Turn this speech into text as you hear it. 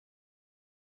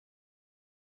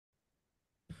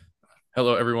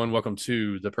Hello, everyone. Welcome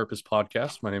to the Purpose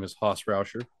Podcast. My name is Haas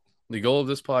Rauscher. The goal of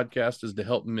this podcast is to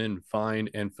help men find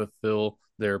and fulfill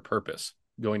their purpose,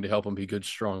 going to help them be good,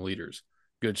 strong leaders,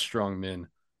 good, strong men,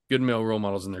 good male role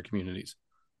models in their communities.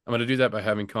 I'm going to do that by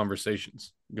having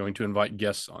conversations. I'm going to invite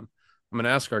guests on. I'm going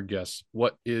to ask our guests,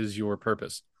 what is your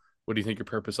purpose? What do you think your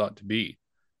purpose ought to be?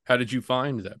 How did you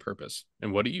find that purpose?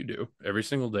 And what do you do every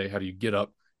single day? How do you get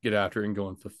up, get after it, and go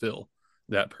and fulfill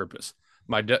that purpose?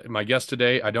 My guest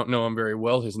today, I don't know him very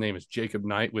well. His name is Jacob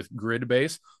Knight with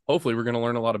Gridbase. Hopefully, we're going to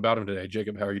learn a lot about him today.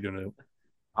 Jacob, how are you doing?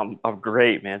 I'm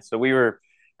great, man. So we were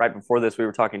right before this, we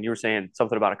were talking. You were saying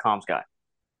something about a comms guy.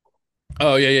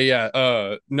 Oh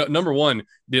yeah. Number one,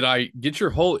 did I get your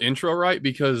whole intro right?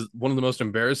 Because one of the most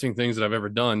embarrassing things that I've ever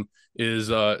done is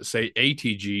say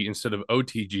ATG instead of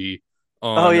OTG Oh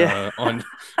on yeah. uh, on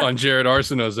on Jared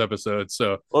Arsenault's episode.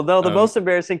 So Well, no, the um, most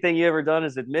embarrassing thing you ever done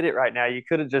is admit it right now. You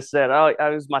could have just said, "Oh, it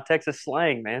was my Texas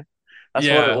slang, man." That's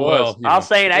what it yeah, was. well, I'll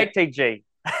say an ATG.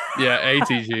 yeah,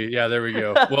 ATG. Yeah, there we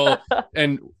go. Well,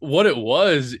 and what it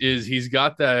was is he's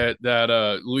got that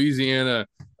Louisiana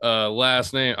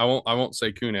last name. I won't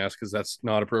say Kunas because that's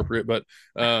not appropriate, but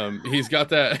he's got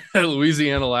that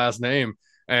Louisiana last name,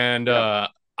 and Yeah,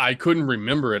 I couldn't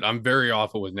remember it. I'm very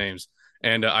awful with names,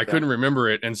 and I yeah, couldn't remember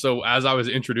it. And so as I was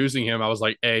introducing him, I was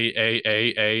like A,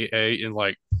 and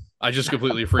like I just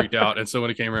completely freaked out. And so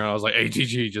when it came around, I was like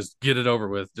ATG, just get it over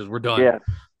with. Just we're done. yeah.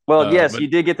 Well, yes, But you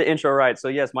did get the intro right. So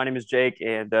yes, my name is Jake,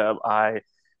 and I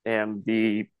am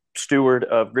the steward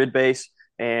of Gridbase.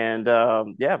 And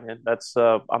yeah, man, that's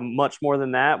I'm much more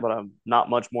than that, but I'm not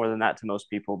much more than that to most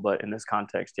people. But in this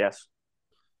context, yes.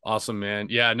 Awesome, man.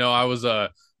 Yeah, no, I was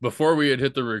before we had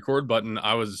hit the record button,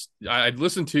 I'd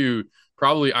listened to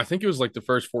probably I think it was like the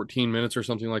first 14 minutes or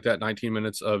something like that, 19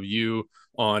 minutes of you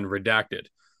on Redacted.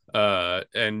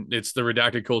 And it's the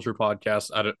Redacted Culture podcast.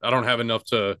 I don't have enough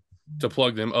to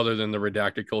plug them other than the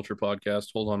Redacted Culture podcast.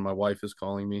 Hold on, my wife is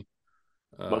calling me.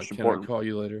 Most Can I important. call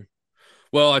you later?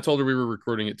 Well, I told her we were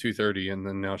recording at 2:30 and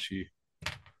then now she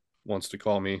wants to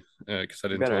call me because I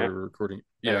You didn't tell her we better, were recording.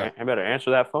 Yeah, better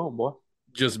answer that phone, boy.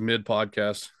 just mid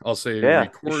podcast. I'll say Yeah,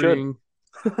 you should.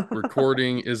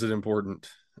 recording is it important?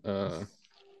 Uh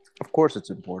Of course, it's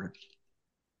important.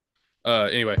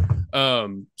 anyway,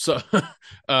 so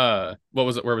what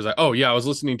was it? Where was I? Oh yeah, I was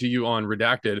listening to you on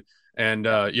Redacted and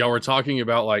Yeah. y'all were talking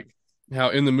about like how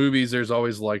in the movies there's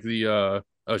always like the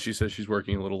oh she says she's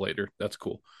working a little later. That's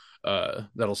cool.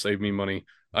 That'll save me money.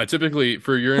 I typically,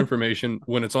 for your information,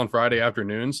 when it's on Friday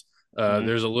afternoons, Hmm.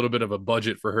 there's a little bit of a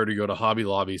budget for her to go to Hobby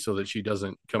Lobby so that she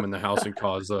doesn't come in the house and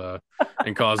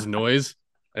cause noise.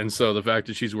 And so the fact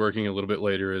that she's working a little bit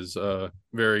later is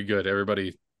very good.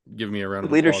 Everybody give me a round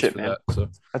Good of applause leadership, for man. that. So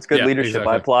That's good yeah, leadership. I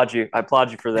exactly. applaud you. I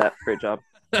applaud you for that. Great job.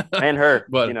 And her,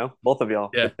 But both of y'all.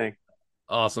 yeah, Good thing.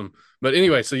 awesome. But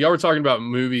anyway, so y'all were talking about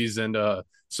movies and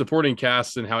supporting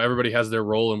casts and how everybody has their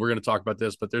role, and we're going to talk about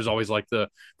this. But there's always like the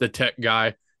tech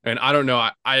guy, and I don't know.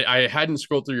 I hadn't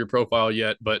scrolled through your profile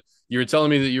yet, but you were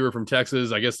telling me that you were from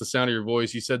Texas. I guess the sound of your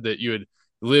voice. You said that you had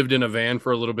lived in a van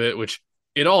for a little bit, which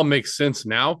it all makes sense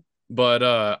now. But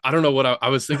I don't know what I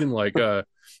was thinking.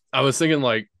 I was thinking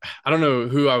like I don't know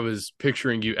who I was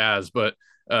picturing you as, but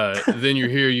then you're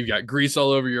here. You've got grease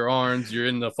all over your arms. You're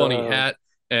in the funny Uh, hat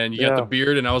and you got the yeah.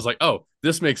 beard, and I was like, oh,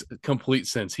 this makes complete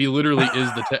sense. He literally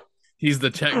is the tech. He's the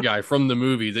tech guy from the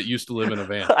movie that used to live in a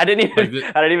van. Like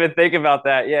that. I didn't even think about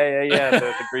that. Yeah.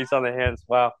 The grease on the hands.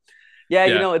 Wow. Yeah,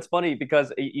 Yeah, it's funny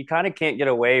because you kind of can't get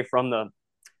away from the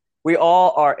we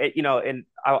all are, and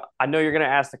I know you're going to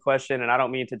ask the question, and I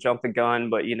don't mean to jump the gun,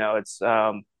 but it's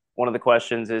one of the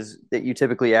questions is that you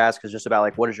typically ask is just about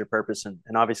like, what is your purpose? And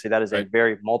obviously that is a right.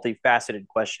 very multifaceted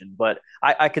question, but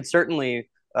I could certainly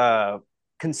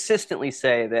consistently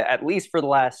say that at least for the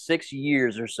last 6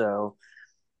 years or so,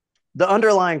 the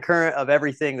underlying current of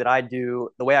everything that I do,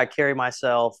 the way I carry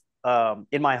myself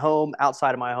in my home,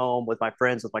 outside of my home, with my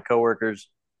friends, with my coworkers,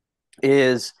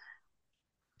 is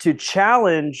to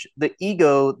challenge the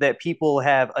ego that people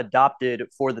have adopted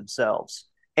for themselves.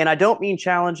 And I don't mean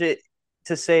challenge it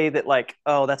to say that like,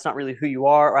 oh, that's not really who you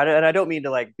are. And I don't mean to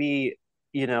like be,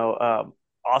 you know,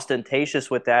 ostentatious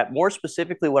with that. More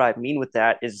specifically, what I mean with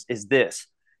that is this: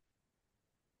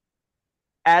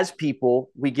 as people,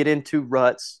 we get into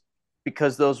ruts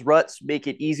because those ruts make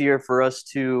it easier for us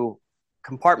to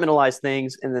compartmentalize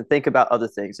things and then think about other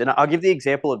things. And I'll give the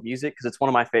example of music because it's one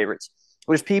of my favorites.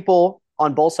 There's people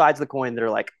on both sides of the coin that are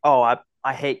like, oh,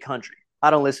 I hate country.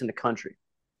 I don't listen to country.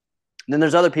 And then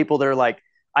there's other people that are like,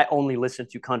 I only listen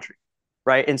to country.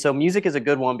 Right. And so music is a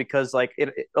good one because like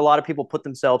a lot of people put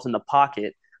themselves in the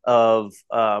pocket of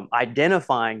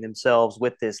identifying themselves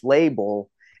with this label.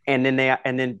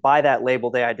 and then by that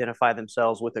label they identify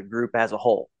themselves with a group as a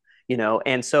whole, you know.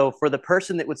 And so for the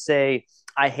person that would say,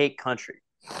 I hate country,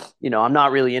 you know, I'm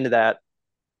not really into that,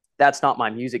 that's not my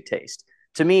music taste.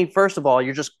 To me, first of all,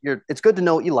 you're it's good to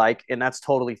know what you like, and that's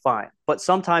totally fine. But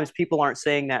sometimes people aren't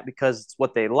saying that because it's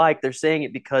what they like. They're saying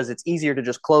it because it's easier to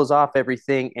just close off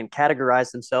everything and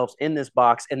categorize themselves in this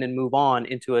box and then move on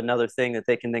into another thing that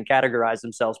they can then categorize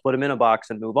themselves, put them in a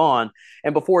box and move on.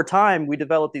 And before time, we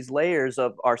develop these layers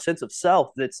of our sense of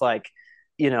self that's like,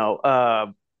 you know,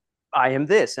 I am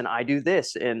this and I do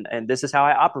this and this is how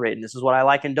I operate and this is what I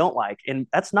like and don't like. And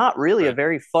that's not really a Right.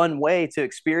 very fun way to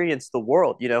experience the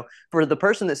world, you know. For the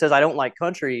person that says I don't like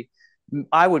country,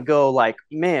 I would go like,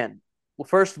 man, well,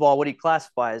 first of all, what do you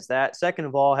classify as that? Second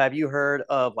of all, have you heard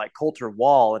of like Coulter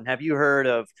Wall? And have you heard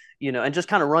of, you know, and just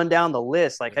kind of run down the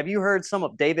list. Like, have you heard some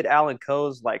of David Allan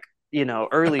Coe's like, you know,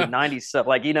 early 90s stuff?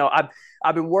 Like, you know,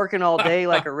 I've been working all day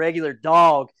like a regular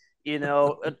dog, you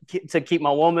know, to keep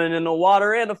my woman in the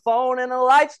water and the phone and the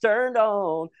lights turned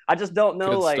on. I just don't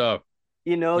know, Good like, stuff.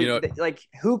 you know, You know, like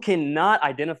who cannot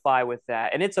identify with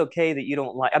that? And it's okay that you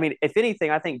don't like. I mean, if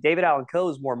anything, I think David Allan Coe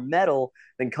is more metal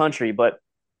than country, but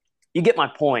you get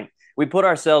my point. We put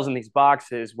ourselves in these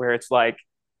boxes where it's like,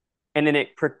 and then it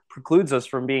precludes us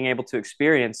from being able to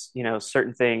experience, you know,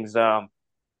 certain things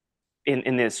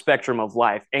in the spectrum of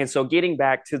life. And so getting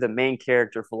back to the main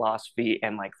character philosophy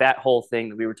and like that whole thing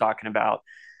that we were talking about,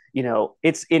 you know,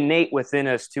 it's innate within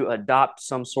us to adopt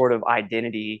some sort of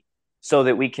identity so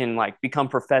that we can like become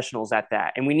professionals at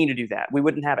that. And we need to do that. We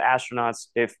wouldn't have astronauts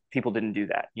if people didn't do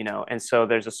that, you know. And so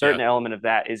there's a yeah, certain element of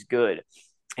that is good.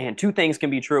 And two things can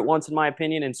be true at once, in my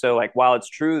opinion. And so, like, while it's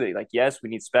true that, like, yes, we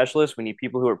need specialists, we need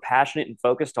people who are passionate and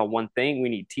focused on one thing. We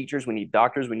need teachers, we need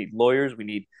doctors, we need lawyers, we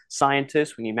need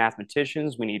scientists, we need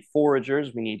mathematicians, we need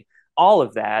foragers, we need all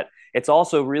of that. It's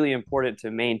also really important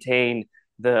to maintain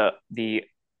the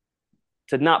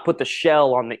to not put the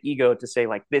shell on the ego to say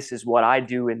like this is what I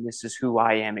do and this is who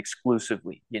I am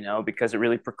exclusively, you know, because it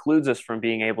really precludes us from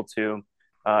being able to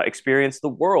experience the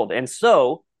world. And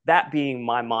so that being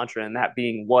my mantra and that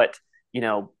being what, you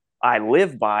know, I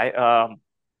live by,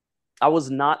 I was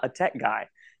not a tech guy.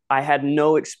 I had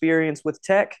no experience with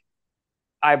tech.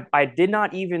 I did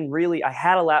not even really, I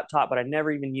had a laptop, but I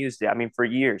never even used it. I mean, for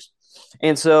years.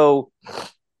 And so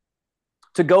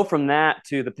to go from that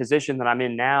to the position that I'm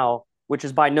in now, which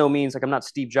is by no means like I'm not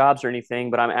Steve Jobs or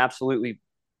anything, but I'm absolutely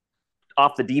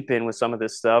off the deep end with some of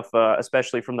this stuff,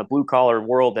 especially from the blue collar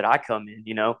world that I come in.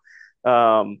 You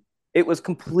know, it was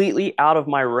completely out of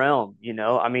my realm. You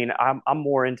know, I mean, I'm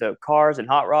more into cars and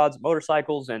hot rods,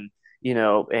 motorcycles, and you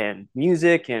know, and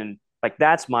music, and like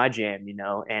that's my jam. You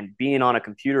know, and being on a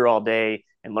computer all day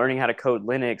and learning how to code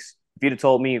Linux. If you'd have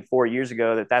told me 4 years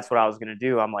ago that that's what I was going to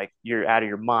do, I'm like, you're out of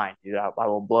your mind, dude. I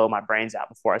will blow my brains out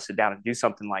before I sit down and do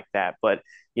something like that. But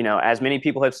you know, as many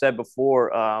people have said before,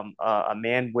 a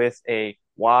man with a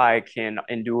why can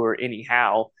endure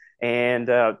anyhow. And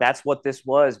that's what this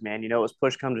was, man. You know, it was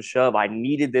push come to shove. I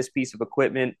needed this piece of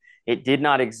equipment. It did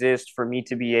not exist for me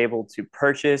to be able to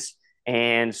purchase.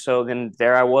 And so then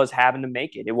there I was having to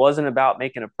make it. It wasn't about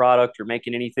making a product or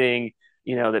making anything,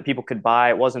 you know, that people could buy.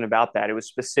 It wasn't about that. It was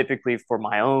specifically for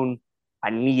my own. I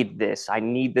need this. I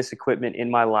need this equipment in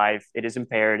my life. It is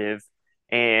imperative.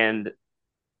 And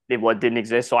it what didn't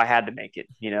exist, so I had to make it,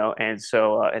 you know. And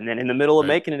so, and then in the middle of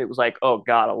right. making it, it was like, oh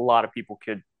God, a lot of people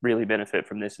could really benefit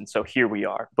from this, and so here we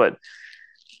are. But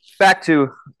back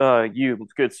to you,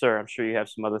 good sir. I'm sure you have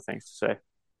some other things to say.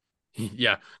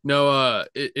 Yeah. No,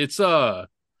 it's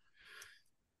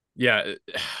yeah,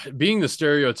 being the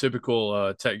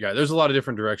stereotypical tech guy, there's a lot of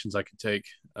different directions I could take.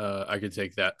 I could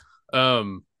take that.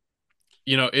 Um,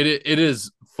 you know, it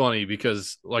is funny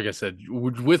because, like I said,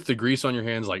 with the grease on your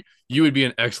hands, like you would be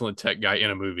an excellent tech guy in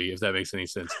a movie if that makes any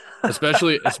sense.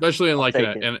 Especially in I'll like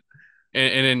take it.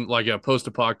 and in like a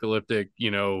post-apocalyptic, you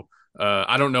know,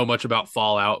 I don't know much about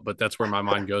Fallout, but that's where my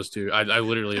mind goes to. I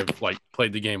literally have like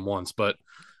played the game once, but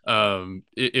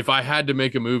if I had to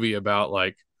make a movie about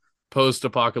like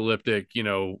post-apocalyptic, you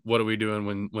know, what are we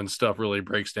doing when stuff really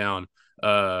breaks down?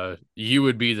 You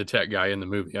would be the tech guy in the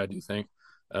movie, I do think.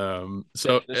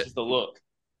 So This is the look.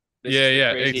 This is yeah, the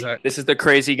yeah, crazy. exactly. This is the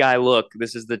crazy guy look.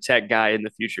 This is the tech guy in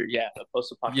the future. Yeah, the Yeah,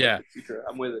 post-apocalyptic future.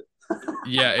 I'm with it.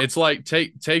 yeah. It's like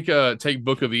take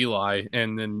Book of Eli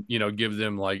and then you know give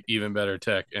them like even better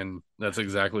tech, and that's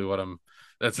exactly what I'm.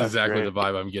 That's That's exactly the great.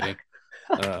 vibe I'm getting.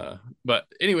 But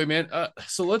anyway, man.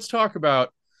 So let's talk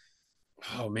about.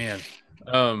 Oh man.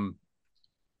 Um,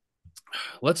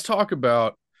 let's talk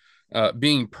about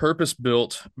being purpose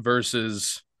built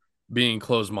versus being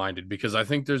closed minded because I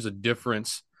think there's a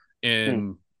difference Hmm.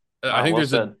 in. I Wow, think well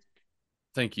there's a said.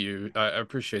 Thank you. I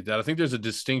appreciate that. I think there's a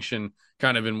distinction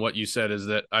kind of in what you said is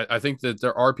that I think that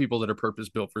there are people that are purpose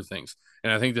built for things.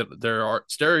 And I think that there are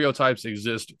stereotypes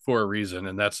exist for a reason.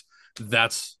 And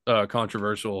that's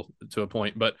controversial to a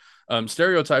point. But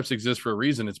stereotypes exist for a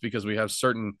reason. It's because we have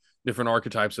certain different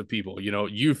archetypes of people. You know,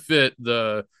 you fit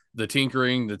the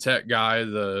tinkering, the tech guy,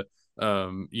 the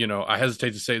you know, I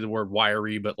hesitate to say the word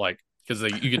wiry, but like because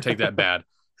you can take that bad.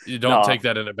 You don't No, take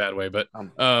that in a bad way, but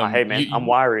hey man, I'm you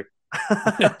wiry.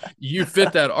 you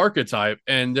fit that archetype,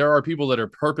 and there are people that are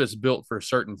purpose built for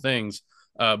certain things,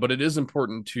 but it is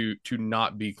important to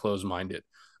not be closed minded.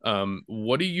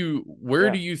 What do you where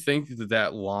Yeah. do you think that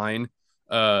that line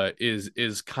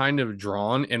is kind of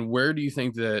drawn, and where do you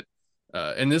think that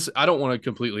and this I don't want to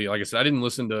completely, like I said, I didn't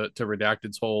listen to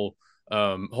Redacted's whole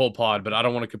pod, but I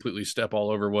don't want to completely step all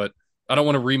over what I don't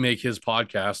want to remake his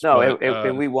podcast, No, but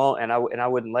and we won't, and I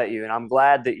wouldn't let you. And I'm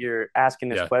glad that you're asking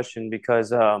this yeah. question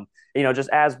because, just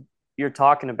as you're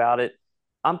talking about it,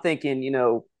 I'm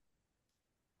thinking,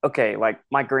 okay, like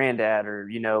my granddad or,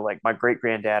 like my great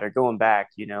granddad or going back,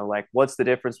 like what's the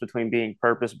difference between being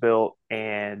purpose built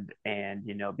and,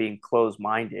 being closed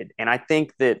minded? And I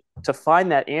think that to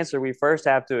find that answer, we first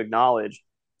have to acknowledge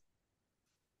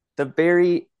the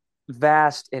very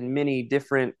vast and many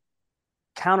different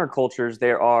countercultures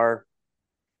there are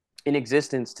in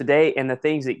existence today and the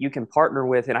things that you can partner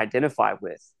with and identify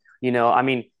with. I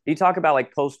mean, you talk about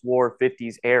like post-war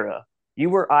 50s era. You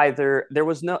were either there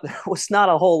was not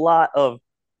a whole lot of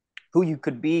who you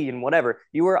could be and whatever.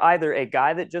 You were either a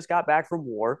guy that just got back from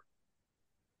war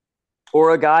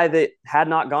or a guy that had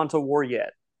not gone to war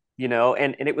yet,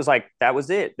 and it was like that was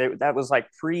it. That was like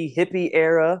pre-hippie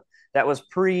era. That was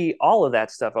pre all of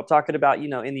that stuff. I'm talking about,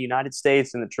 in the United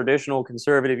States, in the traditional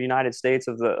conservative United States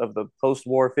of the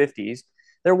post-war 50s,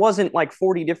 there wasn't like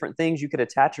 40 different things you could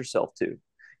attach yourself to,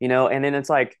 and then it's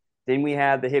like then we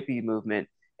had the hippie movement.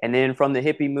 And then from the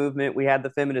hippie movement, we had the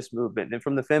feminist movement. And then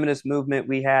from the feminist movement,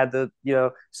 we had the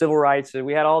civil rights, and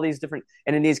we had all these different.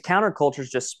 And then these countercultures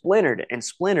just splintered and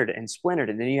splintered and splintered.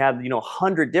 And then you have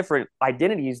 100 different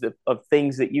identities of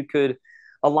things that you could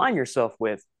align yourself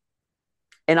with.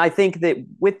 And I think that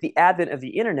with the advent of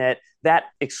the internet, that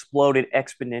exploded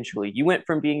exponentially. You went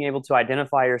from being able to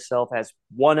identify yourself as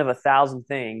one of 1,000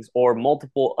 things or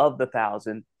multiple of the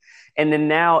 1,000. And then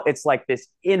now it's like this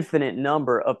infinite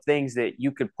number of things that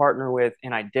you could partner with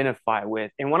and identify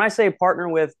with. And when I say partner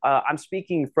with, I'm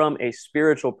speaking from a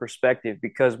spiritual perspective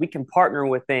because we can partner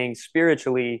with things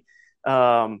spiritually.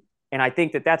 And I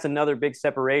think that that's another big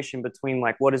separation between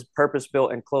like what is purpose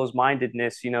built and closed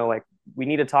mindedness. Like we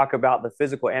need to talk about the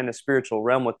physical and the spiritual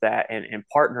realm with that and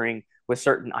partnering with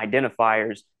certain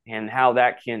identifiers and how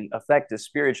that can affect us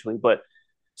spiritually. But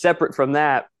separate from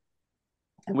that,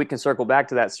 and we can circle back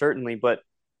to that certainly, but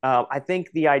I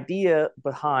think the idea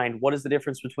behind what is the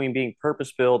difference between being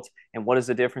purpose built and what is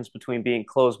the difference between being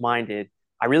closed minded,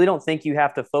 I really don't think you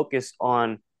have to focus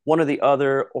on one or the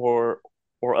other or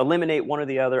eliminate one or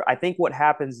the other. I think what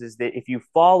happens is that if you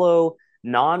follow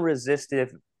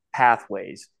non-resistive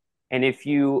pathways, and if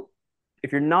you're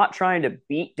not trying to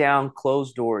beat down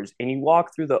closed doors and you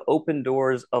walk through the open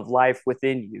doors of life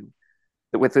within you,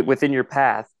 within your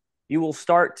path, you will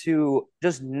start to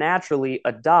just naturally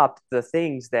adopt the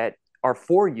things that are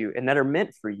for you and that are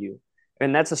meant for you.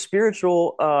 And that's a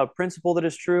spiritual principle that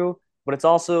is true, but it's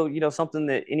also, something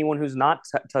that anyone who's not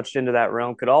touched into that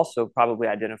realm could also probably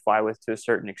identify with to a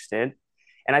certain extent.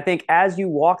 And I think as you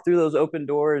walk through those open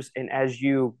doors and as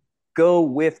you go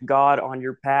with God on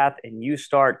your path and you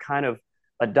start kind of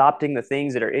adopting the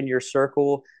things that are in your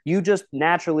circle, you just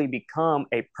naturally become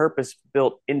a purpose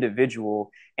built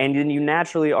individual. And then you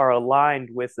naturally are aligned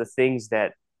with the things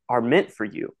that are meant for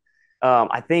you.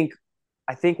 I think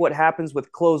what happens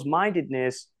with closed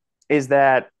mindedness is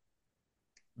that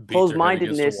Beat closed their head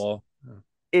against a mindedness wall.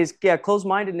 closed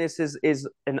mindedness is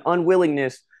an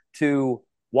unwillingness to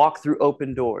walk through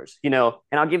open doors, and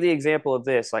I'll give the example of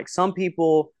this. Like some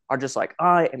people are just like,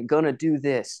 I am gonna do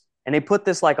this, and they put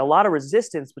this like a lot of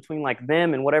resistance between like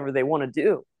them and whatever they want to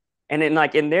do. And in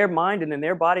like in their mind and in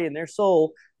their body and their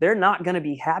soul, they're not going to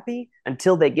be happy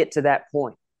until they get to that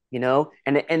point,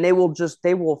 and they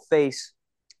will face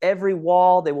every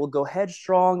wall. They will go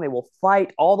headstrong. They will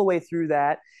fight all the way through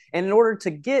that. And in order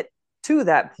to get to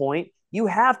that point, you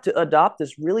have to adopt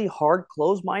this really hard,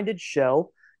 closed minded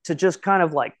shell to just kind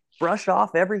of like brush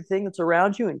off everything that's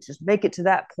around you and just make it to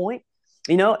that point,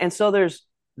 And so there's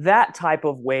that type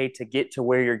of way to get to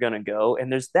where you're going to go. And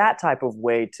there's that type of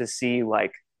way to see,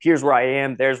 like, here's where I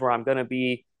am, there's where I'm going to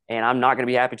be, and I'm not going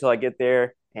to be happy till I get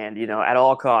there. And, at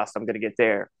all costs, I'm going to get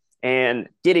there. And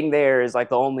getting there is like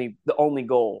the only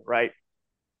goal, right?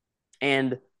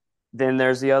 And then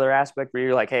there's the other aspect where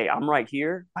you're like, hey, I'm right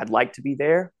here. I'd like to be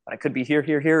there, but I could be here,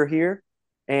 here, here, or here.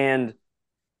 And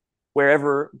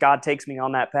wherever God takes me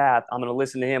on that path, I'm going to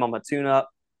listen to Him. I'm going to tune up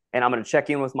and I'm going to check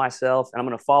in with myself and I'm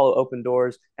going to follow open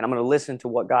doors and I'm going to listen to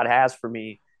what God has for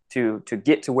me to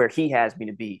get to where He has me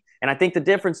to be. And I think the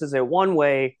difference is that one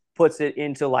way puts it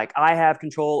into like I have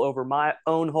control over my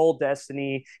own whole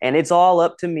destiny and it's all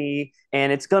up to me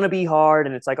and it's going to be hard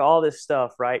and it's like all this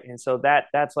stuff, right? And so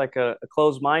that's like a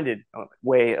closed-minded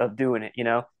way of doing it, you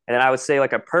know. And then I would say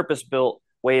like a purpose-built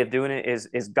way of doing it is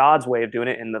God's way of doing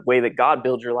it and the way that God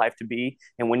builds your life to be.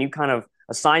 And when you kind of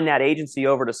assign that agency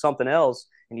over to something else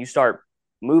and you start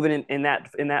moving in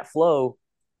that flow,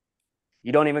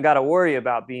 you don't even got to worry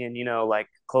about being, you know, like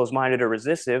closed minded or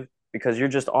resistive because you're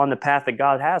just on the path that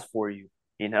God has for you.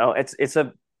 You know,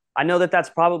 I know that that's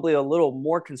probably a little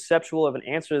more conceptual of an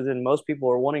answer than most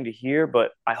people are wanting to hear, but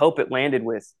I hope it landed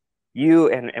with you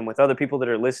and with other people that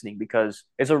are listening because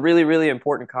it's a really, really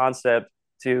important concept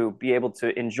to be able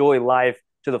to enjoy life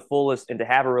to the fullest and to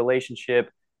have a relationship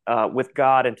with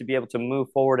God and to be able to move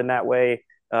forward in that way.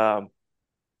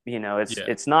 You know, Yeah.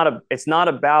 it's not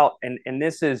about and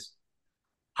this is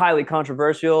highly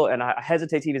controversial and I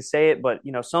hesitate to even say it, but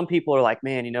you know, some people are like,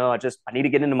 man, you know, I need to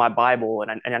get into my Bible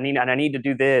and I need to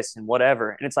do this and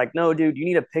whatever. And it's like, no, dude, you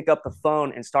need to pick up the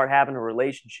phone and start having a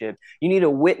relationship. You need to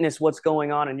witness what's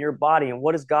going on in your body and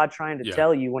what is God trying to Yeah.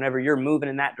 tell you whenever you're moving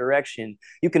in that direction.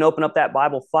 You can open up that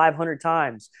Bible 500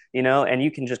 times, you know, and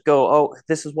you can just go, oh,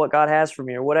 this is what God has for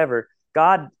me or whatever.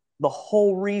 God, the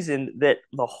whole reason that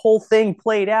the whole thing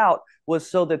played out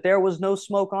was so that there was no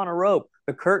smoke on a rope.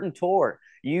 The curtain tore.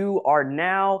 You are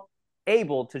now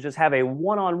able to just have a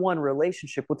one-on-one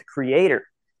relationship with the creator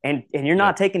and you're Yeah.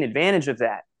 not taking advantage of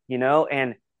that, you know.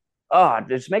 And it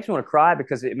just makes me want to cry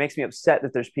because it makes me upset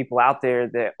that there's people out there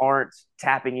that aren't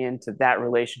tapping into that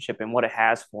relationship and what it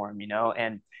has for them, you know.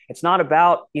 And it's not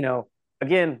about, you know,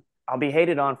 again, I'll be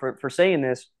hated on for saying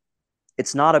this,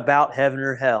 it's not about heaven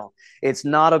or hell. It's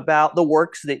not about the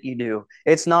works that you do.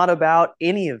 It's not about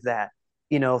any of that.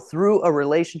 You know, through a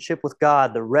relationship with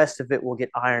God, the rest of it will get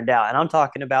ironed out. And I'm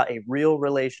talking about a real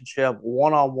relationship,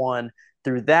 one on one.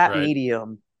 Through that Right.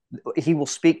 medium, He will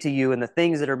speak to you, and the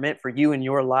things that are meant for you in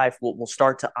your life will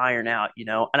start to iron out, you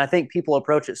know. And I think people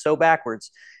approach it so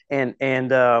backwards. You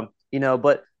know,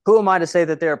 but who am I to say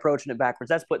that they're approaching it backwards?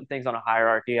 That's putting things on a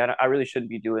hierarchy. I really shouldn't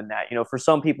be doing that. You know, for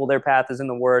some people, their path is in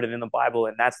the Word and in the Bible,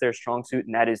 and that's their strong suit,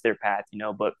 and that is their path. You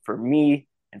know, but for me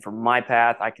and for my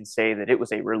path, I can say that it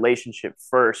was a relationship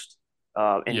first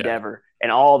Yeah. endeavor,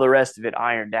 and all the rest of it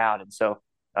ironed out. And so,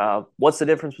 what's the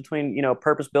difference between, you know,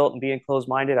 purpose built and being closed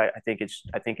minded? I think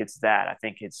it's that. I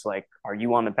think it's like, are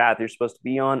you on the path you're supposed to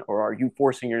be on, or are you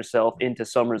forcing yourself into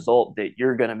some result that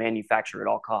you're going to manufacture at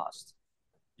all costs?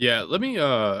 Yeah, let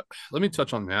me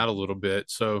touch on that a little bit.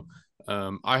 So,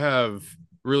 I have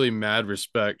really mad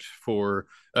respect for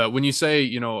when you say,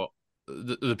 you know,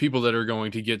 the people that are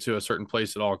going to get to a certain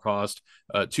place at all cost.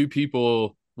 Two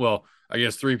people, well, I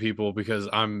guess three people because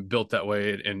I'm built that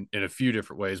way in a few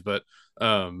different ways. But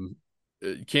um,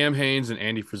 Cam Haynes and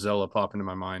Andy Frisella pop into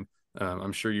my mind.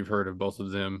 I'm sure you've heard of both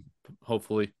of them.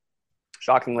 Hopefully,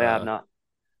 Shockingly, I have uh, not.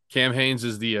 Cam Haynes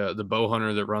is the bow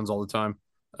hunter that runs all the time,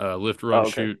 lift, run, Oh,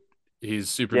 okay. shoot. He's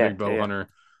super Yeah, big yeah, bow yeah. hunter.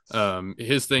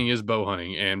 His thing is bow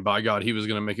hunting, and by God, he was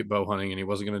going to make it bow hunting, and he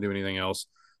wasn't going to do anything else.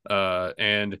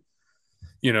 And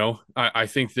you know, I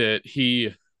think that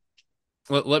he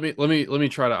let me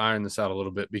try to iron this out a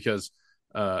little bit because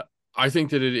uh, I think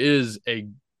that it is a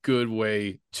good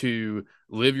way to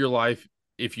live your life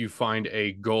if you find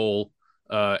a goal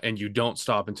and you don't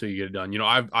stop until you get it done. You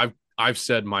know, I've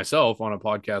said myself on a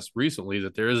podcast recently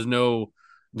that there is no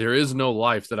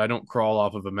life that I don't crawl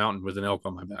off of a mountain with an elk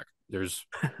on my back. There's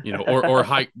you know, or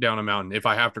hike down a mountain. If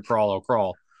I have to crawl, I'll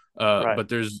crawl. Right. But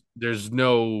there's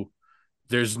no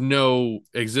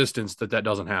existence that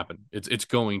doesn't happen. It's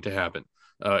going to happen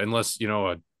unless you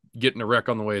know get in a wreck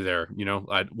on the way there. You know,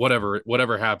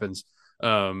 whatever happens.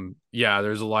 Yeah,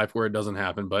 there's a life where it doesn't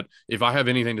happen, but if I have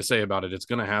anything to say about it, it's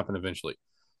going to happen eventually.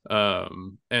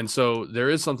 And so there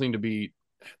is something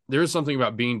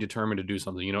about being determined to do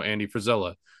something. You know, Andy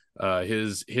Frisella,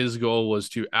 his goal was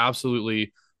to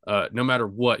absolutely, no matter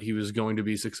what, he was going to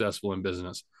be successful in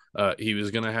business. He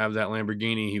was going to have that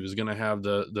Lamborghini. He was going to have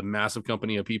the massive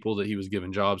company of people that he was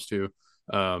giving jobs to.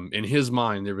 In his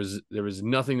mind, there was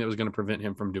nothing that was going to prevent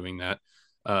him from doing that.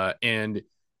 And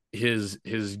his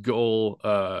goal,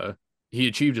 he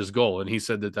achieved his goal, and he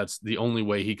said that that's the only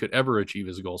way he could ever achieve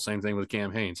his goal. Same thing with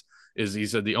Cam Haynes. Is he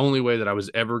said the only way that I was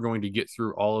ever going to get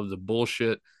through all of the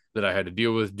bullshit that I had to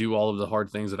deal with, do all of the hard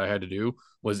things that I had to do,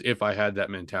 was if I had that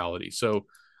mentality. So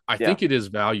I Yeah. think it is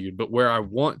valued, but where I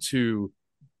want to,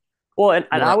 Well, and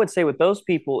where I I, would say with those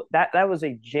people, that was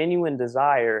a genuine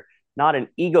desire, not an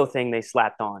ego thing they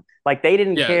slapped on. Like they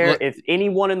didn't yeah, care if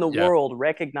anyone in the yeah, world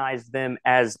recognized them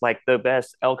as like the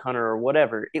best elk hunter or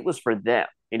whatever. It was for them,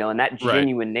 and that right.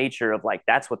 genuine nature of like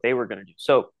that's what they were going to do.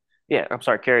 So, yeah, I'm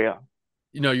sorry, carry on.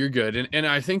 You're good. And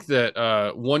I think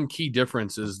that one key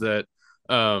difference is that,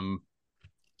 um,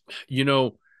 you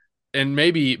know, and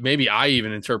maybe I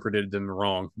even interpreted them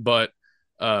wrong, but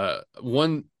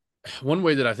one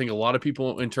way that I think a lot of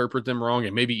people interpret them wrong,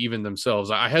 and maybe even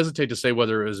themselves, I hesitate to say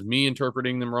whether it was me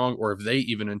interpreting them wrong or if they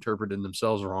even interpreted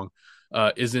themselves wrong,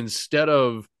 is instead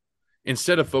of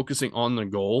focusing on the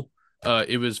goal,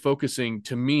 it was focusing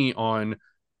to me on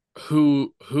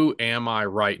who am I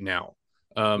right now?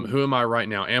 Hmm. Who am I right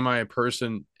now? Am I a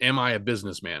person? Am I a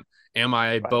businessman? Am I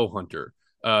a Right. bow hunter?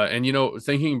 And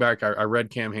thinking back, I read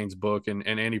Cam Hanes' book and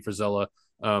Andy Frisella.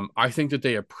 I think that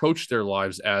they approach their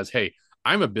lives as, "Hey,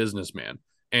 I'm a businessman,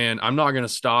 and I'm not going to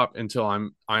stop until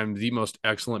I'm the most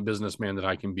excellent businessman that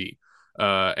I can be."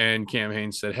 And Cam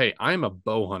Hanes said, "Hey, I'm a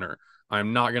bow hunter.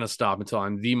 I'm not going to stop until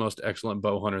I'm the most excellent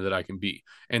bow hunter that I can be."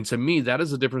 And to me, that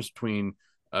is the difference between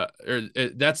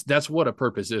that's what a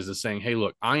purpose is saying, hey,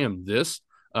 look, I am this,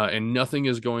 and nothing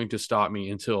is going to stop me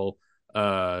until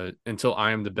I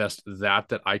am the best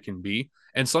that I can be.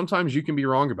 And sometimes you can be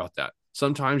wrong about that.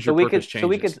 Sometimes So your we purpose could so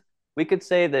we changes. could we could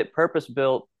say that purpose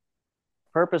built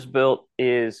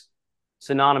is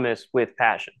synonymous with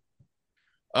passion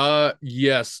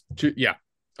Yes, yeah.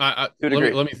 to a Let me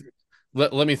degree.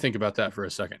 let me think about that for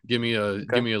a second. Give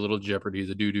Okay. me a little Jeopardy,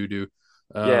 the do do do.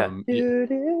 Yeah. Um, Do,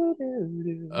 do, do,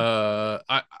 do.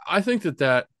 I think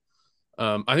that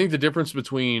I think the difference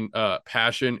between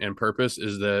passion and purpose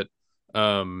is that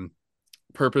um,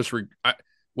 purpose.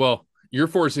 Well, you're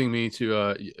forcing me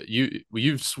to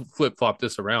you've flip flopped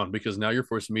this around because now you're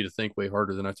forcing me to think way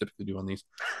harder than I typically do on these.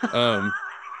 Um,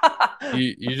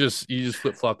 you just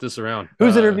flip flop this around.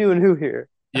 Who's interviewing who here?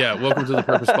 Yeah, welcome to the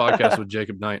Purpose Podcast with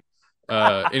Jacob Knight.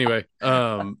 Anyway,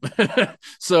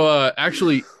 so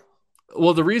actually,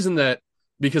 well, the reason that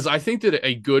because I think that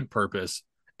a good purpose,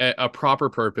 a proper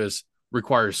purpose,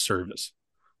 requires service,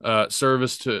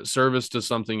 service to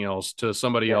something else, to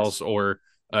somebody Yes. else, or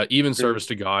even Agreed. service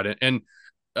to God. And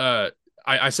uh,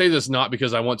 I say this not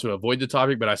because I want to avoid the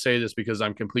topic, but I say this because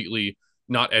I'm completely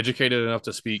not educated enough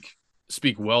to speak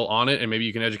well on it. And maybe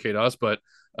you can educate us, but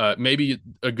maybe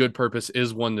a good purpose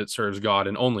is one that serves God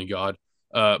and only God.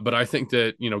 But I think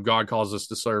that God calls us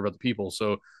to serve other people.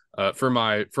 So for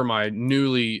my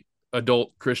newly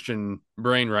adult Christian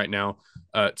brain right now,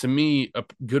 to me, a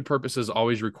good purpose has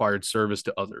always required service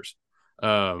to others.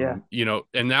 Yeah.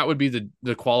 And that would be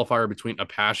the qualifier between a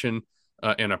passion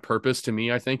and a purpose. To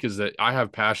me, I think is that I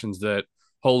have passions that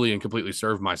wholly and completely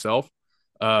serve myself.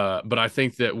 But I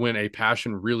think that when a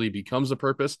passion really becomes a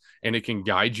purpose and it can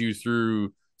guide you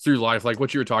through life, like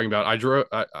what you were talking about,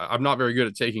 I'm not very good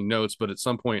at taking notes, but at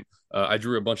some point I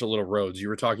drew a bunch of little roads. You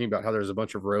were talking about how there's a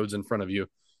bunch of roads in front of you,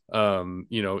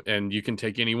 and you can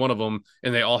take any one of them,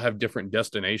 and they all have different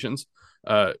destinations.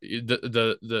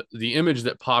 The image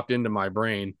that popped into my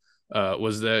brain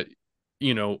was that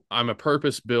I'm a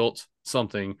purpose built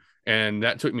something, and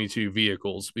that took me to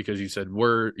vehicles because you said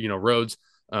we're roads.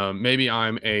 Maybe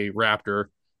I'm a Raptor,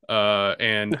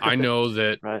 and I know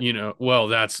that Right. well,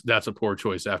 that's a poor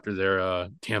choice after their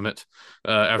damn it,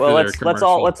 Well, after their let's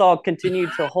all commercial. let's all continue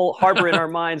to harbor in our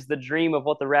minds the dream of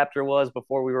what the Raptor was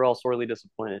before we were all sorely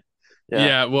disappointed. Yeah.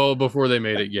 Yeah, well, before they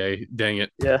made it gay, dang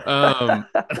it. Yeah.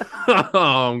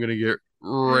 I'm gonna get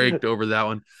raked over that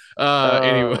one.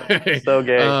 Anyway, So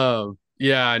gay.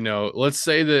 yeah, I know. Let's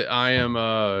say that I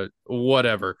am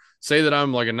whatever. Say that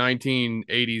I'm like a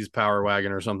 1980s power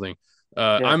wagon or something.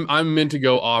 Yeah. I'm meant to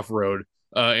go off road,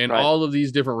 in Right. all of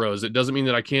these different roads. It doesn't mean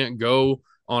that I can't go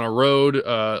on a road,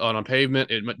 on a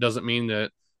pavement. It doesn't mean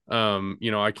that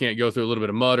I can't go through a little bit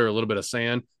of mud or a little bit of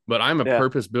sand, but I'm a Yeah.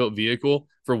 purpose built vehicle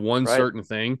for one Right. certain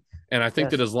thing. And I think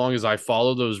that Yes. as long as I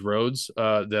follow those roads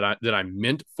that I'm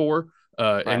meant for,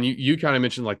 and Right. you kind of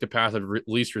mentioned like the path of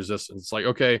least resistance. It's like,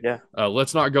 okay, Yeah.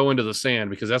 let's not go into the sand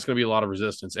because that's going to be a lot of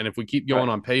resistance. And if we keep going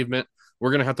Right. on pavement,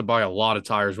 we're going to have to buy a lot of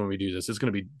tires when we do this. It's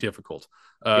going to be difficult.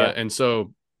 Yeah. And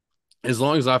so as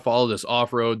long as I follow this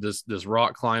off road, this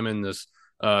rock climbing, this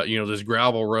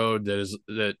gravel road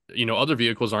that other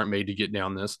vehicles aren't made to get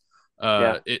down this.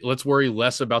 Yeah. Let's worry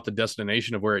less about the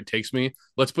destination of where it takes me.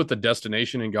 Let's put the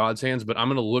destination in God's hands. But I'm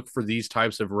going to look for these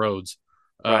types of roads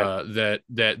Right.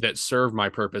 that serve my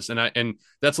purpose. And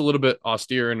that's a little bit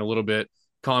austere and a little bit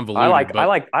I convoluted, like I but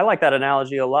like I like that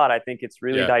analogy a lot. I think it's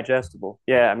really yeah, digestible.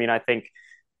 Yeah, I mean, I think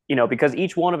because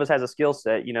each one of us has a skill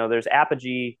set. There's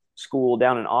Apogee School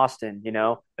down in Austin,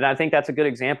 and I think that's a good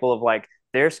example of like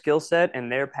their skill set and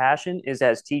their passion is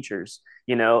as teachers,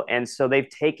 and so they've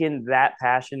taken that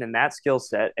passion and that skill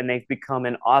set and they've become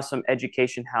an awesome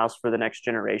education house for the next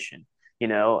generation.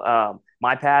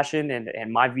 My passion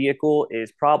and my vehicle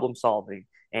is problem solving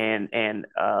and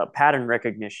pattern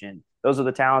recognition. Those are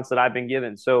the talents that I've been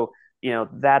given. So,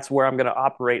 that's where I'm going to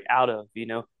operate out of.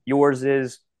 Yours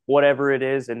is whatever it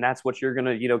is, and that's what you're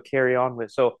going to, carry on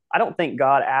with. So I don't think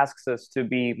God asks us to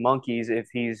be monkeys if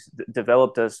he's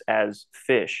developed us as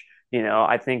fish.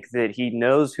 I think that he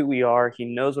knows who we are. He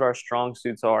knows what our strong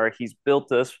suits are. He's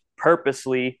built us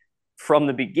purposely from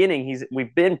the beginning.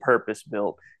 We've been purpose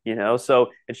built, so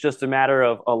it's just a matter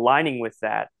of aligning with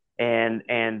that and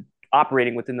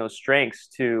operating within those strengths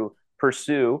to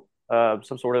pursue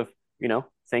some sort of,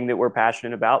 thing that we're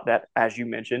passionate about that, as you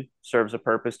mentioned, serves a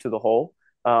purpose to the whole.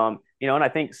 And I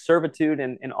think servitude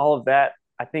and all of that,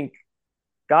 I think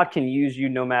God can use you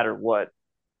no matter what.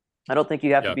 I don't think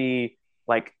you have to Yeah. be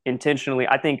like intentionally.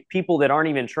 I think people that aren't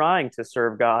even trying to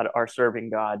serve God are serving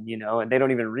God, and they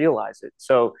don't even realize it.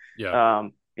 So, Yeah.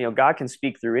 God can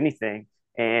speak through anything,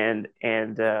 and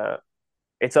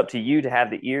it's up to you to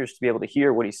have the ears to be able to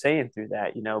hear what He's saying through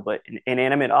that, But in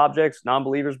inanimate objects,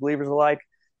 non-believers, believers alike,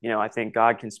 I think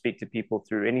God can speak to people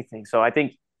through anything. So I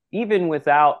think even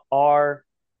without our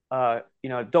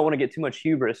don't want to get too much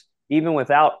hubris. Even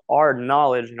without our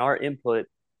knowledge and our input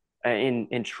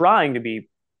in trying to be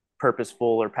purposeful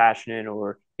or passionate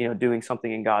or doing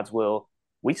something in God's will,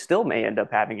 we still may end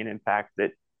up having an impact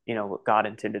that God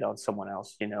intended on someone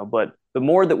else. But the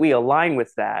more that we align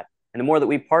with that, and the more that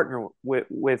we partner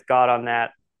with God on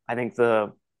that, I think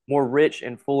the more rich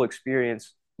and full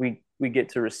experience we get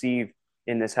to receive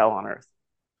in this hell on earth.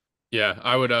 Yeah,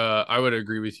 I would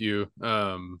agree with you.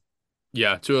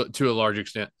 Yeah, to a large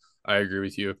extent, I agree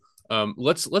with you.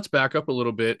 Let's back up a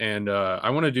little bit, and I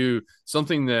want to do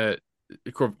something that,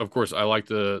 of course, I like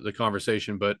the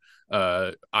conversation, but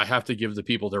I have to give the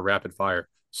people their rapid fire.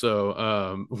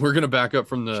 So we're gonna back up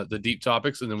from the deep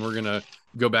topics, and then we're gonna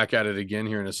go back at it again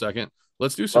here in a second.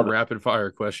 Let's do some Love it. rapid fire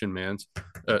question, man.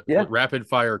 Yeah. Rapid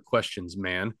fire questions,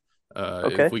 man.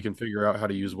 If Okay. we can figure out how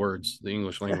to use words, the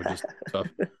English language is tough.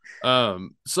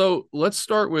 So let's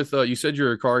start with you said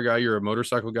you're a car guy, you're a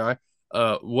motorcycle guy.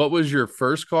 What was your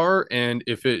first car? And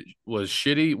if it was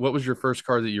shitty, what was your first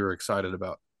car that you were excited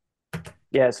about?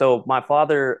 Yeah, so my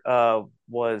father died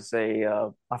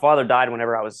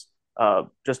whenever I was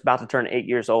just about to turn 8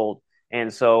 years old,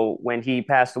 and so when he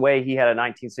passed away, he had a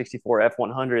 1964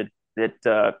 F100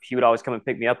 that he would always come and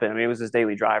pick me up in. I mean, it was his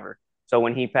daily driver. So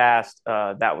when he passed,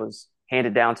 that was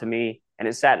handed down to me, and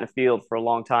it sat in the field for a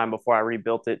long time before I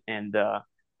rebuilt it and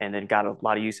then got a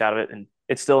lot of use out of it. And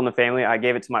it's still in the family. I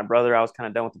gave it to my brother. I was kind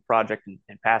of done with the project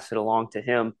and passed it along to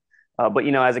him. But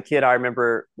as a kid, I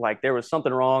remember like there was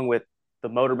something wrong with the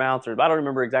motor mounts, or I don't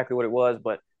remember exactly what it was,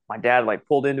 but my dad like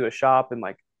pulled into a shop and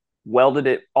like welded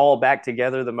it all back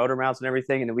together, the motor mounts and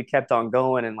everything, and then we kept on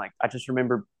going. And like I just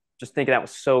remember just thinking that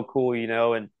was so cool,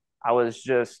 and I was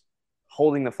just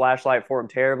holding the flashlight for him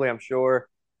terribly, I'm sure,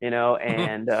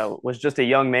 and was just a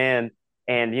young man.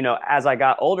 And as I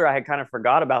got older, I had kind of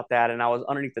forgot about that, and I was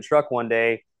underneath the truck one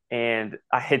day, and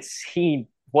I had seen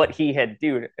what he had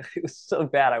dude. It was so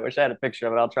bad. I wish I had a picture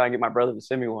of it. I'll try and get my brother to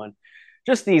send me one.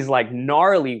 Just these like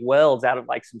gnarly welds out of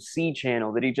like some C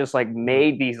channel that he just like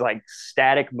made these like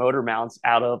static motor mounts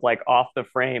out of like off the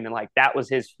frame, and like that was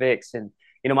his fix. And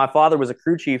my father was a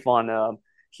crew chief on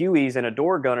Hueys and a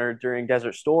door gunner during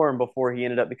Desert Storm before he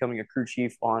ended up becoming a crew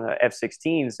chief on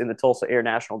F-16s in the Tulsa Air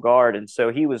National Guard. And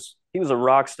so he was a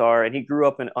rock star, and he grew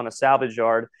up on a salvage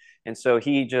yard, and so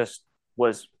he just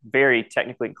was very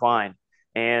technically inclined.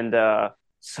 And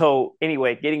so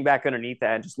anyway, getting back underneath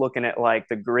that and just looking at like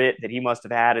the grit that he must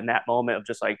have had in that moment of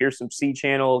just like, here's some C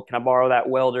channel. Can I borrow that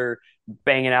welder?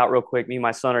 Bang it out real quick. Me and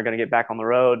my son are going to get back on the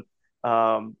road.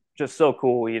 Just so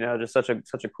cool, just such a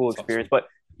cool That's experience. awesome. But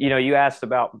you asked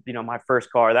about my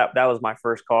first car. That was my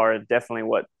first car, and definitely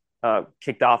what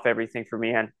kicked off everything for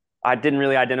me. And I didn't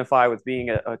really identify with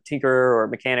being a tinkerer or a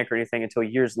mechanic or anything until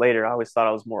years later. I always thought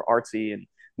I was more artsy and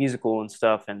musical and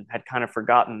stuff, and had kind of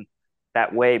forgotten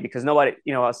that way because nobody,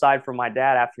 aside from my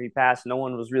dad after he passed, no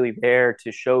one was really there to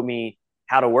show me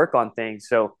how to work on things.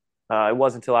 So it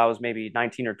wasn't until I was maybe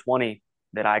 19 or 20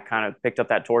 that I kind of picked up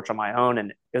that torch on my own.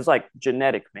 And it was like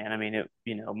genetic, man. I mean,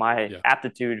 my Yeah.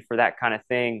 aptitude for that kind of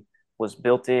thing was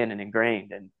built in and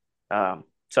ingrained. And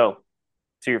so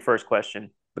to your first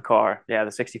question, the car, yeah,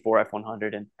 the 64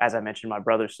 F100. And as I mentioned, my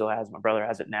brother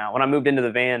has it now. When I moved into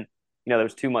the van, there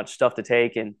was too much stuff to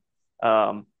take. And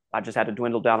I just had to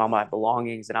dwindle down all my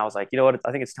belongings. And I was like, you know what?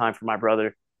 I think it's time for my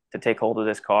brother to take hold of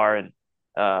this car. And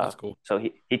That's cool. so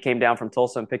he came down from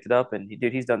Tulsa and picked it up. And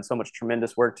he's done so much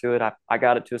tremendous work to it. I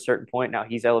got it to a certain point. Now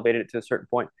he's elevated it to a certain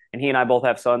point. And he and I both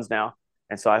have sons now.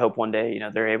 And so I hope one day,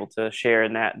 they're able to share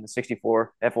in that, and the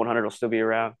 64 F100 will still be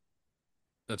around.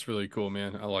 That's really cool,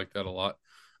 man. I like that a lot.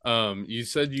 You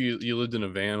said you lived in a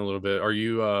van a little bit. Are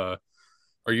you a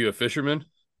fisherman?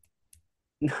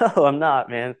 No, I'm not,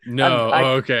 man. No. I Oh,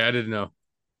 okay. I didn't know.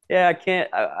 Yeah,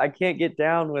 I can't get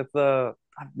down with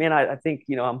man, I think,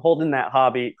 I'm holding that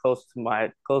hobby close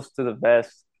to the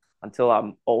vest until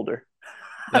I'm older.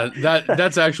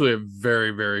 That's actually a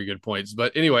very, very good point.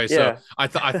 But anyway, so Yeah. I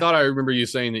thought I remember you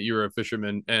saying that you were a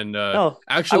fisherman, and No,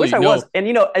 I wish actually I was. no, And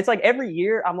it's like every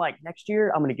year I'm like, next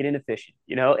year I'm gonna get into fishing,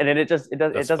 and then it that's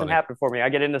doesn't funny. happen for me. I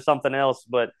get into something else,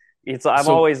 but I'm So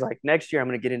always like, next year I'm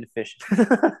gonna get into fishing.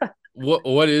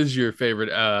 what is your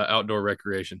favorite outdoor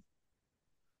recreation?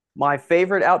 My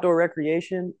favorite outdoor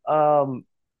recreation,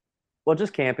 well,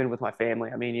 just camping with my family.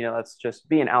 I mean, that's just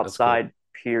being That's cool. outside,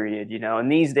 period.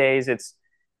 And these days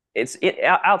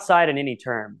outside in any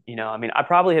term. I mean, I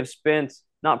probably have spent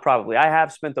not probably I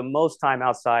have spent the most time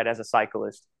outside as a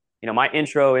cyclist. My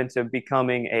intro into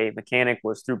becoming a mechanic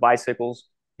was through bicycles.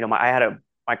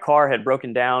 My car had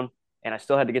broken down, and I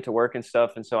still had to get to work and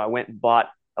stuff, and so I went and bought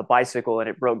a bicycle, and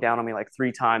it broke down on me like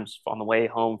three times on the way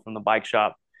home from the bike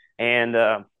shop. And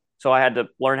so I had to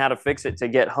learn how to fix it to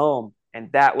get home.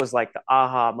 And that was like the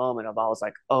aha moment of, I was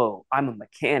like, oh, I'm a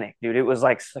mechanic, dude. It was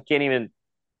like, I can't even,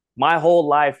 my whole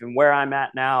life and where I'm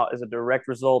at now is a direct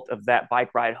result of that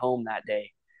bike ride home that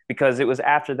day. Because it was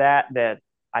after that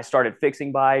I started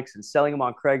fixing bikes and selling them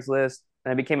on Craigslist.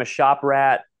 And I became a shop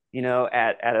rat, at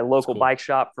a That's local cool. bike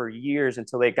shop for years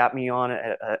until they got me on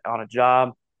a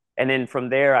job. And then from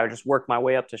there, I just worked my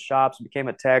way up to shops, became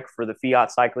a tech for the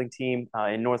Fiat cycling team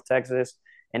in North Texas.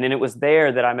 And then it was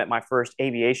there that I met my first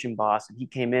aviation boss. And he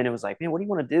came in and was like, man, what do you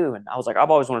want to do? And I was like, I've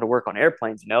always wanted to work on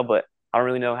airplanes, but I don't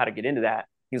really know how to get into that.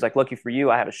 He was like, lucky for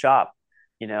you, I have a shop,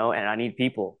 and I need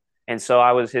people. And so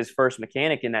I was his first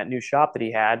mechanic in that new shop that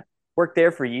he had, worked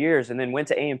there for years, and then went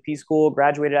to A&P school,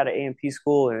 graduated out of A&P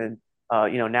school. And,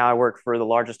 now I work for the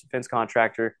largest defense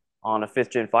contractor on a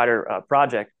fifth gen fighter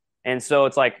project. And so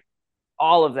it's like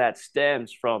all of that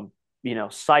stems from,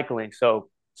 cycling. So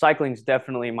cycling is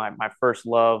definitely my first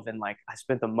love. And like, I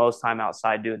spent the most time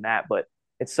outside doing that, but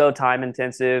it's so time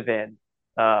intensive. And,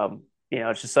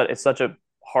 it's such a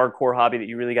hardcore hobby that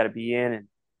you really got to be in. And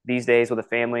these days with a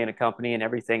family and a company and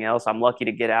everything else, I'm lucky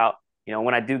to get out.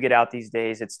 When I do get out these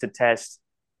days, it's to test,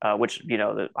 which,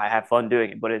 I have fun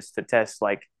doing it, but it's to test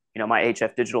like, my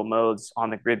HF digital modes on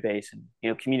the Gridbase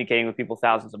and, communicating with people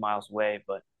thousands of miles away.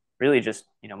 But really just,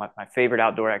 my favorite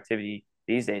outdoor activity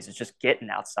these days is just getting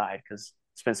outside because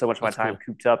I spend so much of my That's time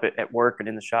cool. cooped up at work and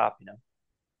in the shop.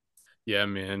 Yeah,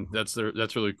 man. That's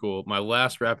really cool. My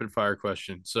last rapid fire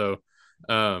question. So,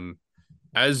 um,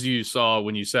 as you saw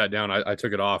when you sat down, I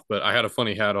took it off, but I had a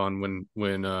funny hat on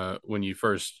when you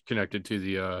first Yeah, connected to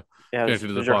the it was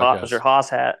your podcast. Haas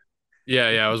hat. Yeah,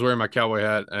 yeah, I was wearing my cowboy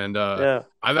hat, and Yeah.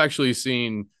 I've actually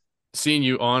seen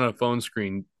you on a phone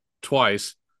screen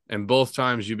twice, and both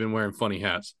times you've been wearing funny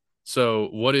hats. So,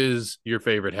 what is your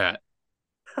favorite hat?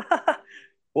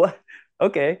 What?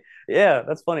 Okay. Yeah,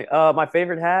 that's funny. My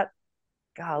favorite hat,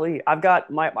 golly, I've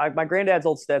got my granddad's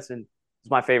old Stetson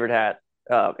is my favorite hat.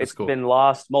 That's It's cool. been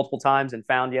lost multiple times and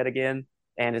found yet again,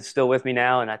 and it's still with me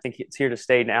now. And I think it's here to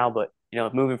stay now. But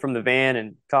moving from the van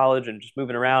and college and just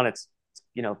moving around, it's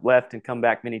left and come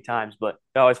back many times, but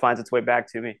it always finds its way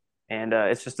back to me. And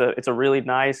it's a really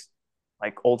nice,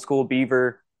 like old school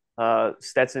beaver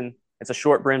Stetson. It's a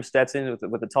short brim Stetson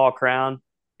with a tall crown,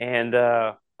 and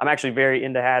I'm actually very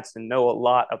into hats and know a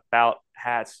lot about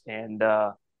hats and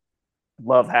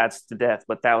love hats to death,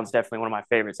 but that one's definitely one of my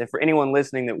favorites. And for anyone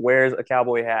listening that wears a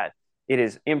cowboy hat, it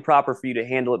is improper for you to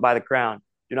handle it by the crown.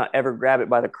 Do not ever grab it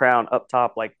by the crown up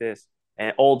top like this.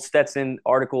 And old Stetson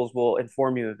articles will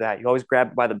inform you of that. You always grab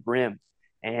it by the brim,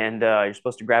 and you're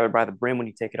supposed to grab it by the brim when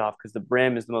you take it off because the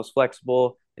brim is the most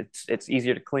flexible. It's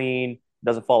easier to clean,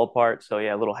 doesn't fall apart. So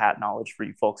yeah, a little hat knowledge for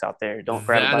you folks out there. Don't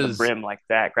grab it That by the is brim like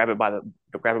that. Grab it by the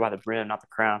brim, not the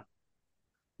crown.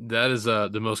 that is the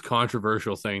most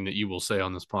controversial thing that you will say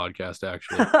on this podcast,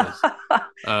 actually, because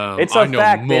It's a fact, man.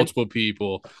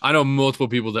 I know multiple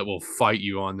people that will fight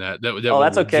you on that Oh, will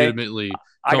that's okay. legitimately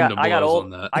come to blows on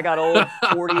that. I got old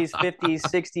 40s, 50s,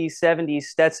 60s, 70s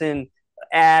Stetson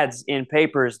ads in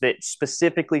papers that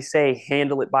specifically say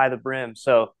handle it by the brim.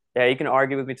 So yeah, you can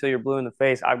argue with me till you're blue in the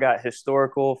face. I've got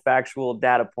historical, factual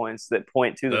data points that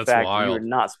point to the That's fact that you are wild.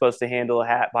 not supposed to handle a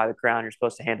hat by the crown. You're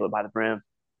supposed to handle it by the brim.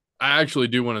 I actually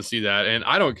do want to see that, and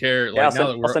I don't care. Yeah, Like now that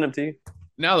I'll we're send them to you.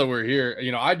 now that we're here,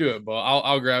 I do it, but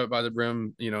I'll grab it by the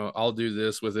brim. I'll do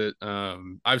this with it.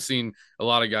 I've seen a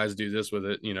lot of guys do this with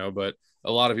it. But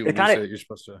a lot of people It do kind of say that you're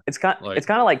supposed to it's like,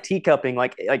 kind of like teacupping.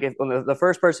 Like if when the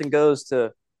first person goes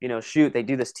to shoot, they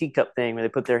do this teacup thing where they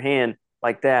put their hand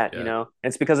like that. yeah, And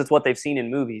it's because it's what they've seen in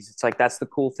movies. It's like that's the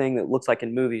cool thing that looks like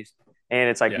in movies, and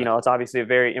it's like yeah. it's obviously a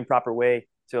very improper way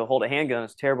to hold a handgun.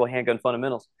 It's terrible handgun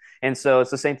fundamentals, and so it's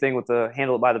the same thing with the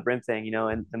handle it by the brim thing.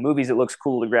 In the movies, it looks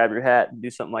cool to grab your hat and do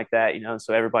something like that. And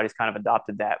so everybody's kind of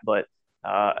adopted that, but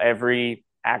every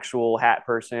actual hat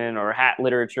person or hat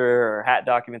literature or hat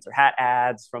documents or hat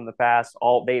ads from the past,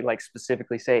 all they like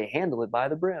specifically say handle it by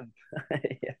the brim.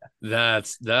 Yeah.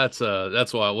 That's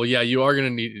why. Well, yeah, you are gonna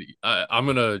need. I'm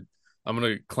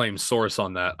gonna claim source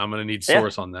on that. I'm gonna need Yeah,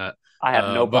 source on that. I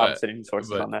have no problem But sending sources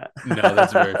but on that. no,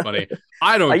 that's very funny.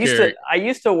 I I don't used to care. I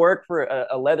used to work for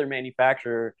a leather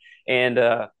manufacturer, and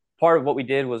part of what we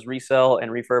did was resell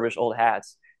and refurbish old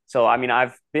hats. So I mean,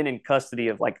 I've been in custody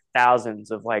of like thousands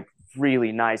of like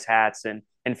really nice hats, and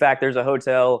in fact, there's a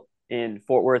hotel in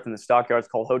Fort Worth in the Stockyards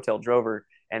called Hotel Drover,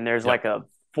 and there's Yep. like a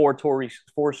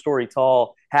four story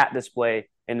tall hat display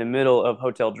in the middle of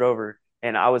Hotel Drover.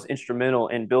 And I was instrumental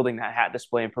in building that hat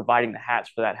display and providing the hats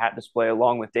for that hat display,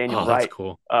 along with Daniel Oh, that's Wright,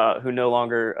 cool. who no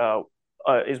longer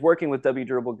is working with W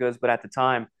Durable Goods, but at the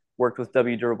time worked with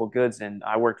W Durable Goods, and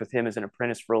I worked with him as an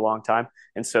apprentice for a long time.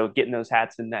 And so getting those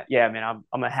hats in that, yeah, man,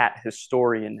 I'm a hat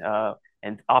historian,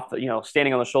 and off the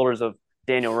standing on the shoulders of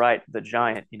Daniel Wright, the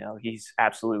giant. He's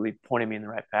absolutely pointing me in the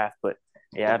right path. But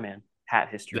yeah, man, hat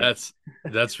history, That's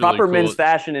really proper men's cool.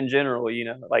 fashion in general.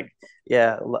 Like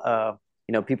yeah.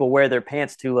 People wear their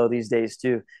pants too low these days too.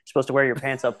 You're supposed to wear your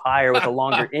pants up higher with a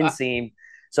longer inseam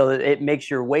so that it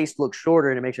makes your waist look shorter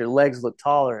and it makes your legs look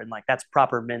taller. And like that's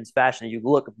proper men's fashion. You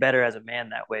look better as a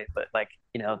man that way. But like,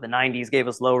 the 90s gave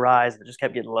us low rise and it just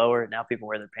kept getting lower. And now people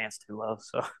wear their pants too low.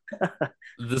 So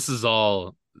This is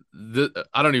all.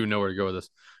 I don't even know where to go with this.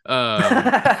 Um,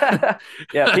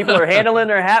 yeah, people are handling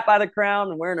their hat by the crown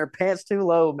and wearing their pants too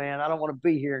low, man. I don't want to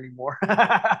be here anymore.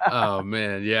 oh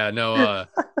man, yeah, no.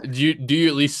 Do you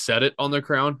at least set it on the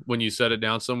crown when you set it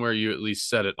down somewhere? You at least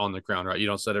set it on the crown, right? You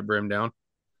don't set it brim down.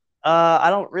 I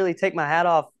don't really take my hat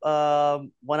off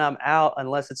when I'm out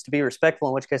unless it's to be respectful,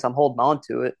 in which case I'm holding on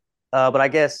to it. But I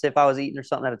guess if I was eating or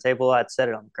something at a table, I'd set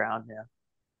it on the ground. Yeah,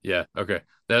 Yeah. Okay.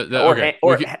 That or okay.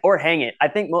 hang or hang it. I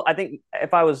think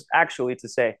if I was actually to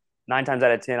say 9 times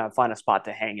out of 10, I'd find a spot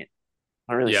to hang it.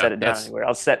 I don't really Yeah. set it down That's anywhere.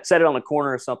 I'll set it on the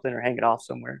corner or something, or hang it off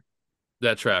somewhere.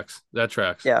 that tracks. That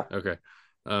tracks. Yeah. Okay.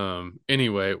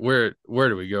 Anyway, where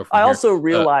do we go from I here? also Uh.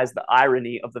 realize the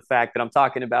irony of the fact that I'm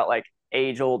talking about like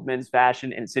age old men's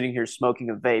fashion and sitting here smoking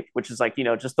a vape, which is like,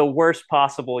 just the worst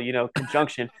possible,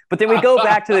 conjunction. But then we go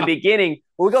back to the beginning.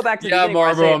 When we go back to the Yeah, beginning where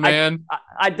I say Marlboro man.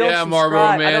 I don't Yeah, Marlboro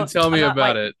subscribe. man. Tell I'm me not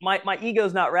about like it. my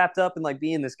ego's not wrapped up in like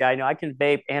being this guy. I can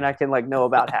vape and I can like know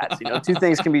about hats. Two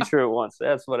things can be true at once.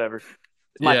 That's whatever. It's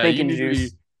my Yeah, you thinking need to be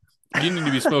juice. you need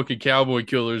to be smoking cowboy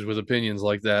killers with opinions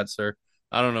like that, sir.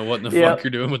 I don't know what in the fuck Yep.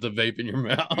 you're doing with the vape in your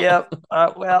mouth. Yep.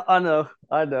 Well, I know.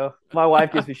 I know. My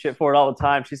wife gives me shit for it all the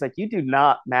time. She's like, "You do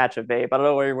not match a vape." I don't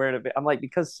know why you're wearing a vape. I'm like,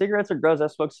 because cigarettes are gross. I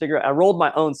smoke cigarette. I rolled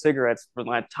my own cigarettes for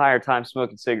my entire time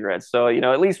smoking cigarettes. So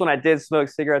at least when I did smoke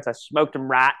cigarettes, I smoked them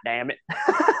right. Damn it.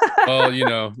 Well,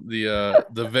 the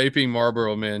vaping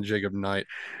Marlboro man, Jacob Knight.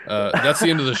 That's the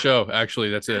end of the show.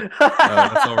 Actually, that's it.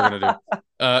 That's all we're gonna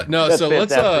do. No, That's so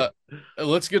fantastic.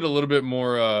 let's get a little bit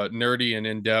more nerdy and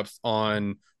in depth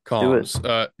on Do it. comms.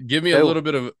 Do. Give me a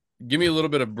little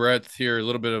bit of breadth here, a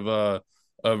little bit of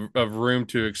of room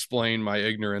to explain my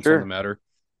ignorance on the Sure. matter.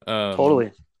 Um,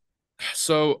 Totally.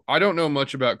 so I don't know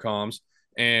much about comms,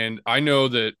 and I know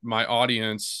that my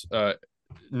audience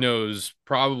knows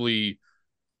probably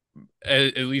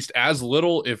at least as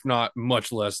little, if not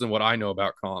much less, than what I know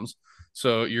about comms.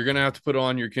 So you're gonna have to put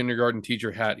on your kindergarten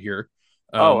teacher hat here,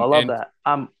 Oh, I love and that.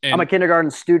 I'm a and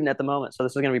kindergarten student at the moment, so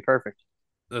this is gonna be perfect.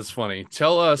 that's funny.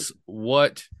 Tell us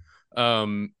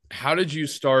how did you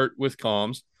start with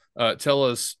comms? Tell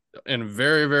us in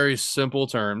very, very simple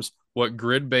terms what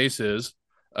Gridbase is.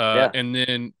 Yeah. And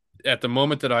then at the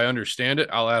moment that I understand it,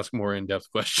 I'll ask more in-depth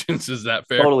questions. Is that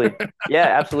fair? Totally. Yeah,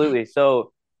 absolutely.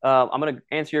 So I'm going to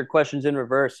answer your questions in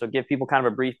reverse. So give people kind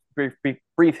of a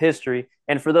brief history.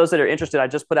 And for those that are interested, I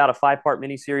just put out a 5-part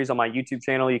mini series on my YouTube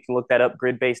channel. You can look that up,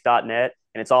 gridbase.net,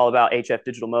 and it's all about HF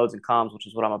digital modes and comms, which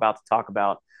is what I'm about to talk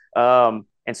about.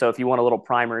 And so if you want a little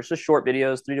primer, it's just short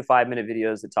videos, 3 to 5 minute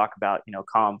videos that talk about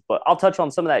comms. But I'll touch on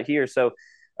some of that here. So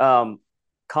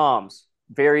comms,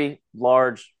 very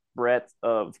large breadth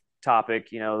of topic.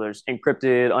 There's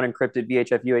encrypted, unencrypted,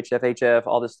 VHF, UHF, HF,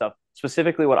 all this stuff.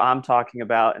 Specifically, what I'm talking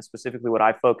about and specifically what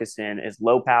I focus in is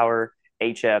low power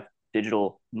HF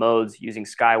digital modes using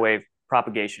skywave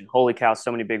propagation. Holy cow,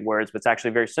 so many big words, but it's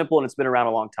actually very simple and it's been around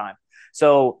a long time.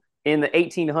 So in the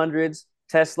 1800s,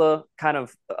 Tesla kind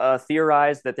of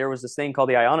theorized that there was this thing called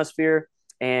the ionosphere,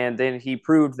 and then he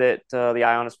proved that the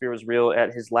ionosphere was real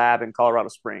at his lab in Colorado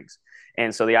Springs.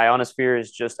 And so the ionosphere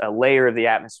is just a layer of the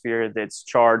atmosphere that's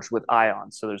charged with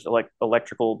ions. So there's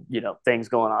electrical, things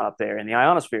going on up there in the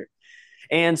ionosphere.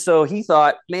 And so he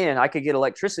thought, man, I could get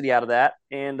electricity out of that.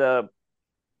 And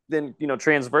then,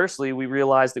 transversely, we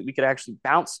realized that we could actually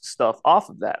bounce stuff off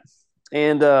of that.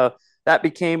 And that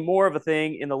became more of a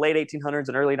thing in the late 1800s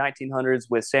and early 1900s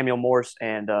with Samuel Morse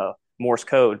and Morse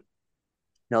code.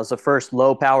 It's the first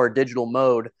low power digital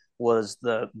mode was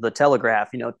the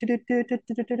telegraph,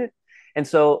 and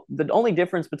so the only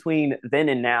difference between then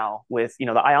and now with,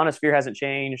 the ionosphere hasn't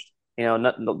changed,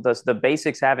 the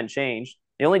basics haven't changed.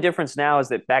 The only difference now is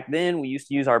that back then we used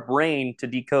to use our brain to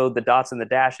decode the dots and the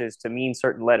dashes to mean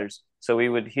certain letters. So we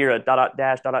would hear a dot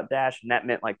dot dash, and that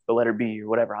meant like the letter B or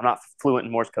whatever. I'm not fluent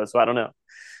in Morse code, so I don't know.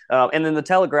 And then the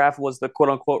telegraph was the quote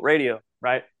unquote radio,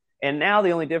 right? And now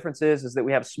the only difference is that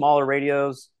we have smaller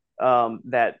radios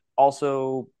that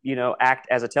also, act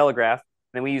as a telegraph.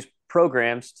 And we use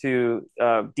programs to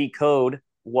decode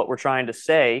what we're trying to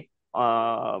say,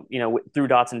 through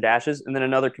dots and dashes, and then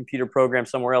another computer program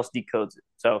somewhere else decodes it.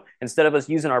 So instead of us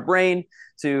using our brain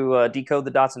to decode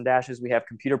the dots and dashes, we have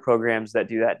computer programs that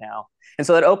do that now. And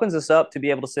so that opens us up to be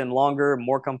able to send longer,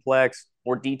 more complex,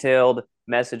 more detailed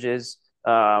messages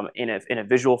in a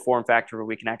visual form factor where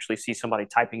we can actually see somebody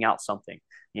typing out something,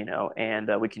 and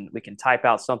we can type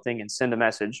out something and send a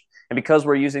message. And because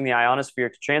we're using the ionosphere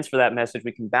to transfer that message,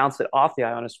 we can bounce it off the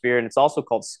ionosphere, and it's also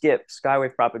called skip.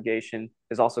 Skywave propagation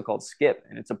is also called skip,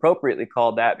 and it's appropriately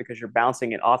called that because you're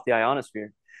bouncing it off the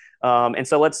ionosphere. And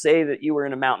so let's say that you were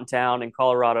in a mountain town in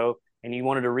Colorado and you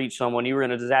wanted to reach someone, you were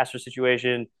in a disaster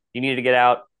situation, you needed to get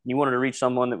out, you wanted to reach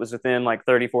someone that was within like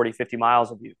 30, 40, 50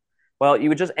 miles of you. Well, you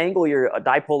would just angle your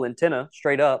dipole antenna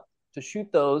straight up to shoot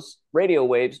those radio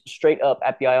waves straight up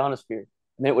at the ionosphere.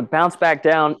 And then it would bounce back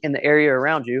down in the area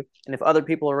around you. And if other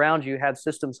people around you had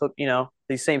systems hooked,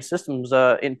 these same systems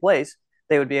in place,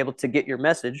 they would be able to get your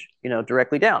message,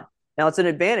 directly down. Now, it's an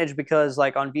advantage because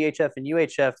like on VHF and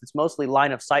UHF, it's mostly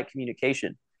line of sight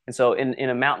communication. And so in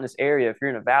a mountainous area, if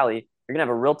you're in a valley, you're going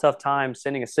to have a real tough time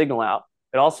sending a signal out.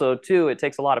 But also, too, it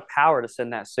takes a lot of power to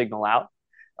send that signal out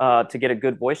to get a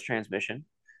good voice transmission.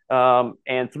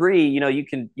 And three,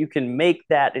 you can make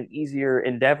that an easier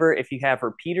endeavor if you have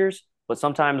repeaters, but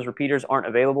sometimes repeaters aren't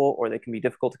available, or they can be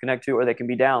difficult to connect to, or they can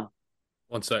be down.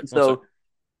 One sec. So,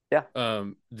 yeah.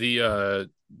 The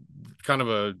kind of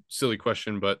a silly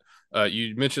question, but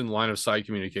you mentioned line of sight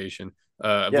communication.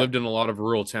 I've lived in a lot of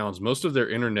rural towns. Most of their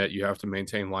internet, you have to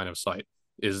maintain line of sight.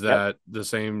 Is that the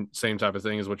same type of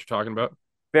thing as what you're talking about?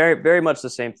 Very, very much the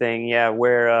same thing. Yeah.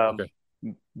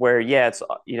 It's,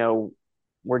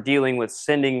 we're dealing with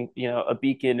sending, a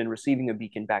beacon and receiving a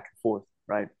beacon back and forth.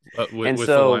 Right. With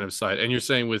the line of sight. And you're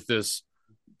saying with this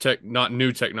not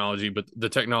new technology, but the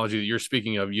technology that you're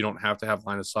speaking of, you don't have to have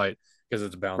line of sight because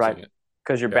it's bouncing it.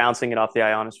 Because you're bouncing it off the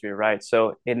ionosphere, right?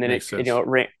 So, and then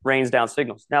it rains down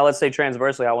signals. Now, let's say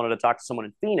transversely, I wanted to talk to someone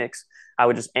in Phoenix. I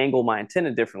would just angle my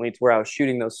antenna differently to where I was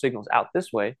shooting those signals out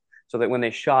this way, so that when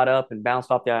they shot up and bounced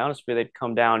off the ionosphere, they'd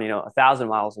come down, 1,000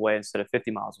 miles away instead of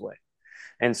 50 miles away.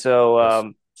 And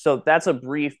so, so that's a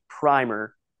brief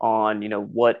primer on,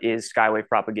 what is skywave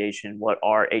propagation, what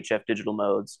are HF digital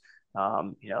modes.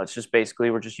 It's just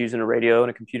basically we're just using a radio and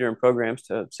a computer and programs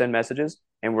to send messages,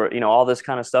 and we're all this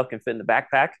kind of stuff can fit in the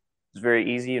backpack. It's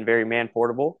very easy and very man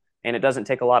portable, and it doesn't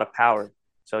take a lot of power.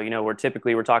 So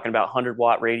we're talking about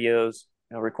 100-watt radios,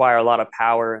 require a lot of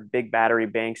power and big battery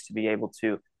banks to be able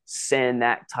to send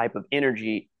that type of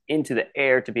energy into the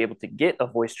air to be able to get a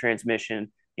voice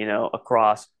transmission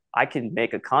across. I can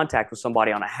make a contact with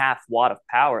somebody on a half watt of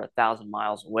power 1,000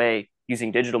 miles away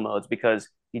using digital modes, because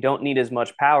you don't need as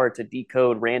much power to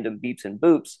decode random beeps and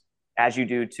boops as you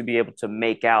do to be able to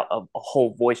make out a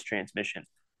whole voice transmission.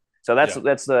 So that's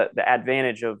the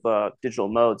advantage of digital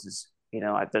modes is,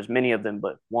 there's many of them,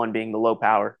 but one being the low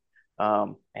power.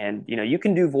 And you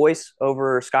can do voice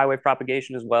over skywave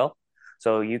propagation as well.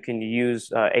 So you can use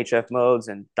HF modes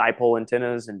and dipole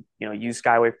antennas and use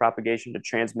skywave propagation to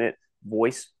transmit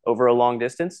voice over a long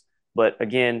distance. But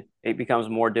again, it becomes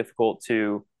more difficult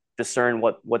to discern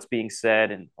what's being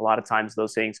said, and a lot of times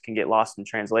those things can get lost in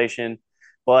translation.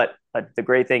 But the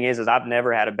great thing is I've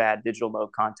never had a bad digital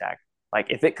mode contact. Like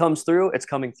if it comes through, it's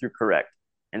coming through correct.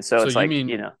 And so it's like,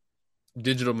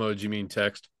 Digital modes, you mean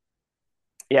text?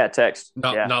 Yeah, text.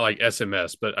 Not Yeah. not like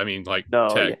SMS, but I mean like No,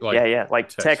 yeah, tech, like yeah, yeah. Like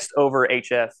text. text over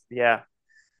HF. Yeah.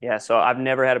 Yeah. So I've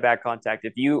never had a bad contact.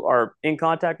 If you are in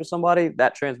contact with somebody,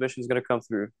 that transmission is going to come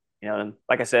through. And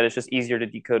like I said, it's just easier to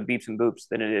decode beeps and boops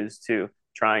than it is to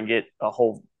try and get a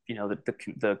whole,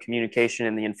 the communication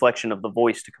and the inflection of the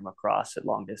voice to come across at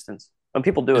long distance. And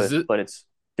people do Is it, it but it's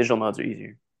digital modes are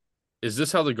easier. is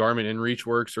this how the Garmin InReach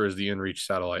works, or is the InReach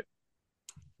satellite?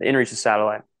 The inReach is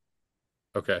satellite.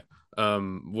 Okay.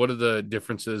 What are the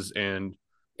differences and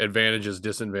advantages,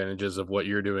 disadvantages of what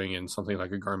you're doing in something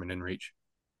like a Garmin InReach?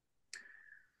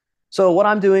 So what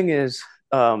I'm doing is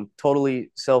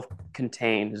totally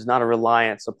self-contained. It's not a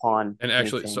reliance upon And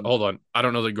actually, so anything. hold on. I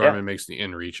don't know that Yeah. Garmin makes the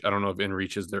InReach. I don't know if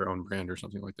InReach is their own brand or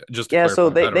something like that. Just to Yeah,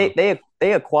 so clarify, they I don't they know. they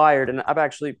they acquired, and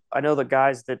I know the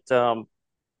guys that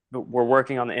were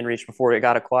working on the InReach before it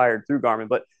got acquired through Garmin,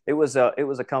 but it was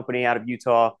a company out of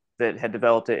Utah that had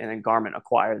developed it, and then Garmin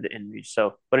acquired the InReach.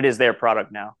 So, but it is their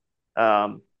product now.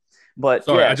 Um, but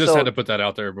Sorry, I yeah, just had to so put that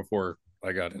out there before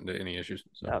I got into any issues.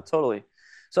 So, no, totally.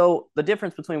 So the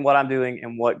difference between what I'm doing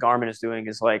and what Garmin is doing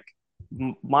is like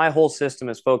my whole system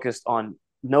is focused on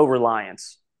no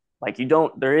reliance. Like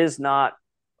there is not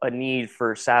a need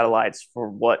for satellites for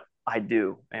what I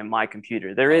do and my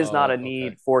computer. There is not a okay.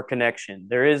 need for connection.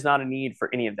 There is not a need for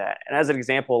any of that. And as an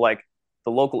example, like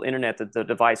the local internet that the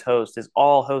device hosts is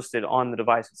all hosted on the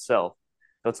device itself.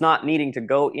 So it's not needing to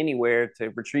go anywhere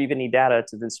to retrieve any data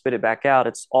to then spit it back out.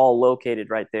 It's all located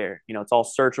right there. It's all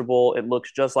searchable. It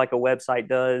looks just like a website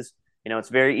does. It's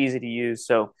very easy to use.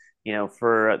 So,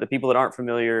 for the people that aren't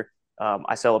familiar,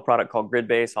 I sell a product called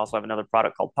Gridbase. I also have another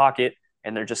product called Pocket,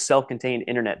 and they're just self-contained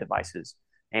internet devices.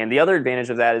 And the other advantage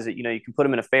of that is that, you can put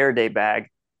them in a Faraday bag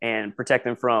and protect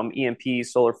them from EMPs,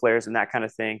 solar flares, and that kind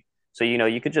of thing. So,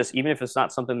 you could just, even if it's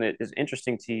not something that is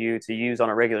interesting to you to use on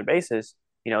a regular basis,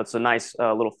 it's a nice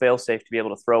little fail safe to be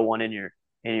able to throw one in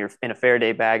a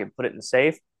Faraday bag and put it in the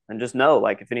safe, and just know,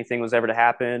 like, if anything was ever to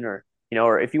happen, or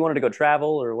if you wanted to go travel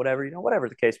or whatever, whatever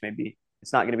the case may be,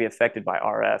 it's not going to be affected by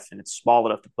RF, and it's small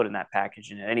enough to put in that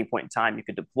package. And at any point in time, you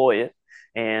could deploy it,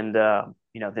 and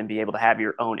then be able to have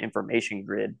your own information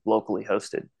grid locally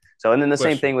hosted. So, and then the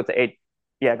same Question. thing with the eight.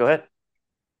 Yeah, go ahead.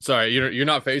 Sorry, you're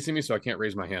not facing me, so I can't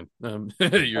raise my hand. Oh,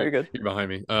 You're you're good. you're behind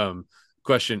me.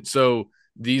 Question. So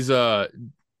these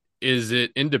is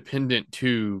it independent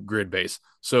to Gridbase?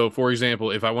 So, for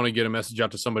example, if I want to get a message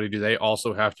out to somebody, do they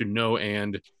also have to know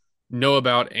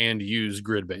about and use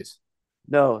Gridbase?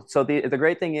 No. So the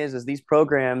great thing is these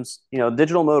programs,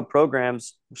 digital mode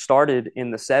programs started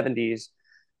in the 70s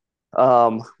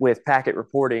with packet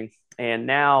reporting. And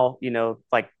now,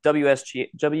 like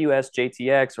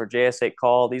WSJTX or JS8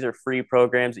 Call, these are free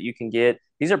programs that you can get.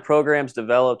 These are programs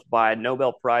developed by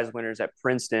Nobel Prize winners at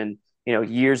Princeton,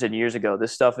 years and years ago.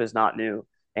 This stuff is not new,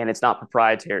 and it's not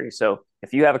proprietary. So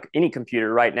if you have any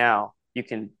computer right now, you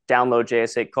can download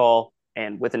JS8 Call,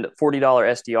 and with a $40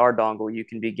 SDR dongle, you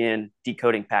can begin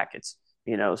decoding packets.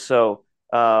 So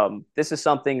this is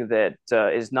something that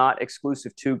is not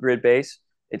exclusive to Gridbase.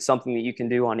 It's something that you can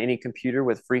do on any computer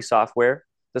with free software.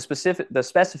 The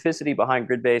specificity behind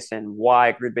Gridbase and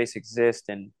why Gridbase exists,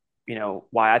 and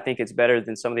why I think it's better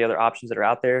than some of the other options that are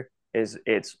out there, is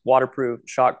it's waterproof,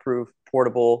 shockproof,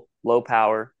 portable, low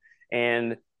power,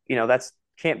 and that's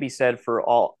can't be said for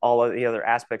all of the other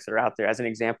aspects that are out there. As an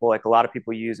example, like a lot of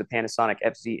people use a Panasonic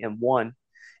FZ-M1,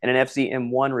 and an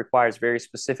FZ-M1 requires very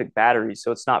specific batteries,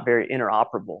 so it's not very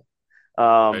interoperable.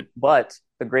 Right. But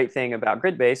the great thing about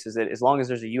Gridbase is that as long as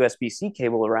there's a USB-C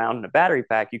cable around and a battery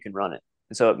pack, you can run it.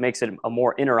 And so it makes it a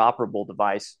more interoperable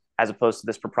device as opposed to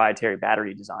this proprietary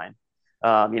battery design.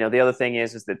 The other thing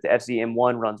is that the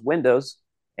FZM1 runs Windows,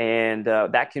 and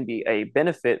that can be a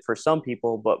benefit for some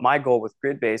people. But my goal with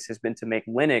Gridbase has been to make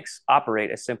Linux operate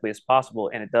as simply as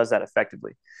possible, and it does that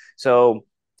effectively. So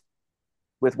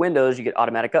with Windows, you get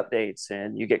automatic updates,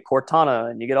 and you get Cortana,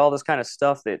 and you get all this kind of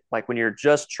stuff that, like, when you're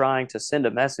just trying to send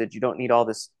a message, you don't need all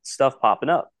this stuff popping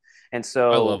up. And I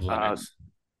love so, Linux.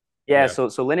 yeah, Yeah. so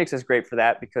Linux is great for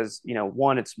that because,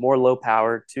 one, it's more low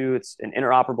power, two, it's an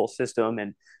interoperable system,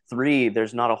 and three,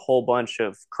 there's not a whole bunch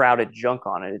of crowded junk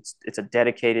on it. It's a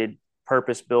dedicated,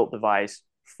 purpose built device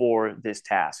for this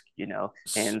task,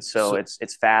 and so So,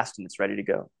 it's fast and it's ready to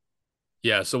go.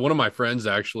 yeah, so one of my friends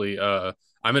actually,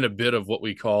 I'm in a bit of what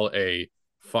we call a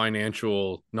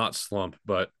financial, not slump,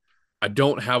 but I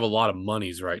don't have a lot of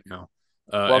monies right now.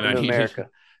 And Welcome I to needed, America.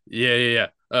 yeah.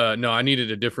 No, I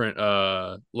needed a different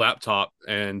laptop.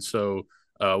 And so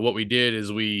what we did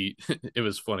is it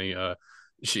was funny.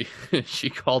 She she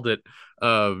called it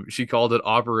She called it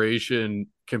Operation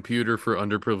Computer for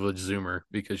Underprivileged Zoomer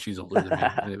because she's older than me,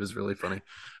 and it was really funny.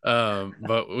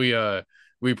 But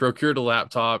we procured a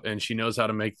laptop, and she knows how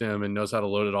to make them and knows how to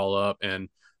load it all up, and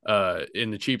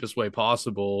in the cheapest way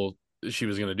possible, she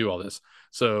was going to do all this.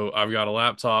 So I've got a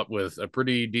laptop with a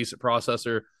pretty decent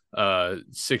processor,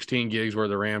 16 gigs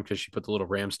worth of RAM because she put the little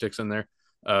RAM sticks in there.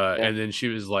 Yeah. And then she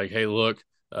was like, "Hey, look,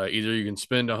 either you can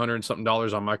spend $100 and something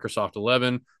on Microsoft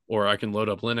 11, or I can load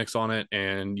up Linux on it,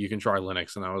 and you can try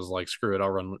Linux." And I was like, "Screw it, I'll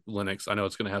run Linux. I know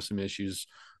it's going to have some issues,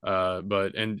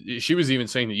 but." And she was even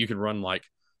saying that you can run like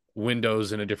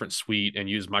Windows in a different suite and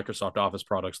use Microsoft Office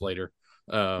products later.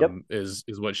 Yep. Is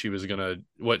what she's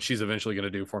eventually gonna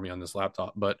do for me on this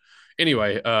laptop. But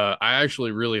anyway, I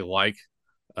actually really like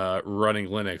running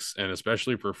Linux, and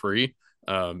especially for free.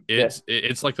 Yeah.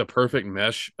 It's like the perfect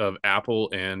mesh of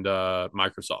Apple and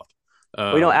Microsoft.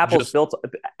 Well, Just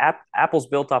Apple's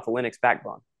built off a Linux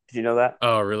backbone. Did you know that?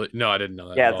 Oh, really? No, I didn't know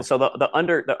that at Yeah. all. So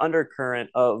the undercurrent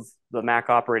of the Mac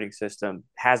operating system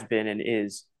has been and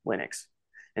is Linux,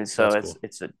 and so That's it's cool.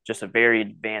 it's a, just a very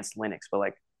advanced Linux. But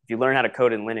like if you learn how to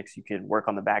code in Linux, you can work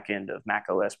on the back end of Mac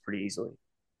OS pretty easily.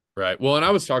 Right. Well, and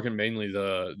I was talking mainly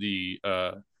the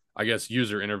I guess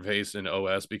user interface in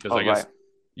OS because Oh, I right.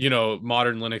 guess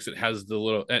modern Linux, it has the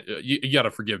little you got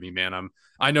to forgive me, man.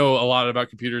 I know a lot about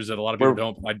computers that a lot of people We're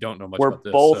don't. I don't know much we're about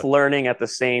this. both So learning at the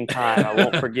same time. I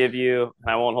won't forgive you,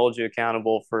 and I won't hold you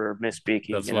accountable for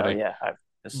misspeaking. that's funny. Yeah,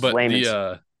 this is But layman's.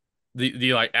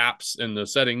 the like apps and the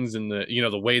settings and the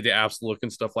the way the apps look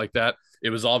and stuff like that, it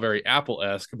was all very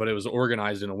Apple-esque, but it was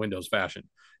organized in a Windows fashion.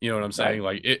 You know what I'm Right, saying?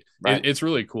 Like right. it's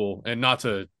really cool. And not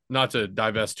to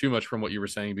divest too much from what you were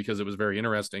saying because it was very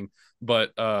interesting,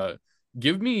 but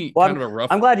give me Well, kind of a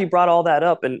rough. I'm glad you brought all that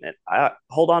up, and I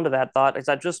hold on to that thought because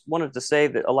I just wanted to say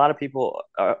that a lot of people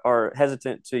are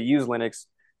hesitant to use Linux,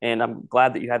 and I'm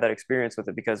glad that you had that experience with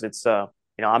it because it's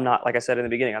I'm not, like I said in the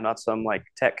beginning, I'm not some like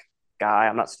tech guy.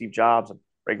 I'm not Steve Jobs. I'm a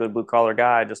regular blue collar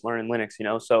guy just learning Linux.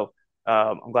 So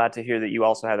I'm glad to hear that you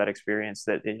also had that experience.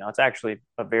 That it's actually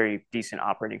a very decent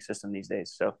operating system these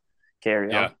days. So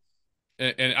carry Yeah. on.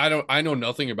 And I know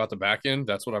nothing about the back end.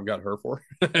 That's what I've got her for.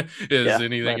 Is Yeah,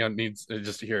 anything right. I need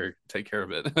just to hear take care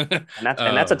of it. And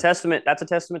that's a testament. That's a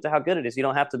testament to how good it is. You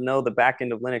don't have to know the back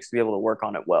end of Linux to be able to work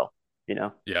on it well. You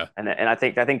know, Yeah. and I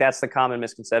think that's the common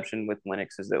misconception with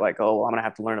Linux is that like, oh, well, I'm gonna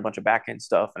have to learn a bunch of back end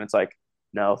stuff, and it's like,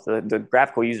 no, the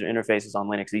graphical user interfaces on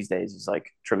Linux these days is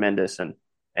like tremendous, and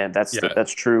Yeah.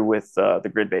 that's true with the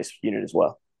Gridbase unit as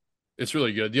well. It's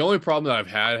really good. The only problem that I've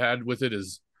had with it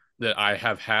is that I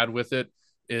have had with it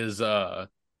is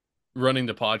running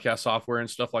the podcast software and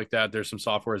stuff like that. There's some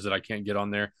softwares that I can't get on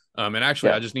there. And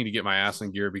actually I Yeah, just need to get my ass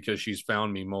in gear because she's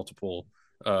found me multiple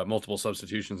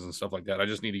substitutions and stuff like that. I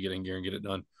just need to get in gear and get it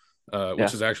done. Which yeah,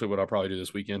 is actually what I'll probably do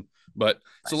this weekend. But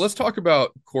so nice. let's talk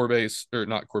about Corebase or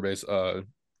not Corebase. I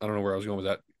don't know where I was going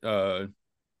with that.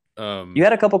 You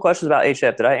had a couple questions about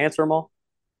HF. Did I answer them all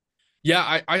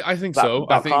Yeah, I think about so. I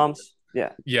about think comms?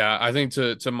 Yeah, Yeah, I think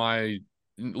to my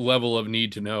level of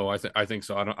need to know, I think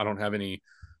so. I don't have any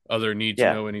other need to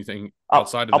yeah. know anything I'll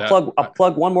outside of I'll that. plug I'll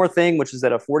plug one more thing, which is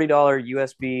that a $40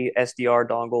 USB SDR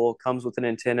dongle comes with an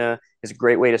antenna. Is a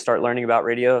great way to start learning about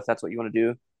radio if that's what you want to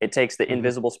do. It takes the Mm-hmm.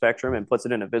 invisible spectrum and puts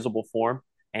it in a visible form,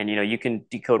 and you can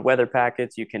decode weather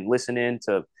packets. You can listen in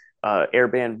to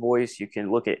airband voice. You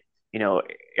can look at you know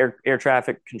air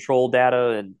traffic control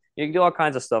data, and you can do all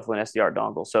kinds of stuff with an SDR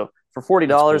dongle. So for forty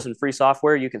That's dollars cool. and free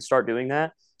software, you can start doing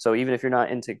that. So even if you're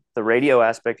not into the radio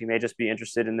aspect, you may just be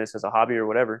interested in this as a hobby or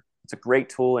whatever. It's a great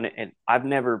tool, and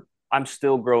I'm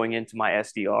still growing into my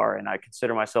SDR, and I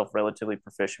consider myself relatively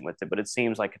proficient with it. But it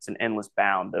seems like it's an endless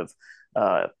bound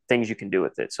of things you can do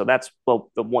with it. So that's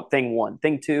well, the one thing. One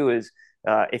thing two is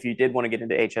if you did want to get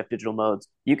into HF digital modes,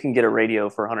 you can get a radio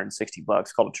for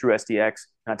 $160 called a True SDX,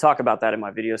 and I talk about that in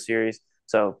my video series.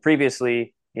 So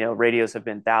previously, radios have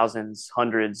been thousands,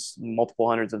 hundreds, multiple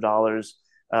hundreds of dollars,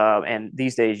 and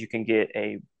these days you can get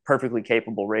a perfectly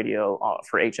capable radio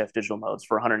for HF digital modes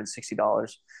for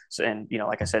 $160. So, and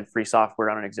like I said, free software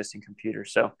on an existing computer.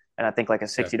 So, and I think like a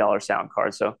Yeah. $60 sound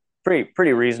card. So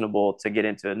pretty reasonable to get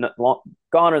into.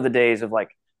 Gone are the days of like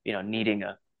needing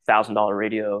 $1,000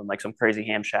 radio and like some crazy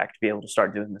ham shack to be able to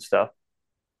start doing this stuff.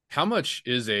 How much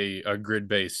is a grid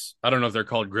base? I don't know if they're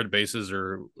called grid bases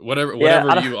or whatever Yeah,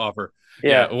 whatever you offer.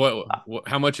 Yeah. yeah. What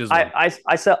how much is one?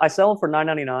 I sell them for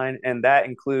 $9.99, and that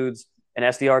includes an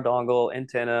SDR dongle,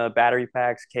 antenna, battery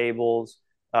packs, cables.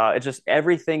 It's just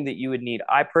everything that you would need.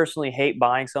 I personally hate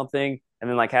buying something and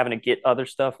then like having to get other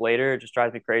stuff later. It just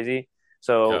drives me crazy. Yeah.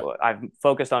 So I've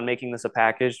focused on making this a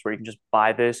package where you can just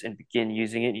buy this and begin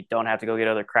using it. You don't have to go get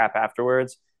other crap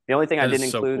afterwards. The only thing I That is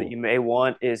didn't so include that cool. you may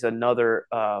want is another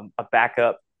a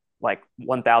backup like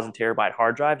 1,000 terabyte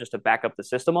hard drive just to back up the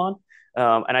system on.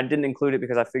 And I didn't include it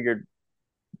because I figured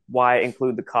why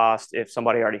include the cost if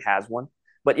somebody already has one.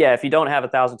 But yeah, if you don't have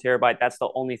 1,000 terabyte, that's the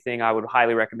only thing I would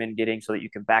highly recommend getting so that you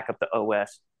can back up the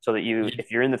OS. So that you, You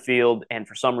if you're in the field and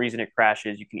for some reason it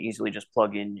crashes, you can easily just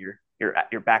plug in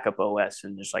your backup OS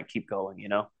and just like keep going.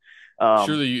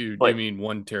 surely you But mean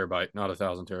 1 terabyte, not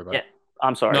 1,000 terabyte. yeah,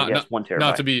 I'm sorry. Not Yes, not one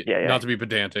not terabyte. to be Yeah, yeah, not to be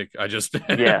pedantic. I just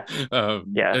yeah, yeah.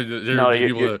 there No, be you're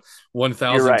people you're that you're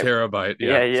 1,000 right. terabyte.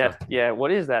 Yeah. Yeah, So yeah, yeah.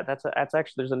 What is that? That's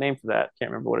actually there's a name for that.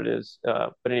 Can't remember what it is.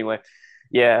 But anyway,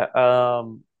 yeah.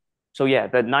 So yeah,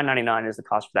 the 999 is the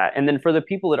cost for that. And then for the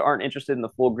people that aren't interested in the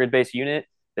full grid-based unit,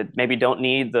 that maybe don't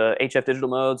need the HF digital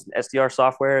modes, and SDR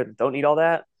software, that don't need all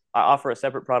that, I offer a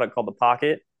separate product called the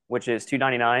Pocket, which is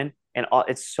 299, and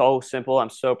it's so simple. I'm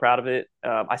so proud of it.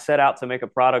 I set out to make a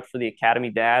product for the Academy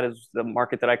Dad, is the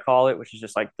market that I call it, which is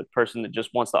just like the person that just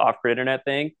wants the off-grid internet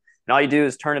thing. And all you do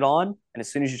is turn it on, and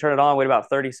as soon as you turn it on, wait about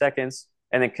 30 seconds,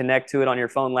 and then connect to it on your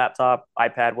phone, laptop,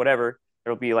 iPad, whatever.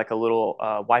 There'll be like a little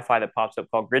Wi-Fi that pops up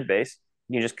called Gridbase.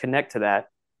 You just connect to that,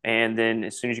 and then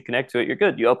as soon as you connect to it, you're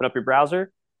good. You open up your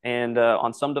browser, and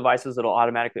on some devices, it'll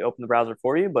automatically open the browser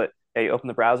for you. But yeah, you open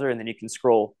the browser, and then you can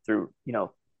scroll through,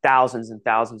 thousands and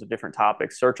thousands of different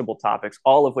topics, searchable topics,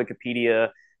 all of Wikipedia.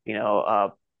 You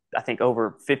know, I think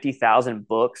over 50,000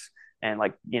 books, and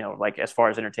like as far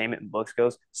as entertainment and books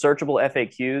goes, searchable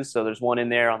FAQs. So there's one in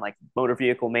there on like motor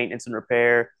vehicle maintenance and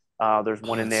repair. There's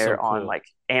one oh, in that's so there on cool. like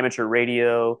amateur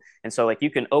radio. And so like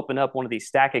you can open up one of these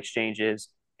stack exchanges,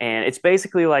 and it's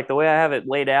basically like the way I have it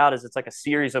laid out is it's like a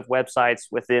series of websites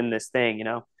within this thing.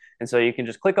 And so you can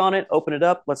just click on it, open it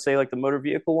up, let's say like the motor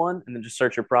vehicle one, and then just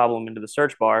search your problem into the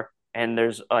search bar. And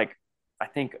there's like, I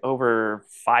think over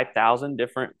 5,000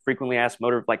 different frequently asked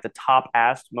motor, like the top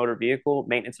asked motor vehicle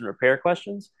maintenance and repair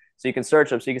questions. So you can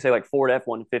search them. So you can say like Ford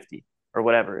F-150 or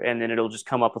whatever, and then it'll just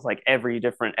come up with like every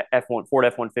different Ford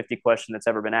F-150 question that's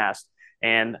ever been asked.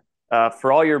 And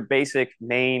for all your basic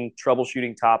main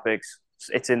troubleshooting topics,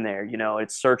 it's in there.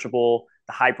 It's searchable.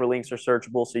 The hyperlinks are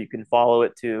searchable, so you can follow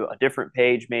it to a different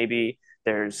page. Maybe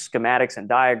there's schematics and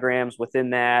diagrams within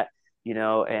that.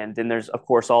 And then there's of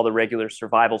course all the regular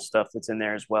survival stuff that's in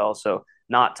there as well. So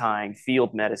knot tying,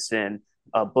 field medicine,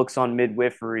 books on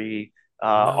midwifery, No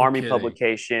army kidding.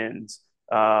 publications.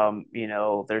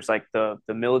 There's like the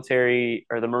military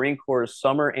or the Marine Corps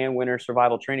summer and winter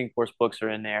survival training course books are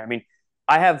in there. I mean,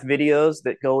 I have videos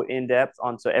that go in depth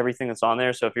onto everything that's on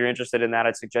there. So if you're interested in that,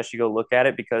 I'd suggest you go look at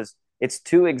it because it's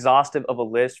too exhaustive of a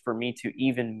list for me to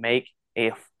even make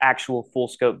a actual full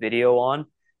scope video on,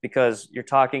 because you're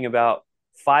talking about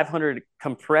 500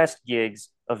 compressed gigs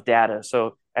of data.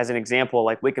 So as an example,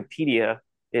 like Wikipedia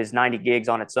is 90 gigs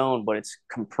on its own, but it's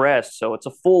compressed. So it's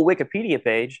a full Wikipedia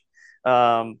page,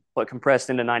 but compressed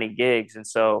into 90 gigs. And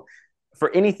so for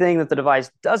anything that the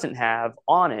device doesn't have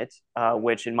on it,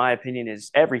 which in my opinion is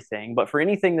everything, but for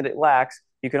anything that it lacks,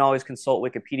 you can always consult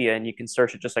Wikipedia and you can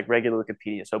search it just like regular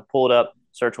Wikipedia. So pull it up,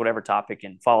 search whatever topic,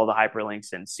 and follow the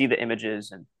hyperlinks and see the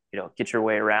images and get your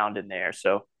way around in there.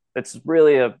 So it's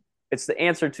really it's the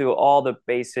answer to all the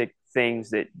basic things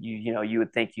that you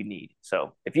would think you need.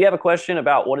 So if you have a question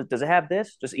about does it have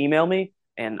this, just email me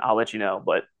and I'll let you know.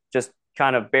 But just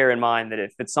kind of bear in mind that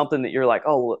if it's something that you're like,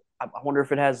 oh, well, I wonder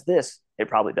if it has this, it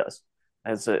probably does.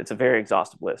 It's a very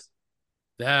exhaustive list.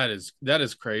 That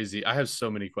is crazy. I have so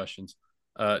many questions.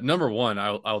 Number one,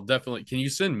 I'll definitely. Can you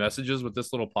send messages with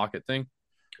this little pocket thing,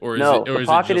 or is it No, or is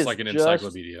it just like an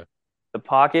encyclopedia? The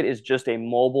Pocket is just a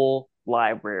mobile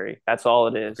library. That's all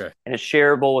it is. Okay. And it's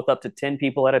shareable with up to 10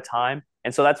 people at a time.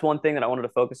 And so that's one thing that I wanted to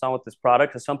focus on with this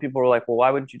product, because some people were like, well,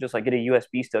 why wouldn't you just like get a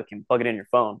USB stick and plug it in your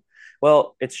phone?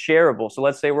 Well, it's shareable. So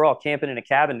let's say we're all camping in a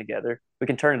cabin together. We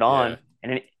can turn it Yeah. on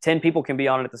and 10 people can be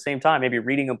on it at the same time, maybe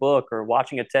reading a book or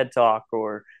watching a TED talk,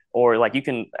 or like you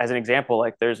can, as an example,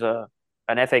 like there's an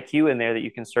FAQ in there that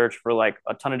you can search for like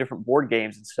a ton of different board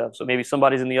games and stuff. So maybe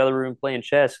somebody's in the other room playing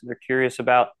chess and they're curious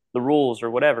about the rules or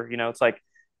whatever. It's like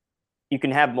you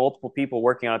can have multiple people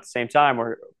working on it at the same time.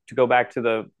 Or to go back to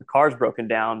the cars broken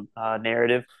down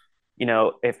narrative,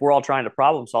 if we're all trying to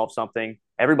problem solve something,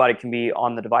 everybody can be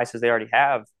on the devices they already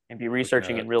have and be Looking at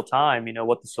researching in it. real time,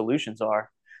 what the solutions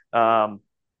are. Um,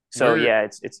 so Where yeah,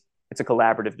 it's a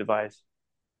collaborative device.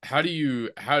 how do you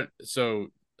how so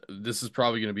this is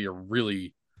probably going to be a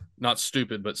really not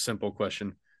stupid but simple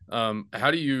question.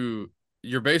 How do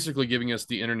you're basically giving us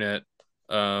the internet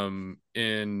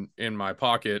in my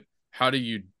pocket. How do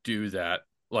you do that?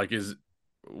 Like is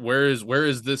where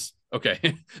is this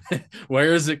okay?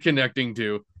 Where is it connecting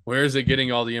to? Where is it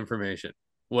getting all the information?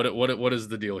 What is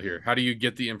the deal here? How do you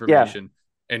get the Yeah. information,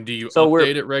 and do you So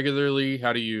update it regularly?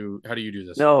 How do you do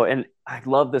this? no, and I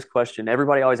love this question.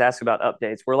 Everybody always asks about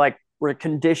updates. We're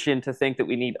conditioned to think that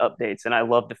we need updates, and I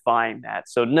love defying that.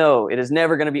 So no, it is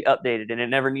never going to be updated, and it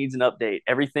never needs an update.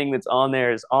 Everything that's on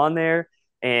there is on there,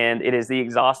 and it is the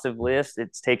exhaustive list.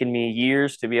 It's taken me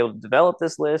years to be able to develop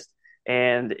this list,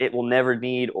 and it will never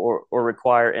need or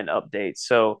require an update.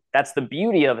 So that's the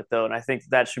beauty of it, though, and I think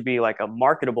that should be like a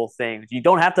marketable thing. You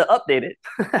don't have to update it;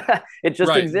 it just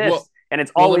Right. exists, and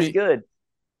it's Well, let always me good.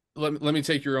 let me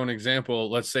take your own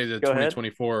example. Let's say the Go ahead.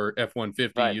 2024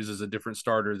 F-150 Right. uses a different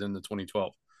starter than the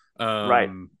 2012. Right.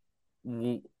 Um,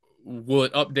 will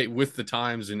it update with the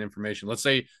times and information? Let's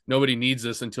say nobody needs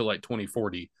this until like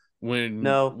 2040. When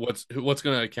No. what's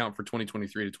going to account for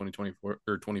 2023 to 2024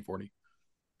 or 2040?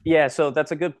 Yeah, so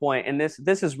that's a good point. And this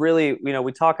is really,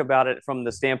 we talk about it from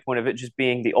the standpoint of it just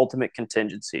being the ultimate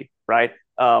contingency, right?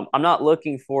 I'm not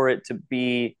looking for it to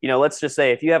be, let's just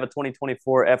say if you have a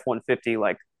 2024 F-150,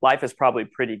 like life is probably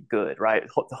pretty good, right?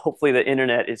 Hopefully the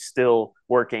internet is still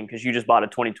working because you just bought a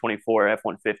 2024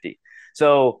 F-150.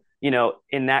 So,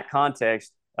 in that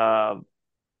context, I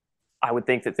would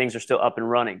think that things are still up and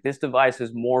running. This device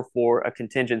is more for a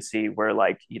contingency where,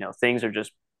 like, things are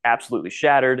just absolutely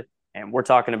shattered. And we're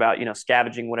talking about,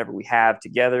 scavenging whatever we have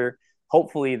together.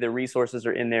 Hopefully, the resources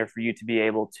are in there for you to be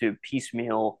able to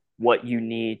piecemeal what you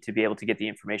need to be able to get the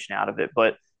information out of it.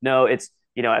 But no, it's,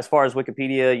 as far as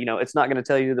Wikipedia, it's not going to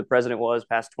tell you who the president was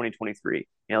past 2023.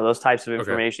 Those types of Okay.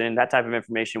 information, that type of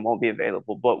information won't be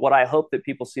available. But what I hope that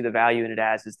people see the value in it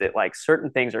as is that, like,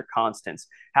 certain things are constants.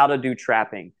 How to do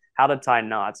trapping, how to tie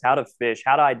knots, how to fish,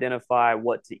 how to identify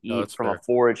what to No, eat that's from a fair.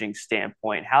 foraging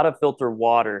standpoint, how to filter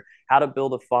water, how to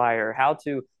build a fire, how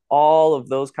to all of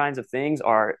those kinds of things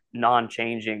are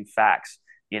non-changing facts,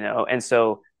 and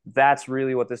so that's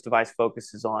really what this device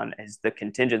focuses on is the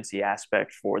contingency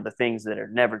aspect for the things that are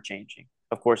never changing.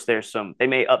 Of course, they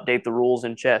may update the rules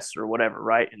in chess or whatever,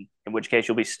 right? And in which case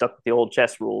you'll be stuck with the old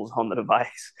chess rules on the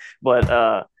device. But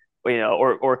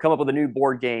or come up with a new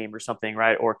board game or something,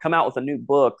 right? Or come out with a new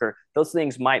book, or those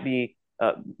things might be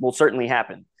will certainly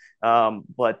happen.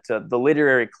 But the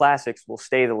literary classics will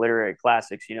stay the literary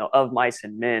classics, of Mice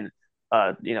and Men,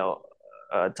 uh, you know,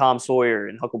 Tom Sawyer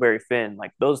and Huckleberry Finn,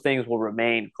 like those things will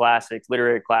remain classics,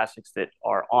 literary classics that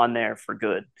are on there for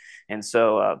good. And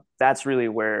so that's really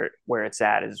where it's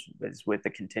at is with the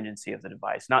contingency of the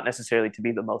device, not necessarily to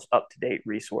be the most up to date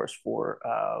resource for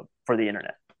the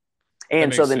internet. That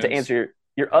And so makes then to sense. answer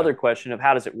your Yeah. other question of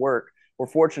how does it work, we're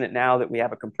fortunate now that we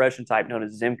have a compression type known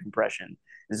as Zim compression.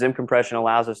 Zim compression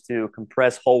allows us to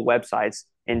compress whole websites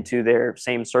into their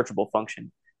same searchable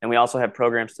function. And we also have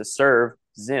programs to serve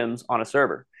Zims on a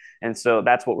server. And so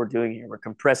that's what we're doing here. We're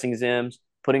compressing Zims,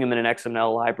 putting them in an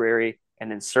XML library,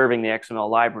 and then serving the XML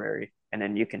library. And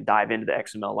then you can dive into the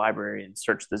XML library and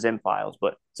search the Zim files.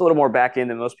 But it's a little more back end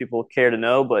than most people care to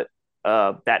know. But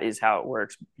that is how it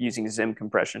works using Zim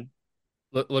compression.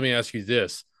 Let me ask you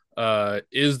this.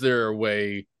 Is there a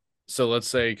way? So let's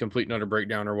say complete and utter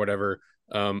breakdown or whatever.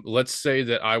 Let's say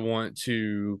that I want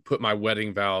to put my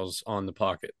wedding vows on the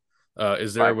pocket.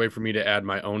 Is there a Right. way for me to add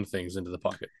my own things into the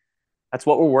pocket? That's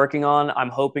what we're working on. I'm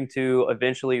hoping to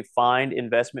eventually find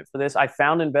investment for this. I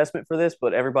found investment for this,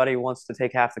 but everybody wants to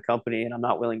take half the company, and I'm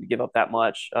not willing to give up that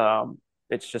much.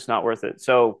 It's just not worth it.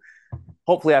 So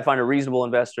hopefully, I find a reasonable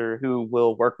investor who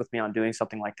will work with me on doing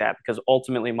something like that. Because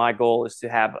ultimately, my goal is to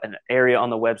have an area on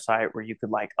the website where you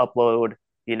could like upload,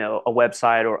 a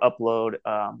website or upload,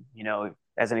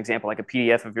 as an example, like a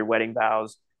PDF of your wedding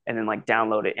vows, and then like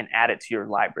download it and add it to your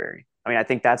library. I mean, I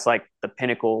think that's like the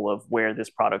pinnacle of where this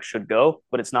product should go,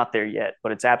 but it's not there yet.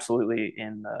 But it's absolutely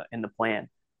in the plan.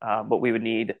 But we would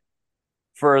need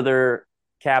further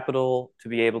capital to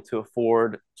be able to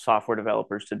afford software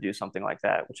developers to do something like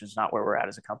that, which is not where we're at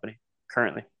as a company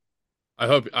currently. I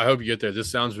hope you get there.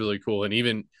 This sounds really cool, and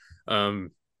even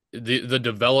um, the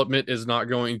development is not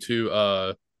going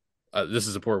to this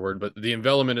is a poor word, but the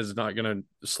envelopment is not going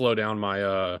to slow down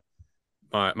my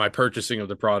purchasing of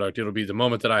the product. It'll be the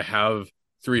moment that I have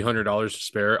 $300 to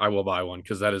spare, I will buy one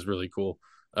because that is really cool.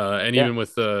 And Yeah. even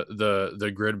with the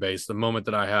Gridbase, the moment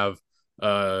that I have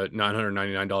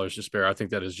 $999 to spare, I think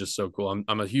that is just so cool.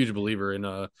 I'm a huge believer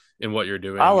in what you're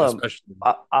doing, I'll especially getting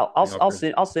off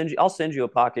grid. I'll send you a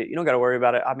pocket. You don't got to worry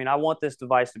about it. I mean, I want this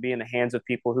device to be in the hands of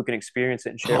people who can experience it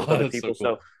and share it with Oh, other that's so people.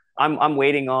 cool. So I'm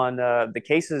waiting on the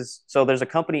cases. So there's a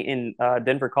company in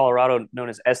Denver, Colorado, known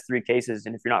as S3 Cases,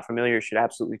 and if you're not familiar, you should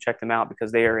absolutely check them out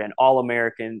because they are an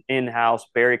all-American, in-house,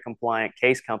 very compliant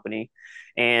case company,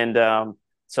 and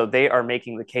so they are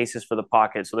making the cases for the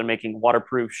pocket. So they're making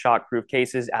waterproof, shockproof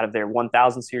cases out of their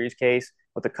 1000 series case.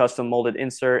 with a custom molded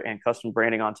insert and custom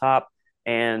branding on top.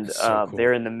 And That's so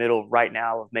they're cool. in the middle right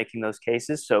now of making those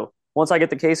cases. So once I get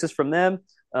the cases from them,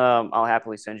 I'll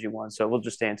happily send you one. So we'll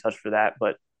just stay in touch for that.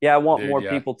 But yeah, I want Dude, more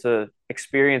yeah. people to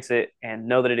experience it and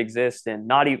know that it exists. And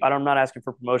not even, I'm not asking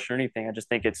for promotion or anything. I just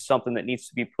think it's something that needs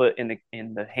to be put in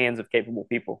the hands of capable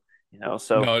people.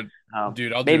 So No,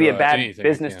 dude, I'll maybe do a bad anything I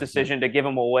business can. Yeah. decision to give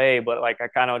them away, but like I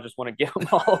kind of just want to give them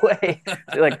all away.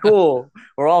 They're like, cool,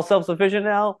 we're all self sufficient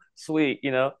now. Sweet.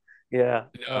 Yeah.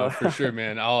 For sure,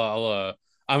 man.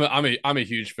 I'm a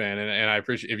huge fan, and I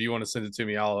appreciate if you want to send it to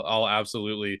me. I'll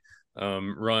absolutely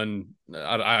run.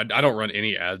 I don't run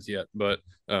any ads yet, but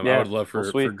I Yeah. would love Well,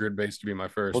 for sweet. Gridbase to be my We'll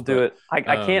first. do But it. I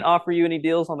can't um, offer you any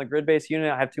deals on the Gridbase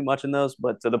unit. I have too much in those,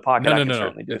 but to the pocket, no, I no, can no, no.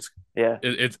 certainly do it. Yeah.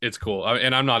 It's cool,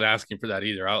 and I'm not asking for that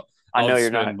either. I I'll know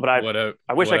you're not, spend but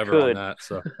I wish I whatever on could. that.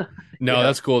 So no, Yeah.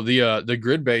 that's cool. The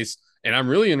grid base, and I'm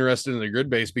really interested in the grid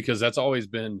base because that's always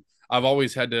been I've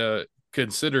always had to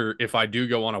consider if I do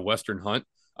go on a Western hunt,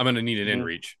 I'm going to need an in Hmm.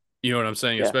 reach. You know what I'm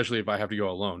saying? Yeah. Especially if I have to go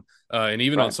alone. And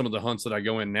even on Right. some of the hunts that I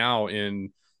go in now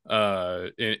in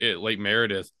Lake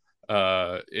Meredith,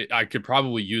 I could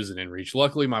probably use an in reach.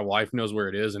 Luckily, my wife knows where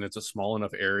it is, and it's a small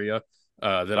enough area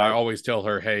that I Right. always tell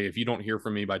her, hey, if you don't hear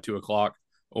from me by 2 o'clock,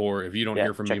 or if you don't Yeah.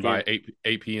 hear from me Check by in.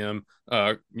 8 p.m.,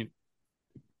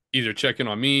 either check in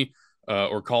on me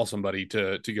or call somebody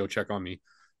to go check on me.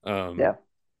 Um, Yeah.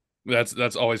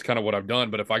 that's always kind of what I've done.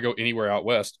 But if I go anywhere out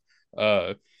west,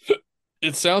 uh,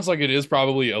 it sounds like it is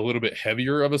probably a little bit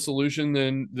heavier of a solution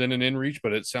than an in reach,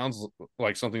 but it sounds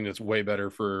like something that's way better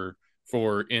for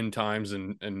end times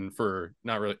and for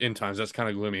not really end times. That's kind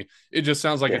of gloomy. It just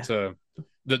sounds like Yeah. it's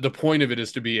the point of it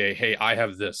is to be a hey, I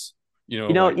have this,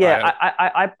 like I Yeah,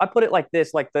 have. I put it like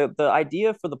this, like the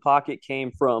idea for the pocket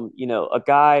came from, a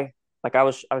guy, like I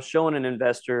was showing an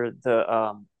investor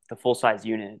the full size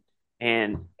unit,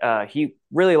 and he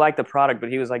really liked the product,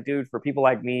 but he was like, dude, for people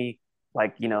like me,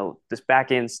 like, this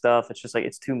back end stuff, it's just like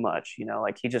it's too much,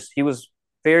 like he was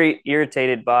very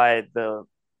irritated by the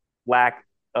lack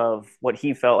of what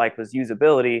he felt like was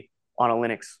usability on a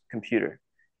Linux computer.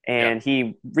 Yeah, And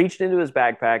he reached into his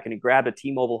backpack and he grabbed a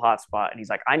T-Mobile hotspot and he's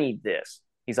like, I need this.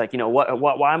 He's like, what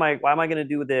why am I going to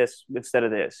do this instead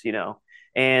of this?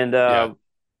 And yeah,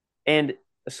 and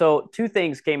so two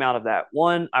things came out of that.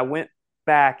 One, I went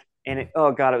back and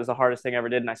oh God, it was the hardest thing I ever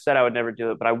did. And I said I would never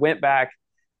do it, but I went back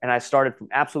and I started from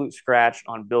absolute scratch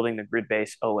on building the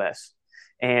Gridbase OS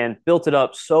and built it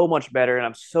up so much better. And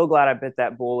I'm so glad I bit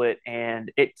that bullet.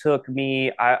 And it took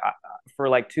me, for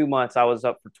like 2 months, I was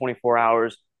up for 24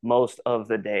 hours most of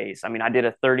the days. I mean, I did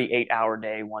a 38-hour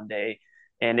day one day,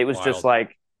 and it was just wild.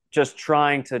 like, just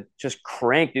trying to just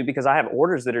crank, dude, because I have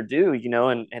orders that are due,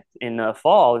 in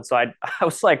fall, and so I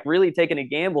was like really taking a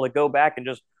gamble to go back and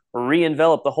just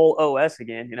re-envelop the whole OS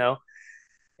again.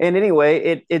 And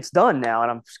anyway, it's done now, and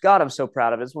I'm so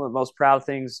proud of it. It's one of the most proud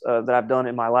things that I've done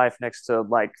in my life, next to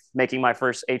like making my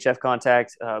first HF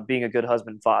contact, being a good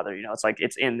husband and father. It's like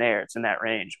it's in there, it's in that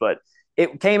range, but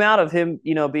it came out of him,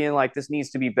 being like this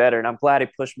needs to be better, and I'm glad he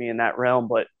pushed me in that realm.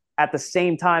 But at the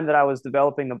same time that I was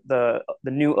developing the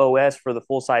new OS for the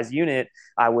full size unit,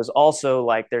 I was also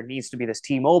like, there needs to be this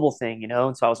T-Mobile thing,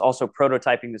 and so I was also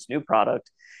prototyping this new product.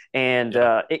 And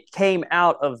Yeah, it came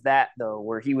out of that, though,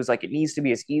 where he was like, it needs to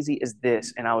be as easy as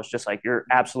this. And I was just like, you're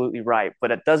absolutely right.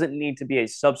 But it doesn't need to be a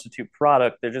substitute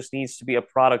product. There just needs to be a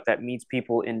product that meets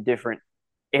people in different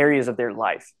areas of their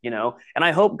life. And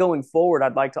I hope going forward,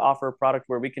 I'd like to offer a product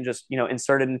where we can just,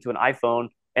 insert it into an iPhone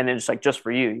and then just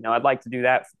for you. I'd like to do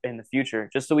that in the future,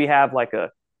 just so we have like a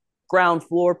ground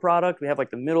floor product. We have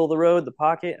like the middle of the road, the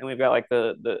pocket, and we've got like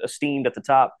the esteemed at the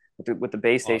top with the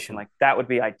base station. awesome. Like that would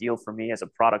be ideal for me as a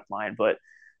product line. But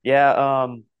yeah,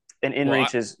 and Well, I,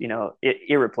 InReach is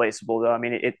irreplaceable though. I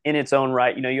mean, it in its own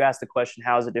right. You asked the question,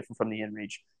 how is it different from the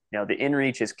InReach? The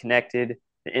InReach is connected.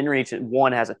 The InReach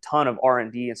one has a ton of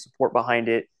R&D and support behind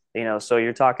it. So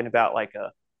you're talking about like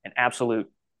an absolute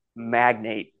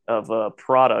magnate of a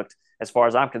product as far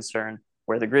as I'm concerned.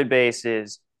 Where the Gridbase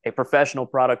is a professional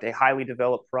product, a highly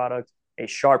developed product, a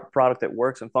sharp product that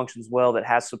works and functions well, that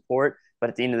has support. But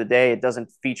at the end of the day, it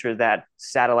doesn't feature that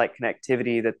satellite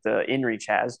connectivity that the InReach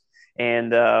has.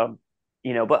 And,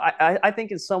 but I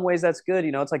think in some ways that's good.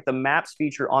 It's like the maps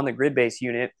feature on the Gridbase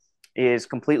unit is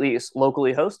completely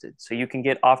locally hosted. So you can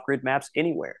get off grid maps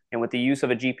anywhere. And with the use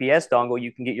of a GPS dongle,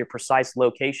 you can get your precise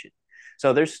location.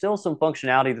 So there's still some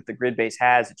functionality that the Gridbase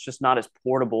has. It's just not as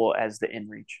portable as the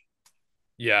InReach.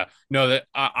 yeah, no, that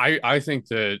I think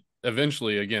that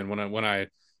eventually, again, when I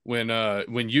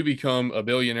when you become a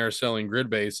billionaire selling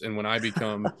Gridbase, and when I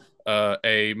become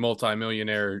a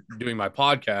multimillionaire doing my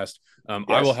podcast,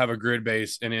 I will Yes. have a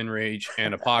Gridbase, an InReach,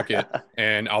 and a Pocket,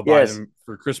 and I'll buy Yes. them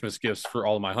for Christmas gifts for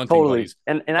all of my hunting Totally. buddies.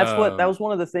 And that Um, was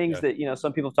one of the things yeah, that,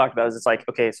 some people have talked about is it's like,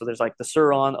 okay, so there's like the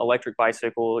Suron electric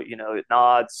bicycle, it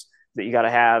nods that you got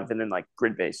to have, and then like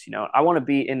grid base, I want to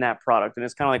be in that product. And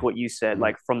it's kind of like what you said, mhm.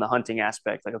 like from the hunting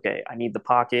aspect, like, okay, I need the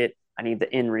pocket, I need the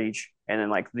inReach, and then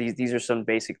like these are some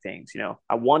basic things,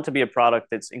 I want to be a product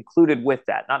that's included with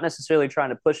that, not necessarily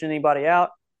trying to push anybody out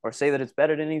or say that it's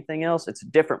better than anything else. It's a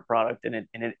different product, and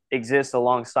it exists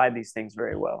alongside these things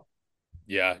very well.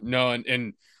 Yeah, no,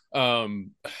 and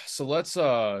um, so let's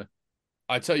I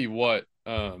tell you what,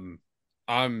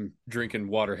 I'm drinking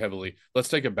water heavily. Let's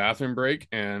take a bathroom break,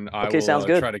 and I Okay, will sounds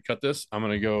try good. to cut this. I'm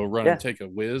gonna go run and Yeah. take a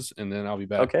whiz, and then I'll be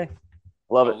back. Okay.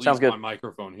 Love I'll it. Sounds leave my good.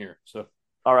 microphone here. So,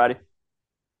 Alrighty.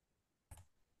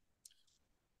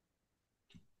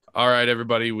 all right,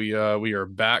 everybody, we are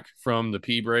back from the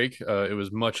pee break. It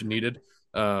was much needed.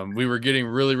 We were getting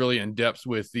really in depth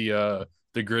with the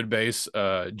grid base.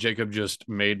 Jacob just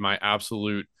made my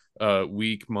absolute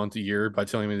week, month, a year by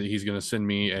telling me that he's going to send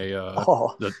me a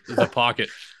Oh, the pocket.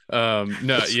 No,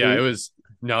 that's yeah, it sweet. was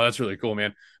no, that's really cool,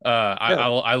 man. Yeah.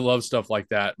 I love stuff like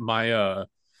that.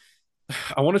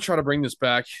 I want to try to bring this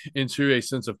back into a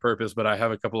sense of purpose, but I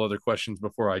have a couple other questions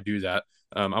before I do that.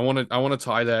 I want to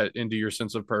tie that into your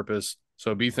sense of purpose.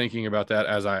 So be thinking about that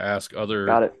as I ask other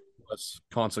Got it. less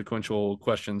consequential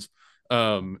questions.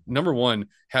 Number one,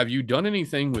 have you done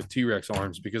anything with T Rex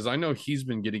arms? Because I know he's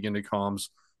been getting into comms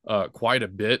quite a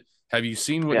bit. Have you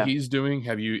seen what Yeah. he's doing?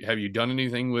 Have you done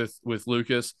anything with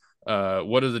Lucas?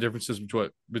 What are the differences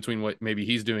between what maybe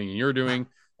he's doing and you're doing?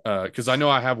 Because I know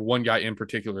I have one guy in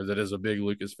particular that is a big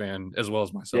Lucas fan as well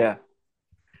as myself. Yeah.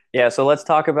 Yeah. So let's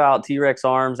talk about T Rex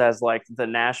Arms as like the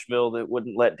Nashville that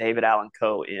wouldn't let David Allen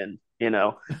Coe in,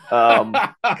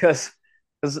 because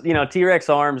T Rex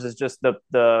Arms is just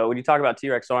the when you talk about T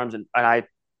Rex Arms, and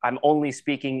I'm only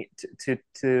speaking to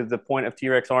the point of T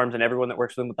Rex Arms and everyone that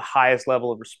works with them with the highest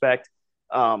level of respect.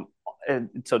 And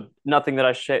so nothing that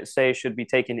I say should be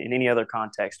taken in any other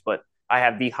context, but I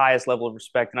have the highest level of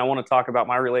respect, and I want to talk about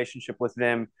my relationship with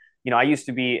them. I used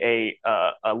to be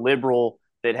a liberal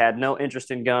that had no interest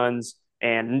in guns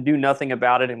and knew nothing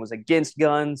about it and was against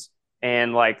guns,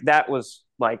 and like that was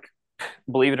like,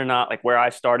 believe it or not, like where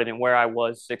I started and where I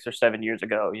was 6 or 7 years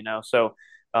ago. So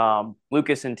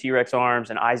Lucas and T Rex Arms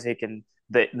and Isaac and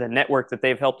the network that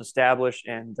they've helped establish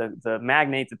and the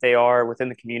magnate that they are within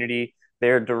the community,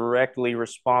 they're directly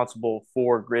responsible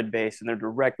for Gridbase, and they're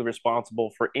directly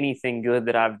responsible for anything good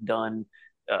that I've done,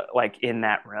 like in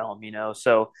that realm.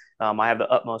 So I have the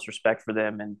utmost respect for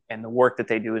them, and the work that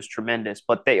they do is tremendous.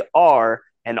 But they are,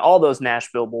 and all those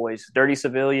Nashville boys, Dirty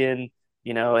Civilian,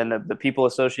 and the people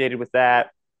associated with that,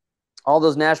 all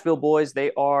those Nashville boys,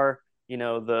 they are,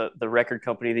 the record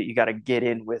company that you got to get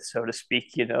in with, so to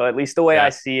speak, at least the way I Yeah,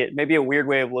 see it. Maybe a weird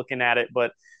way of looking at it,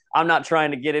 but I'm not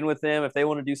trying to get in with them. If they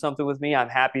want to do something with me, I'm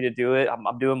happy to do it.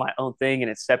 I'm doing my own thing, and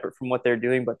it's separate from what they're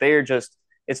doing, but they are just,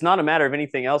 it's not a matter of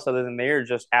anything else other than they are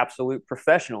just absolute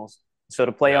professionals. So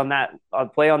to play yeah, on that,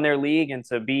 play on their league and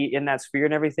to be in that sphere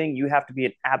and everything, you have to be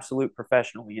an absolute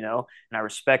professional, and I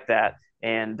respect that.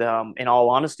 And in all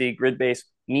honesty, Gridbase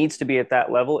needs to be at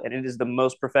that level, and it is the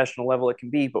most professional level it can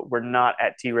be. But we're not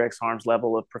at T Rex Arms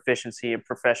level of proficiency and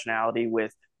professionality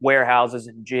with warehouses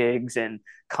and jigs and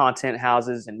content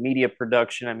houses and media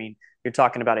production. I mean, you're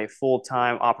talking about a full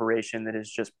time operation that is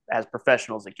just as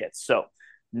professional as it gets. So,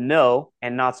 no,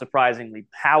 and not surprisingly.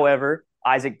 However,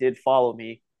 Isaac did follow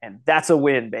me, and that's a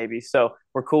win, baby. So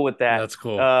we're cool with that. that's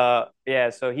cool. Yeah,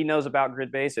 so he knows about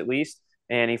Gridbase at least,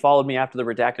 and he followed me after the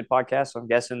Redacted podcast. So I'm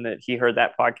guessing that he heard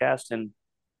that podcast and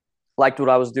liked what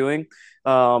I was doing.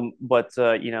 But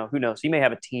who knows? He may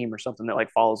have a team or something that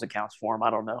like follows accounts for him. I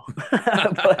don't know.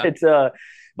 but No,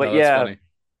 that's yeah, funny.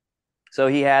 so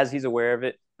he's aware of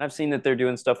it. I've seen that they're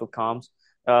doing stuff with comms.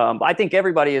 I think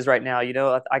everybody is right now.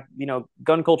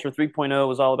 Gun culture 3.0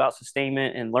 was all about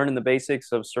sustainment and learning the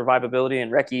basics of survivability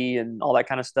and recce and all that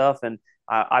kind of stuff. And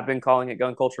I've been calling it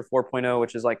gun culture 4.0,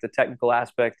 which is like the technical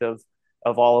aspect of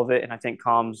all of it. And I think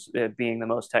comms, being the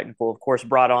most technical, of course,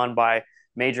 brought on by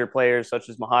major players such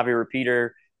as Mojave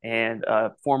Repeater and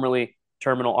formerly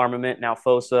Terminal Armament, now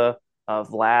FOSA,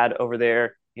 Vlad over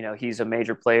there. He's a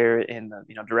major player in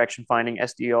the direction finding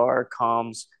SDR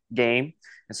comms game,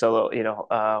 and so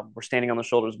we're standing on the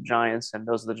shoulders of giants, and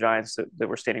those are the giants that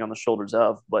we're standing on the shoulders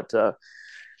of. But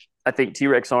I think T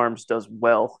Rex Arms does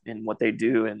well in what they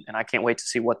do, and I can't wait to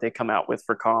see what they come out with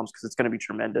for comms because it's going to be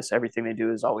tremendous. Everything they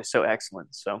do is always so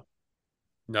excellent. So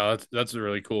No, that's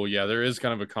really cool. Yeah, there is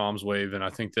kind of a comms wave, and I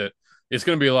think that it's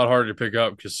going to be a lot harder to pick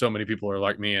up because so many people are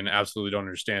like me and absolutely don't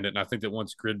understand it. And I think that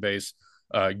once Gridbase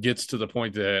gets to the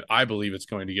point that I believe it's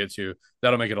going to get to,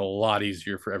 that'll make it a lot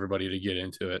easier for everybody to get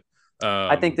into it.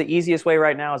 I think Um, the easiest way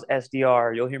right now is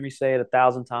SDR. You'll hear me say it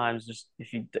 1,000 times. Just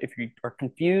if you are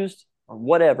confused or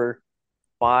whatever,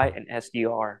 buy an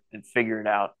SDR and figure it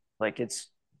out. Like it's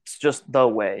just the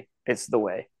way. It's the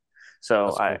way. So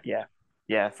that's I cool.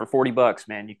 yeah, for $40,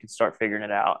 man, you can start figuring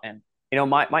it out. And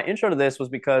my intro to this was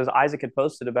because Isaac had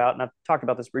posted about, and I've talked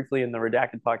about this briefly in the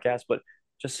Redacted podcast, but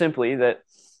just simply that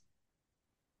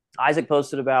Isaac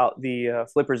posted about the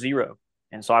Flipper Zero.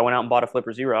 And so I went out and bought a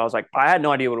Flipper Zero. I was like, I had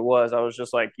no idea what it was. I was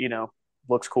just like,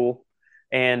 looks cool.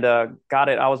 And got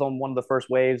it. I was on one of the first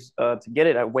waves to get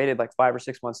it. I waited like 5 or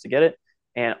 6 months to get it.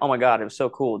 And oh my God, it was so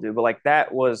cool, dude. But like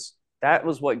that was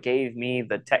what gave me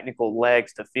the technical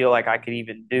legs to feel like I could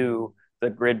even do the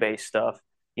grid-based stuff.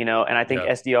 And I think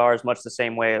Yeah, SDR is much the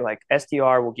same way. Like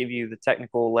SDR will give you the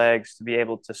technical legs to be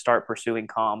able to start pursuing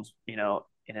comms, in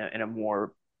a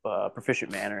more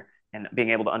proficient manner and being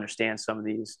able to understand some of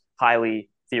these highly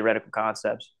theoretical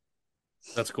concepts.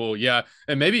 that's cool. Yeah,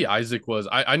 and maybe Isaac was.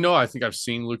 I know. I think I've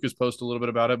seen Lucas post a little bit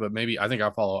about it, but maybe I think I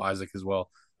follow Isaac as well.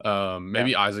 Yeah,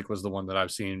 Maybe Isaac was the one that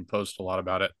I've seen post a lot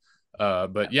about it.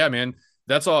 But yeah, man,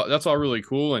 that's all. That's all really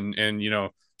cool. And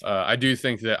I do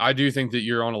think that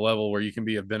you're on a level where you can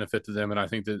be of benefit to them, and I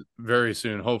think that very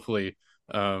soon, hopefully,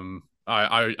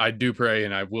 I do pray,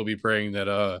 and I will be praying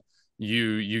that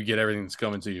you get everything that's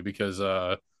coming to you because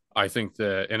I think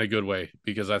that in a good way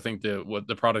because I think that what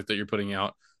the product that you're putting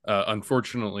out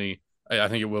unfortunately, I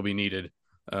think it will be needed.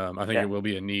 I think it yeah, will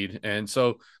be a need. And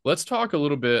so let's talk a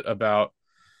little bit about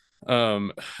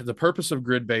the purpose of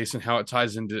Gridbase and how it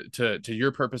ties into to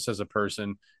your purpose as a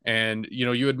person. And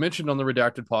you had mentioned on the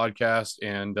Redacted podcast,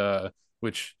 and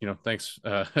which thanks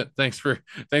thanks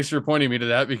for pointing me to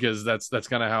that because that's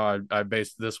kind of how I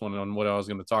based this one on what I was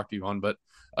going to talk to you on. But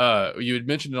you had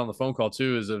mentioned it on the phone call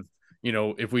too, is of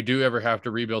if we do ever have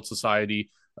to rebuild society,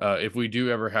 if we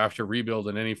do ever have to rebuild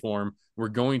in any form, we're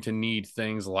going to need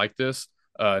things like this.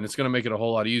 And it's going to make it a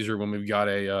whole lot easier when we've got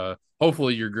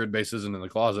hopefully your grid base isn't in the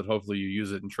closet. Hopefully you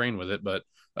use it and train with it. But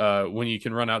when you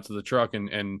can run out to the truck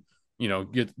and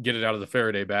get it out of the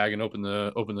Faraday bag and open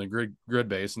the grid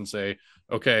base and say,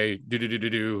 okay,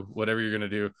 do whatever you're going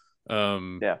to do.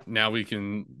 yeah. Now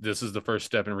this is the first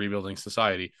step in rebuilding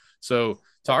society. So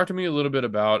talk to me a little bit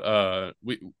about,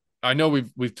 I know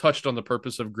we've touched on the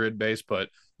purpose of grid base, but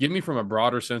give me from a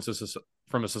broader sense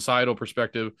from a societal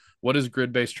perspective, what is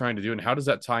Gridbase trying to do, and how does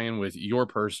that tie in with your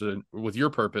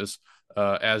purpose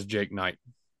as Jake Knight?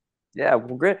 Yeah,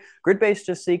 well, grid-based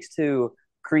just seeks to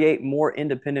create more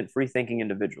independent, free-thinking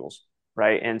individuals,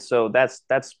 right? And so that's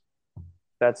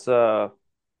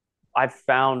I've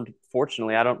found,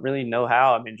 fortunately, I don't really know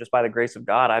how. I mean, just by the grace of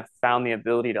God, I've found the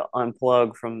ability to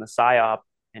unplug from the psyop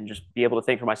and just be able to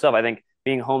think for myself. I think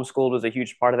being homeschooled was a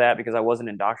huge part of that because I wasn't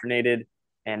indoctrinated.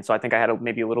 And so I think I had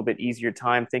maybe a little bit easier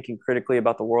time thinking critically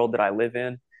about the world that I live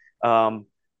in. Um,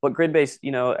 but grid-based,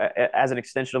 as an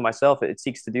extension of myself, it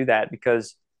seeks to do that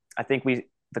because I think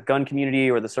the gun community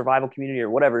or the survival community or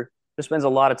whatever, just spends a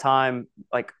lot of time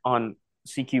like on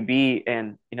CQB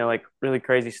and like really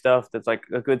crazy stuff that's like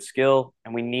a good skill,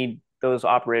 and we need those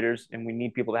operators and we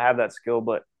need people to have that skill.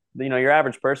 But your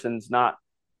average person's not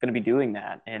going to be doing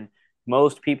that, and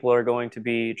most people are going to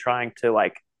be trying to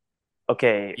like,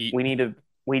 okay, Eat. we need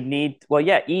well,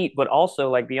 yeah, eat, but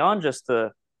also like beyond just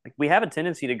the like we have a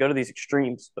tendency to go to these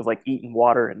extremes of like eating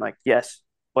water and like yes,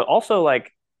 but also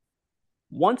like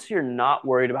once you're not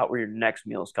worried about where your next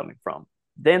meal is coming from,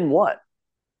 then what?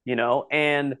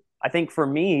 And I think for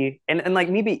me, and like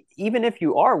maybe even if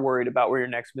you are worried about where your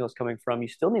next meal is coming from, you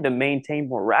still need to maintain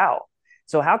morale.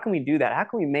 So how can we do that? How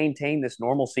can we maintain this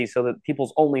normalcy so that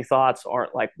people's only thoughts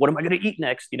aren't like, what am I going to eat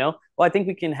next? Well, I think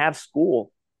we can have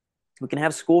school. We can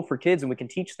have school for kids and we can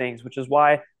teach things, which is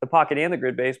why the Pocket and the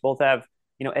Grid Base both have,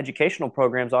 educational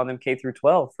programs on them K through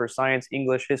 12 for science,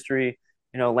 English, history,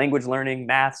 language learning,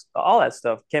 maths, all that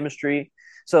stuff, chemistry.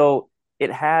 So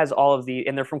it has all of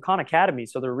and they're from Khan Academy,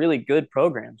 so they're really good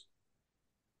programs.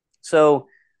 So,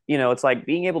 it's like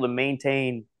being able to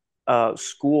maintain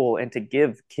school and to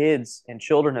give kids and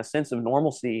children a sense of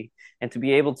normalcy and to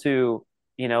be able to,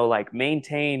 like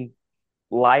maintain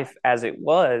life as it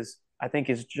was, I think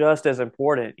is just as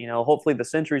important. Hopefully the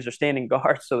centuries are standing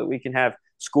guard so that we can have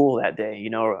school that day,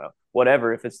 or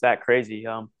whatever, if it's that crazy.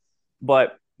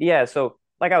 But yeah, so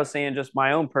like I was saying, just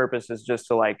my own purpose is just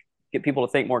to like get people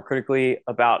to think more critically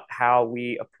about how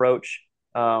we approach,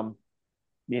 you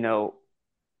know,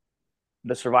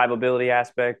 the survivability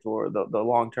aspect or the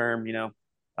long term,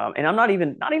 And I'm not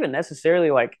even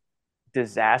necessarily like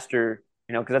disaster,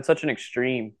 because that's such an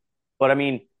extreme. But I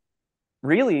mean,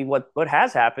 really, what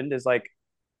has happened is like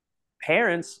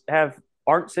parents have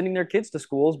aren't sending their kids to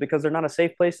schools because they're not a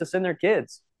safe place to send their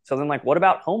kids. So then, like, what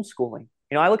about homeschooling?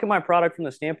 I look at my product from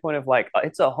the standpoint of like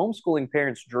it's a homeschooling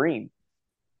parent's dream.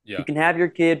 You Yeah, can have your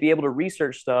kid be able to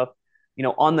research stuff,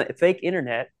 on the fake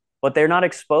internet, but they're not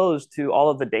exposed to all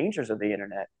of the dangers of the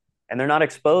internet, and they're not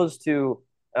exposed to,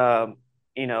 um,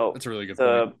 you know, that's a really good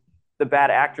point. the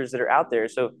bad actors that are out there.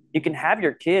 So you can have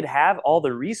your kid have all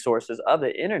the resources of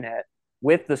the internet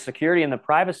with the security and the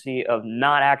privacy of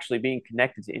not actually being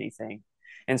connected to anything.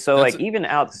 And so, That's like, even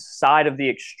outside of the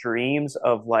extremes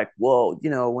of like, whoa,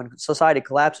 when society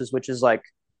collapses, which is like,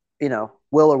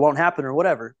 will or won't happen or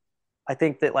whatever, I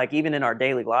think that like even in our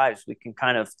daily lives, we can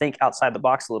kind of think outside the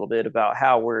box a little bit about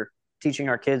how we're teaching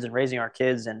our kids and raising our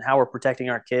kids and how we're protecting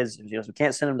our kids. We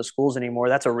can't send them to schools anymore.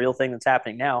 That's a real thing that's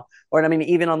happening now. Or I mean,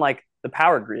 even on like the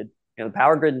power grid, the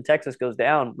power grid in Texas goes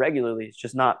down regularly. It's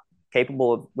just not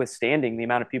capable of withstanding the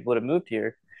amount of people that have moved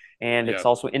here. And yeah, it's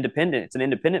also independent. It's an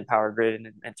independent power grid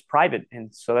and it's private.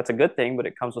 And so that's a good thing, but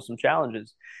it comes with some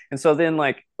challenges. And so then,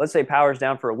 like, let's say power's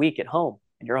down for a week at home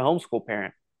and you're a homeschool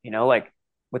parent, like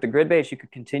with the Gridbase, you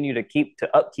could continue to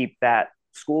upkeep that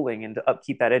schooling and to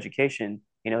upkeep that education,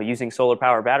 using solar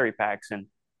power battery packs and,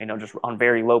 just on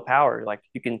very low power. Like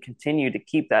you can continue to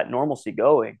keep that normalcy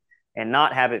going and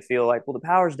not have it feel like, well, the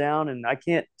power's down and I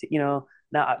can't, now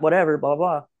whatever, blah,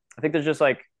 blah. I think there's just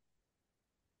like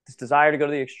this desire to go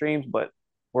to the extremes, but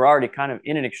we're already kind of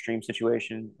in an extreme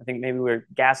situation. I think maybe we're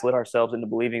gaslit ourselves into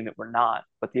believing that we're not,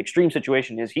 but the extreme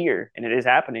situation is here and it is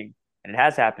happening and it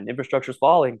has happened. Infrastructure's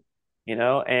falling,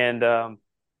 and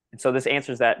so this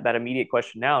answers that immediate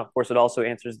question now. Of course, it also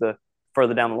answers the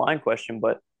further down the line question,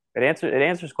 but it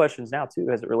answers questions now too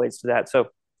as it relates to that. So,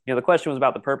 the question was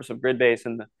about the purpose of Gridbase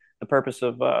and the purpose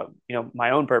of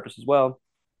my own purpose as well.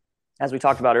 As we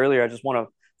talked about earlier, I just want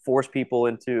to force people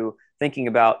into thinking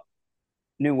about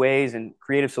new ways and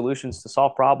creative solutions to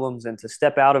solve problems and to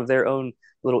step out of their own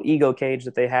little ego cage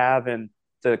that they have and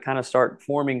to kind of start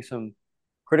forming some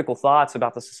critical thoughts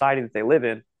about the society that they live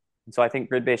in. And so I think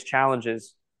grid-based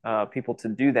challenges people to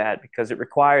do that because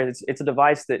it's a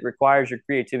device that requires your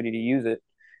creativity to use it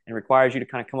and requires you to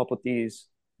kind of come up with these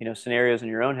scenarios in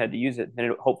your own head to use it,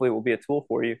 and hopefully it will be a tool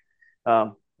for you.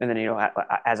 And then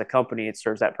as a company, it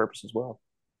serves that purpose as well.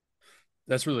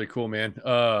 that's really cool, man.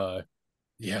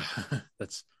 Yeah,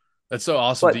 that's that's so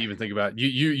awesome to But even think about.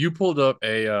 You pulled up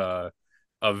a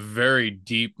very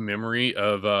deep memory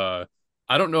of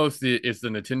I don't know if the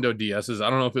Nintendo DS's. I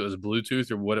don't know if it was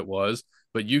Bluetooth or what it was,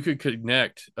 but you could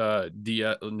connect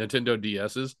Nintendo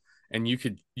DS's and you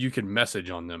could message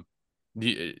on them. oh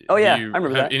Do yeah, I you remember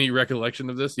have that. any recollection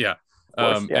of this? Yeah. Of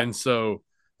course, yeah. And so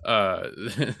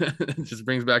it just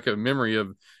brings back a memory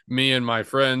of me and my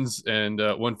friends and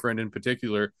one friend in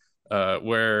particular,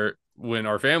 where when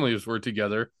our families were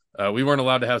together, we weren't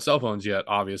allowed to have cell phones yet,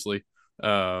 obviously.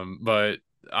 But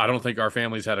I don't think our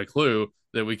families had a clue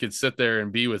that we could sit there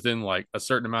and be within like a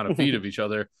certain amount of feet of each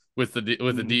other with the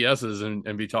Mhm. DSs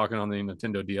and be talking on the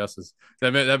Nintendo DSs.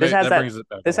 This has That that brings it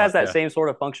back a this has lot. that Yeah. same sort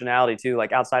of functionality too.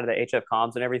 Like outside of the HF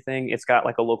comms and everything, it's got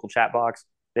like a local chat box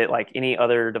that like any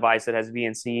other device that has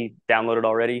VNC downloaded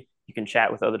already, you can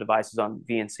chat with other devices on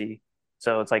VNC.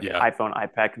 So it's like Yeah. iPhone,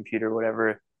 iPad, computer,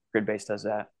 whatever. Gridbase does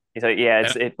that. So yeah,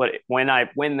 And but when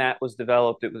that was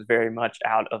developed, it was very much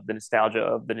out of the nostalgia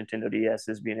of the Nintendo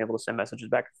DS's being able to send messages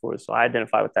back and forth. So I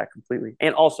identify with that completely.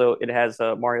 And also, it has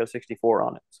Mario 64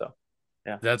 on it. So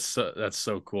yeah, that's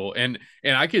so cool. And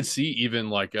I could see even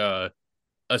like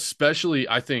especially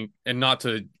I think, and not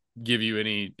to give you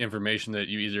any information that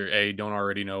you either a don't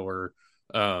already know or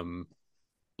um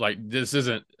like this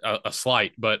isn't a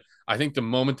slight, but I think the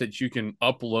moment that you can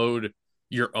upload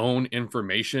your own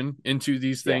information into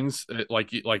these yeah, things, like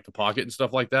the Pocket and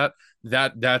stuff like that,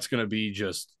 that's going to be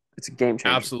just it's a game changer.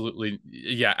 absolutely,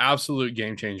 yeah, absolute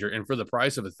game changer. And for the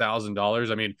price of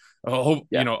 $1,000, I mean,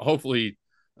 Yeah, hopefully,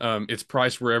 it's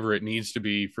priced wherever it needs to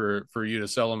be for you to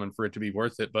sell them and for it to be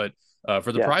worth it. But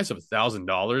for the yeah, price of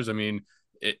 $1,000, I mean,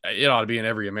 it ought to be in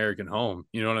every American home.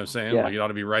 You know what I'm saying? yeah. Like it ought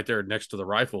to be right there next to the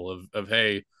rifle of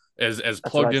hey, as That's what I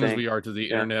plugged in as think. we are to the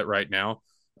Yeah, internet right now,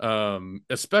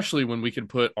 especially when we can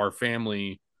put our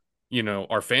family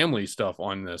stuff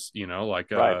on this,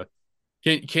 like right.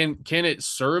 can it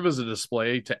serve as a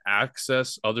display to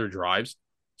access other drives?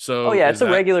 Oh So yeah, is it's a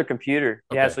that regular computer.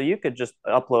 Yeah, okay? so you could just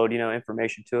upload,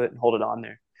 information to it and hold it on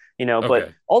there. But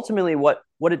Okay. ultimately what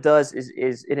it does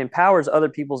is it empowers other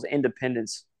people's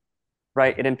independence,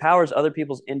 right? It empowers other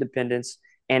people's independence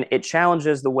and it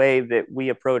challenges the way that we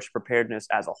approach preparedness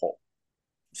as a whole.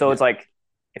 So it's Yeah. like,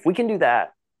 if we can do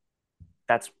that,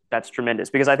 that's tremendous,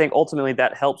 because I think ultimately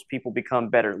that helps people become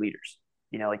better leaders.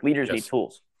 Like leaders need Yes.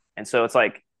 tools. And so it's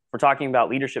like, we're talking about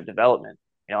leadership development.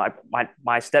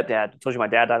 My stepdad, I told you my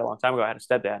dad died a long time ago. I had a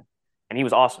stepdad, and he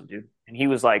was awesome, dude. And he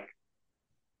was like,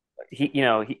 he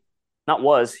not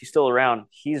was, he's still around.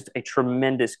 He's a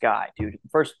tremendous guy, dude.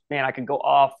 First, man, I could go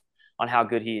off on how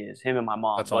good he is, him and my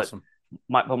mom. That's But awesome.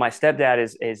 my stepdad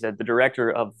is the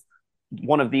director of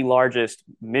one of the largest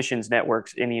missions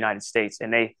networks in the United States,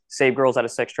 and they save girls out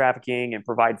of sex trafficking and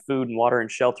provide food and water and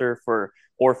shelter for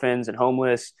orphans and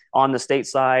homeless on the state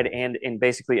side and in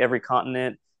basically every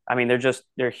continent. I mean,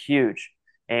 they're huge,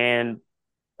 and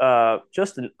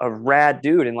just a rad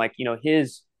dude, and like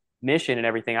his mission and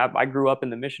everything. I grew up in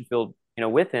the mission field,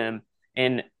 with him,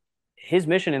 and his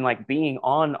mission and like being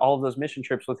on all of those mission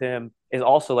trips with him is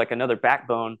also like another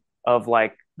backbone of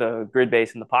like the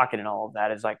Gridbase in the pocket and all of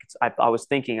that. Is like I was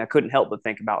thinking, I couldn't help but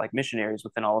think about like missionaries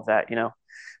within all of that.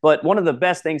 But one of the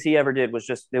best things he ever did was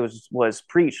just it was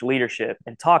preach leadership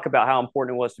and talk about how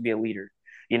important it was to be a leader.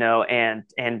 And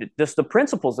just the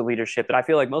principles of leadership that I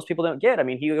feel like most people don't get. I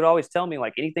mean, he would always tell me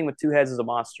like anything with two heads is a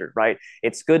monster, right?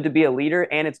 It's good to be a leader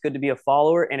and it's good to be a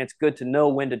follower, and it's good to know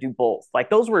when to do both. Like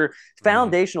those were Mhm.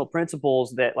 foundational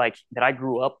principles that I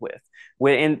grew up with.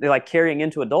 When like carrying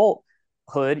into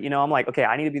adulthood, I'm like, okay,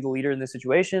 I need to be the leader in this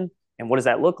situation. And what does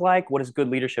that look like? What does good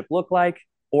leadership look like?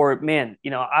 Or man,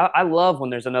 I love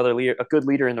when there's another leader, a good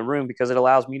leader in the room, because it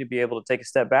allows me to be able to take a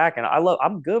step back. And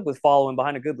I'm good with following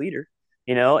behind a good leader.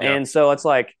 Yeah. And so it's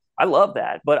like I love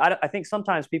that, but I think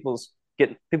sometimes people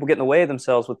get in the way of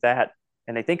themselves with that,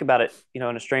 and they think about it, in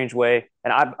a strange way.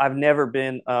 And I've never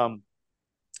been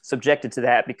subjected to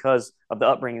that because of the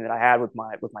upbringing that I had with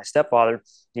my stepfather,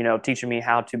 teaching me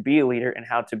how to be a leader and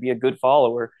how to be a good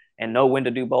follower and know when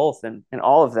to do both, and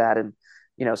all of that. And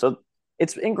so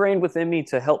it's ingrained within me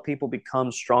to help people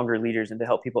become stronger leaders and to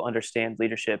help people understand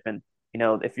leadership. And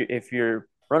if you're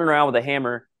running around with a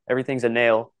hammer, everything's a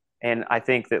nail. And I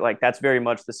think that like that's very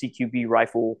much the CQB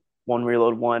rifle, one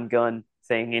reload, one gun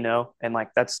thing. And like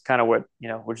that's kind of what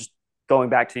we're just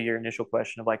going back to your initial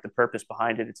question of like the purpose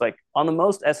behind it. It's like on the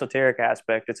most esoteric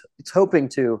aspect, it's hoping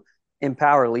to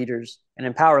empower leaders and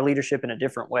empower leadership in a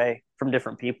different way from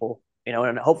different people.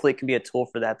 And hopefully it can be a tool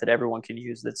for that everyone can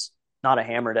use. That's not a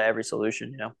hammer to every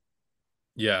solution.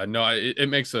 Yeah, no, it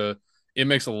makes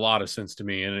a lot of sense to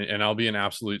me, and I'll be an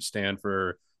absolute stand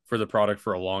for the product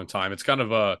for a long time. It's kind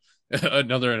of a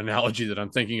another analogy that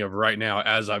I'm thinking of right now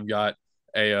as I've got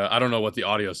a I don't know what the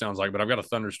audio sounds like, but I've got a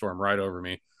thunderstorm right over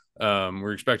me.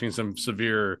 We're expecting some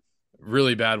severe,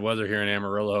 really bad weather here in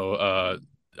Amarillo.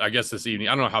 I guess this evening.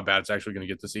 I don't know how bad it's actually going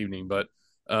to get this evening, but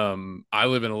I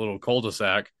live in a little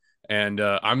cul-de-sac, and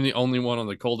I'm the only one on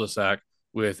the cul-de-sac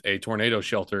with a tornado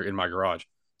shelter in my garage.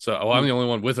 So I'm the only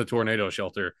one with a tornado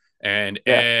shelter, and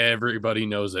Yeah. everybody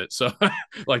knows it. So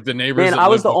like the neighbors Man, that I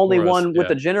was live the only before us, one with yeah,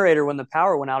 the generator when the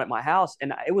power went out at my house.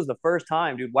 And it was the first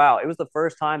time, dude. Wow. It was the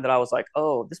first time that I was like,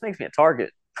 oh, this makes me a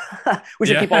target. We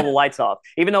should keep all yeah, the lights off,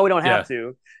 even though we don't have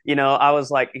yeah, to. I was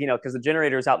like, because the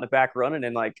generator is out in the back running,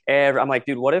 and like, I'm like,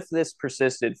 dude, what if this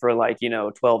persisted for like,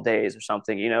 12 days or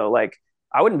something? Like,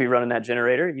 I wouldn't be running that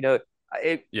generator.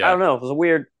 I yeah, don't know. It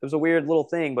was a weird little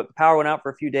thing, but the power went out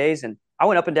for a few days, and I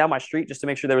went up and down my street just to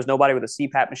make sure there was nobody with a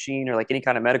CPAP machine or like any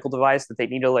kind of medical device that they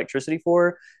needed electricity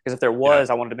for. Because if there yeah, was,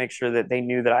 I wanted to make sure that they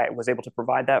knew that I was able to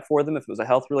provide that for them if it was a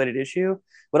health related issue.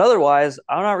 But otherwise,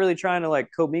 I'm not really trying to like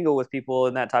commingle with people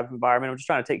in that type of environment. I'm just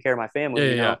trying to take care of my yeah,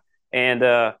 family, yeah, yeah. And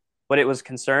but it was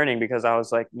concerning because I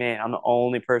was like, man, I'm the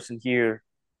only person here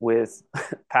with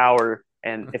power.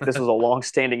 And if this was a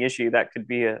long-standing issue, that could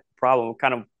be a problem.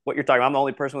 Kind of what you're talking about. I'm the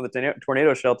only person with a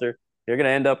tornado shelter. You're going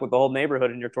to end up with the whole neighborhood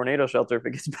in your tornado shelter if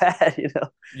it gets bad.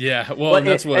 Yeah, well, But and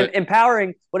that's what,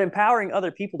 empowering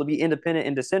other people to be independent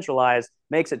and decentralized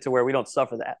makes it to where we don't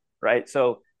suffer that, right?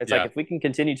 So it's like yeah, if we can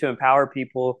continue to empower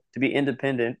people to be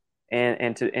independent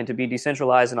and to be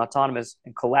decentralized and autonomous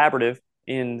and collaborative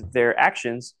in their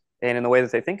actions and in the way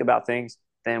that they think about things,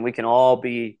 then we can all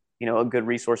be a good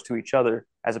resource to each other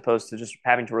as opposed to just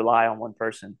having to rely on one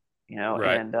person.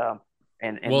 right. Well,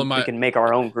 And we can make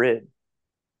our own grid.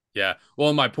 yeah.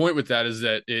 Well, my point with that is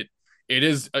that it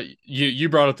is you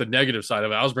brought up the negative side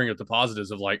of it. I was bringing up the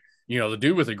positives of like the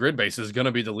dude with the grid base is going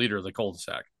to be the leader of the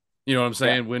cul-de-sac. You know what I'm Yeah.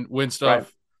 saying? When Right.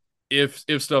 stuff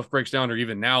if stuff breaks down, or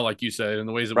even now, like you said, in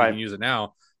the ways that we Right. can use it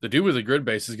now, the dude with the grid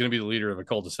base is going to be the leader of a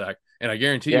cul-de-sac. And I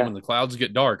guarantee you, Yeah. when the clouds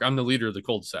get dark, I'm the leader of the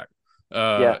cul-de-sac.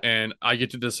 Yeah. And I get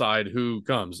to decide who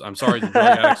comes. I'm sorry, the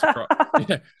drug addicts across,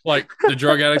 yeah, like the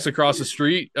drug addicts across the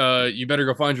street. You better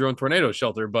go find your own tornado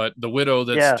shelter. But the widow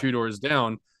that's Yeah. two doors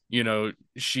down,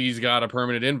 she's got a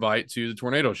permanent invite to the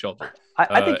tornado shelter.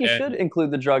 I think you should And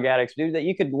include the drug addicts, dude. That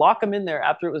you could lock them in there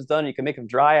after it was done. You could make them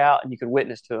dry out, and you could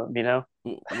witness to them.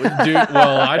 dude,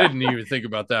 well, I didn't even think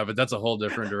about that, but that's a whole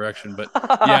different direction. But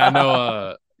yeah,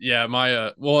 no, yeah,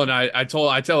 my well, and I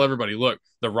tell everybody, look,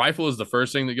 the rifle is the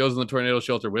first thing that goes in the tornado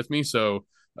shelter with me. So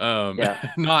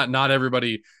Yeah. not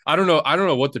everybody. I don't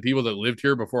know what the people that lived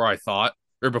here before I thought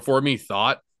or before me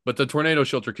thought, but the tornado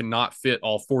shelter cannot fit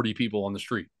all 40 people on the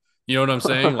street. You know what I'm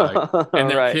saying? Like, and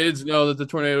their Right. kids know that the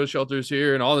tornado shelter is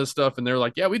here and all this stuff, and they're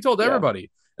like, yeah, we told Yeah.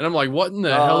 everybody. And I'm like, what in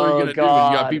the hell are you Oh gonna do when you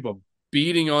got God. people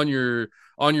beating on your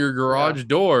Yeah. garage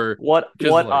door?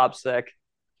 Because What like, OPSEC?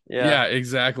 Yeah. yeah,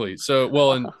 exactly. So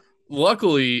well, and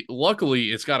luckily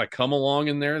it's got a come along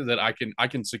in there that I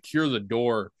can secure the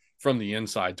door from the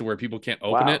inside to where people can't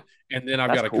open it, Wow. and then I've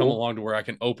That's got to come cool. along to where I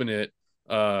can open it,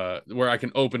 where I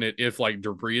can open it if like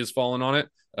debris is falling on it.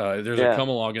 There's a Yeah. come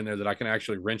along in there that I can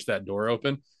actually wrench that door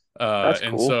open. That's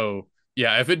And cool. so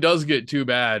yeah, if it does get too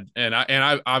bad, and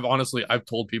I've honestly I've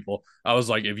told people, I was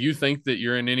like, if you think that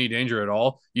you're in any danger at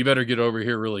all, you better get over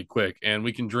here really quick, and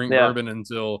we can drink Yeah. bourbon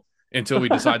until we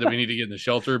decide that we need to get in the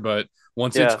shelter. But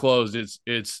once it's Yeah. closed,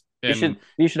 it's and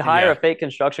You should hire yeah, a fake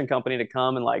construction company to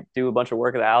come and like do a bunch of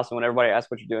work at the house. And when everybody asks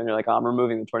what you're doing, you're like, oh, I'm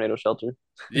removing the tornado shelter.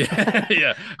 yeah,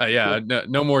 yeah, yeah. No,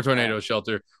 no more tornado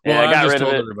shelter. Well, Yeah, I I've got just rid of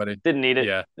told it. everybody. Didn't need it.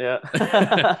 Yeah.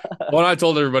 Yeah. Well, I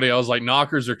told everybody, I was like,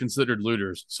 knockers are considered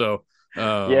looters. So,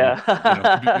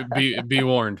 Yeah. be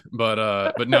warned.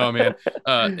 But no, man.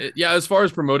 Yeah, as far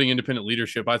as promoting independent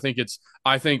leadership, I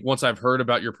think once I've heard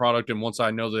about your product and once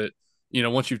I know that,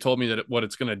 once you've told me that what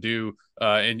it's going to do,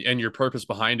 and your purpose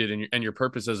behind it and your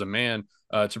purpose as a man,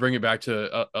 to bring it back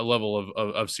to a level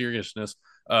of seriousness,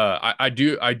 I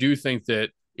do think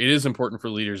that it is important for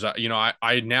leaders.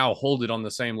 I now hold it on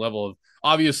the same level of,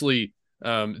 obviously,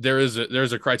 there's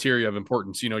a criteria of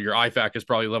importance. Your IFAC is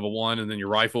probably level one, and then your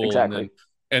rifle, and then Exactly.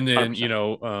 and then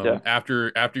 100%. Yeah.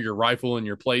 after your rifle and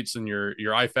your plates and your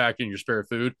IFAC and your spare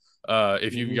food,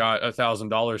 if you've Hmm. got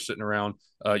 $1,000 sitting around,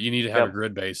 you need to have a Yep.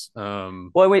 grid base.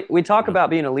 Well, we talk You know, about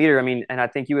being a leader. I mean, and I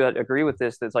think you would agree with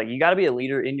this. That's like you got to be a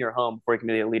leader in your home before you can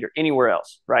be a leader anywhere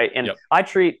else, right? And yep,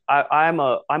 I'm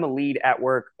a lead at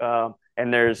work,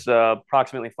 and there's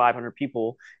approximately 500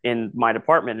 people in my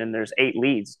department, and there's 8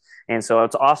 leads, and so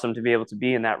it's awesome to be able to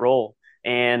be in that role.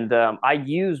 And I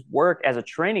use work as a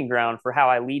training ground for how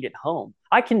I lead at home.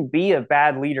 I can be a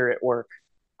bad leader at work.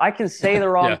 I can say the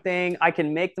wrong yeah, thing. I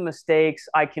can make the mistakes.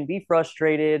 I can be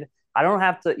frustrated. I don't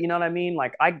have to, you know what I mean?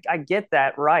 Like I get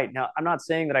that right. Now, I'm not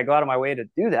saying that I go out of my way to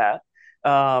do that.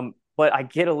 But I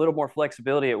get a little more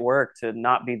flexibility at work to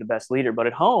not be the best leader. But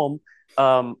at home,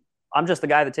 um, I'm just the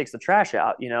guy that takes the trash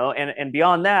out, and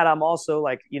beyond that, I'm also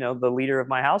like, the leader of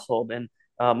my household. And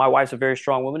my wife's a very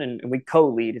strong woman, and we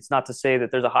co-lead. It's not to say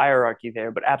that there's a hierarchy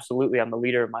there, but absolutely, I'm the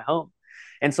leader of my home.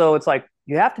 And so it's like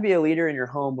you have to be a leader in your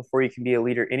home before you can be a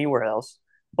leader anywhere else.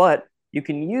 But you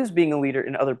can use being a leader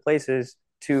in other places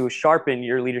to sharpen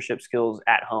your leadership skills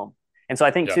at home. And so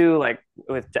I think yeah, too, like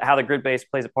with how the grid base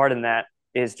plays a part in that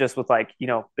is just with like,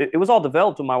 it was all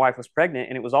developed when my wife was pregnant,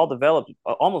 and it was all developed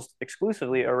almost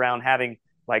exclusively around having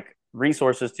like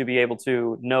resources to be able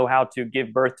to know how to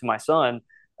give birth to my son.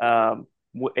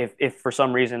 If for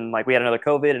some reason, like we had another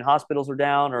COVID and hospitals were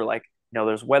down, or like,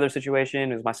 there's a weather situation,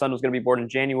 because my son was going to be born in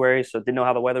January. So didn't know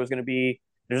how the weather was going to be.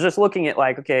 There's just looking at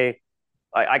like, okay,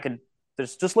 I could,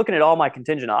 there's just looking at all my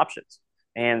contingent options.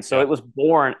 And so yeah, it was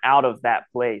born out of that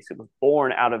place. It was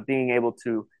born out of being able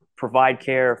to provide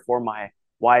care for my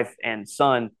wife and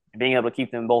son, and being able to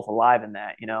keep them both alive in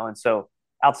that. And so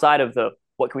outside of the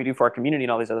what can we do for our community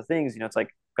and all these other things, it's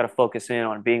like got to focus in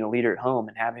on being a leader at home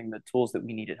and having the tools that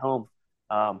we need at home.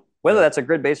 Whether yeah, that's a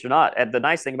grid base or not. And the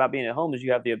nice thing about being at home is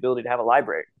you have the ability to have a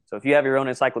library. So if you have your own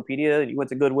encyclopedia and you went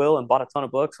to Goodwill and bought a ton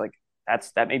of books, like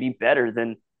that may be better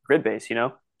than grid base,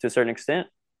 to a certain extent.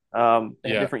 They have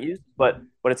yeah, different uses, but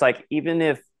it's like even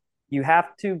if you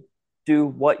have to do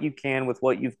what you can with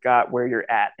what you've got where you're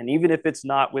at, and even if it's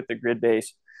not with the grid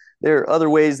base, there are other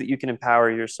ways that you can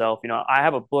empower yourself. I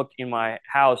have a book in my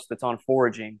house that's on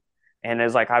foraging, and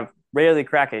it's like I rarely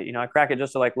crack it. I crack it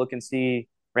just to like look and see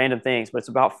random things, but it's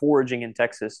about foraging in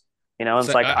Texas. And it's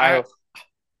so like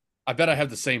I bet I have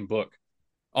the same book,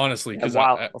 honestly, because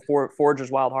wild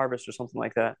forager's wild harvest or something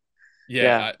like that.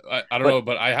 Yeah, yeah, I don't but know,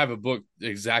 but I have a book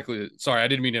exactly. Sorry, I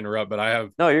didn't mean to interrupt, but I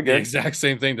have no, you're the good. exact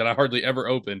same thing that I hardly ever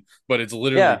open, but it's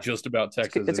literally Yeah, just about Texas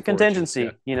it's a and foraging. Yeah,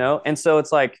 contingency. And so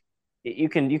it's like you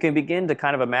can begin to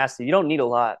kind of amass it. You don't need a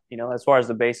lot, as far as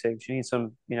the basics. You need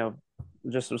some,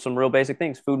 just some real basic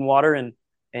things, food and water, and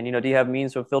do you have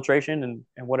means of filtration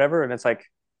and whatever. And it's like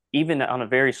even on a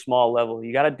very small level.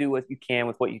 You got to do what you can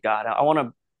with what you got. I want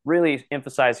to really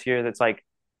emphasize here that's like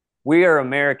we are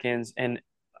Americans, and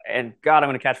God, I'm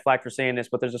going to catch flack for saying this,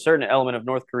 but there's a certain element of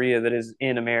North Korea that is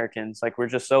in Americans. Like we're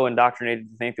just so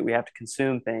indoctrinated to think that we have to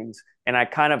consume things, and I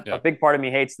kind of a Yeah. big part of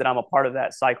me hates that I'm a part of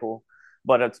that cycle.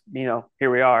 But it's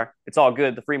here we are. It's all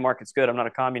good. The free market's good. I'm not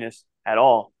a communist at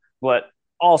all, but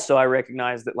also I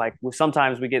recognize that like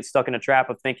sometimes we get stuck in a trap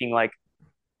of thinking like,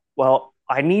 well,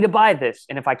 I need to buy this,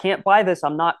 and if I can't buy this,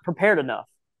 I'm not prepared enough.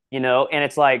 And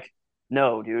it's like,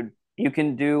 no, dude, you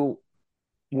can do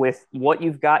with what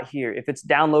you've got here. If it's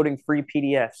downloading free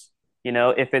PDFs,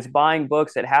 if it's buying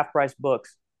books at half price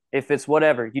books, if it's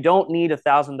whatever, you don't need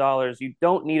 $1,000. You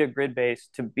don't need a Gridbase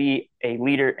to be a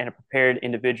leader and a prepared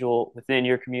individual within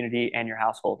your community and your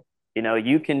household.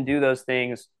 You can do those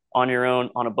things on your own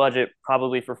on a budget,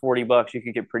 probably for $40. You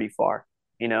could get pretty far,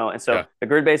 and so Yeah. the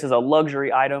Gridbase is a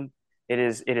luxury item. It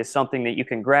is something that you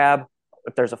can grab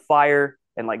if there's a fire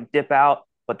and like dip out.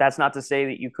 But that's not to say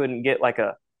that you couldn't get like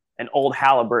an old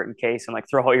Halliburton case and like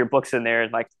throw all your books in there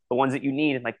and like the ones that you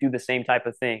need and like do the same type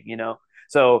of thing.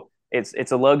 So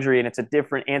it's a luxury and it's a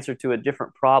different answer to a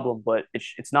different problem, but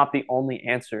it's not the only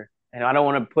answer. And I don't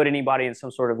want to put anybody in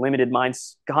some sort of limited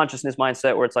consciousness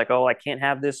mindset where it's like, oh, I can't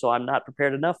have this, so I'm not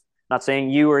prepared enough. Not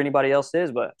saying you or anybody else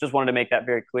is, but just wanted to make that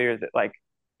very clear that like,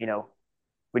 you know,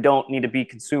 we don't need to be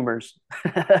consumers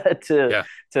to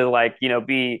Yeah. like,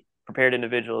 be prepared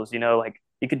individuals. Like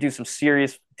you could do some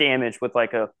serious damage with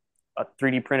like a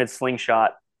 3D printed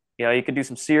slingshot. You could do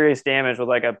some serious damage with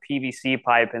like a PVC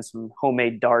pipe and some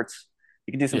homemade darts.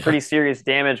 You could do some Yeah. pretty serious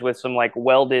damage with some like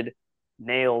welded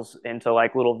nails into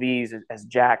like little V's as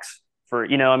jacks for,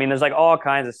 I mean, there's like all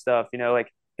kinds of stuff,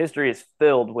 like history is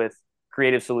filled with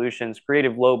creative solutions,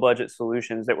 creative low budget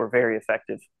solutions that were very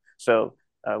effective. So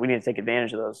we need to take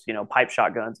advantage of those, pipe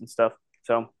shotguns and stuff.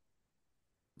 So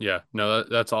Yeah. No,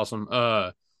 that's awesome.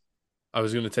 I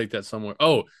was going to take that somewhere.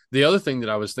 Oh, the other thing that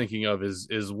I was thinking of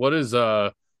is what is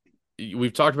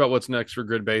we've talked about what's next for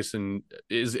Gridbase, and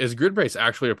is Gridbase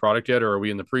actually a product yet, or are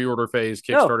we in the pre-order phase,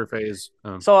 no, Kickstarter phase?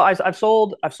 so I've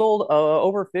sold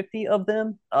over 50 of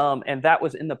them, and that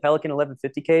was in the Pelican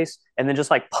 1150 case, and then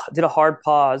just like did a hard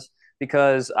pause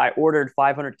because I ordered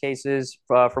 500 cases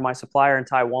for my supplier in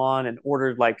Taiwan and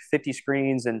ordered like 50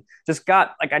 screens and just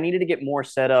got like I needed to get more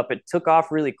set up. It took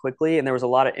off really quickly and there was a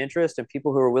lot of interest and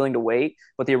people who were willing to wait,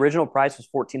 but the original price was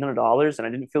 $1,400 and I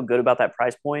didn't feel good about that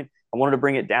price point. I wanted to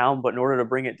bring it down, but in order to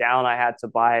bring it down, I had to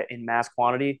buy it in mass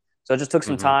quantity. So it just took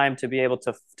some Mm-hmm. time to be able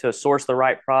to source the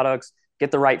right products,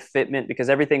 get the right fitment because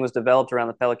everything was developed around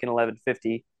the Pelican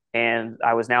 1150 and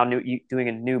I was now doing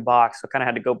a new box. So kind of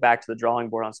had to go back to the drawing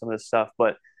board on some of this stuff.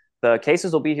 But the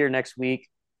cases will be here next week.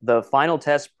 The final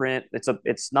test print,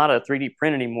 it's not a 3D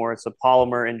print anymore. It's a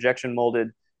polymer injection molded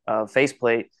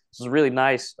faceplate. This is really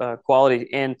nice quality.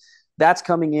 And that's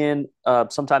coming in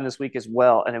sometime this week as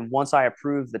well. And then once I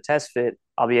approve the test fit,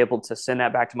 I'll be able to send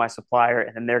that back to my supplier,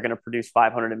 and then they're going to produce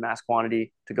 500 in mass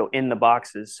quantity to go in the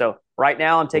boxes. So right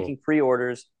now, I'm Cool. taking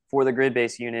pre-orders for the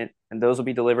Gridbase unit, and those will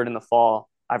be delivered in the fall.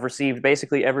 I've received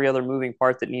basically every other moving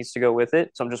part that needs to go with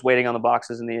it, so I'm just waiting on the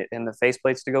boxes and the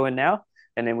faceplates to go in now,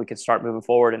 and then we can start moving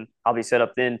forward. And I'll be set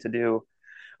up then to do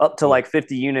up to Cool. like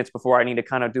 50 units before I need to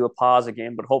kind of do a pause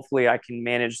again. But hopefully I can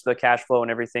manage the cash flow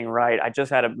and everything right. I just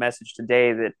had a message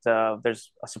today that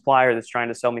there's a supplier that's trying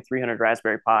to sell me 300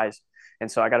 Raspberry Pis. And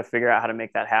so I got to figure out how to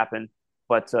make that happen.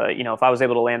 But, if I was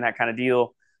able to land that kind of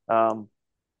deal,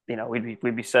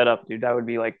 we'd be set up, dude. That would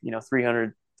be like,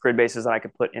 300 Gridbases that I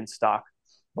could put in stock.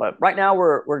 But right now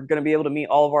we're going to be able to meet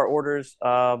all of our orders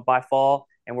by fall.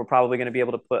 And we're probably going to be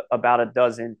able to put about a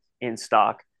dozen in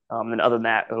stock. And other than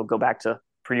that, it'll go back to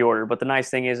pre-order. But the nice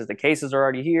thing is the cases are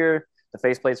already here, the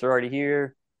faceplates are already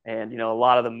here, and a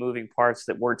lot of the moving parts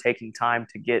that we're taking time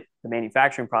to get the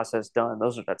manufacturing process done,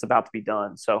 that's about to be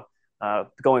done. So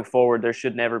going forward, there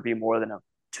should never be more than a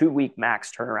 2-week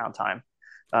max turnaround time.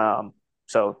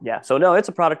 So yeah, so no, it's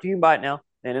a product you can buy it now,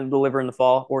 and it'll deliver in the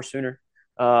fall or sooner.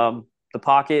 The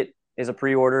Pocket is a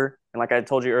pre-order, and like I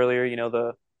told you earlier,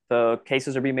 the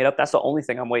cases are being made up. That's the only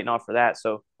thing I'm waiting on for that.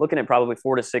 So looking at probably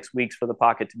 4 to 6 weeks for the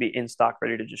Pocket to be in stock,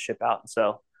 ready to just ship out and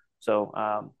sell. So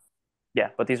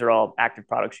yeah, but these are all active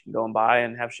products you can go and buy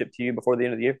and have shipped to you before the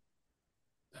end of the year.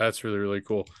 That's really, really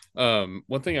cool.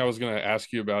 One thing I was going to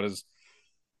ask you about is,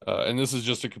 and this is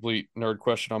just a complete nerd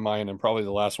question on my end, and probably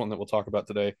the last one that we'll talk about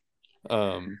today.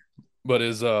 Um, but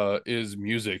is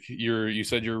music? You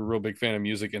said you're a real big fan of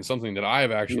music, and something that I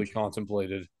have actually Huge.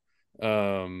 contemplated.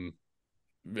 Um,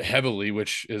 heavily,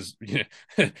 which is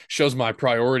shows my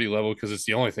priority level because it's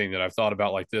the only thing that I've thought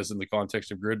about like this in the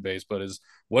context of Gridbase. But is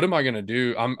what am I going to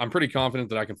do? I'm pretty confident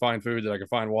that I can find food, that I can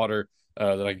find water,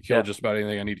 that I can kill Yeah. just about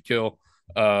anything I need to kill.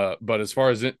 But as far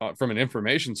as from an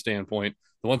information standpoint,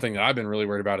 the one thing that I've been really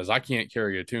worried about is I can't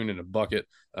carry a tune in a bucket.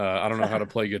 I don't know how to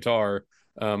play guitar.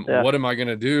 Yeah. What am I going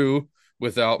to do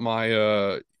without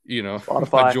my my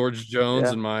Spotify. George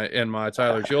Jones Yeah. and my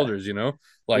Tyler Childers,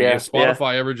 like Yeah. if Yeah.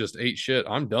 Spotify ever just ate shit,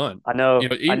 I'm done. I know. I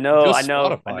Even know. I just know.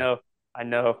 I Spotify. know. I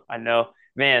know. I know.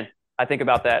 Man, I think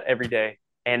about that every day.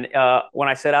 And when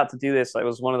I set out to do this, it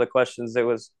was one of the questions that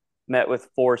was met with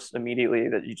force immediately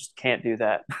that you just can't do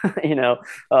that. you know,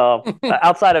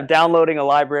 outside of downloading a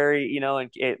library,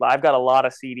 I've got a lot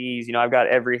of CDs. I've got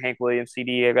every Hank Williams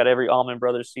CD. I've got every Allman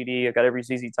Brothers CD. I've got every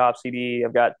ZZ Top CD.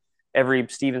 I've got every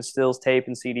Steven Stills tape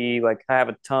and CD. Like I have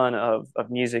a ton of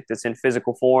music that's in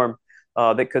physical form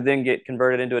that could then get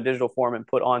converted into a digital form and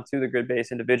put onto the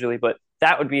Gridbase individually. But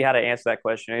that would be how to answer that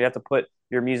question. You have to put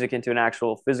your music into an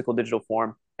actual physical digital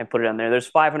form and put it on there. There's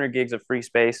 500 gigs of free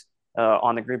space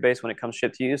on the Gridbase when it comes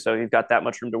shipped to you, so you've got that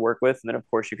much room to work with. And then, of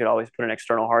course, you could always put an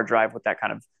external hard drive with that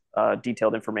kind of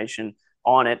detailed information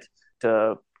on it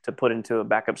to put into a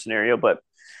backup scenario. But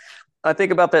I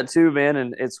think about that too, man.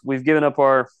 And we've given up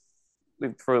our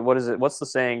for what is it? What's the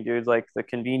saying, dude? Like the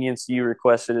convenience you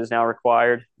requested is now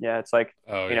required. Yeah, it's like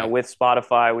Oh yeah. with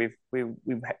Spotify, we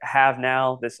have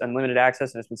now this unlimited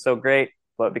access, and it's been so great.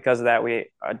 But because of that,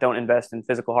 we don't invest in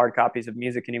physical hard copies of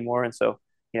music anymore. And so,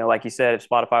 like you said, if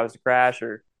Spotify was to crash,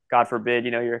 or God forbid,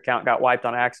 your account got wiped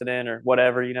on accident or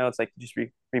whatever, it's like you just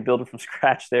rebuild it from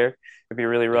scratch. There, it'd be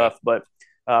really Yeah. rough. But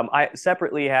I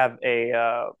separately have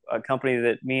a company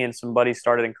that me and some buddies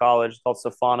started in college called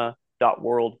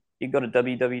Safana.world. You can go to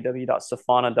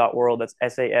www.safana.world. That's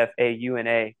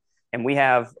SAFAUNA. And we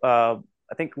have, I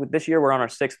think this year we're on our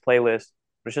sixth playlist.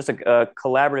 It's just a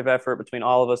collaborative effort between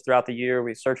all of us throughout the year.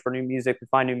 We search for new music, we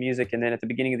find new music, and then at the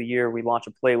beginning of the year, we launch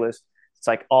a playlist. It's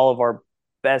like all of our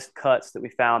best cuts that we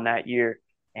found that year.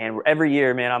 And every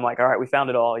year, man, I'm like, all right, we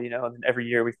found it all, and every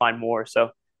year we find more.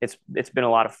 So it's been a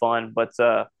lot of fun. But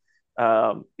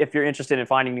if you're interested in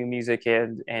finding new music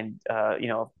and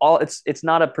all it's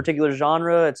not a particular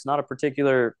genre,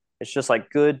 it's just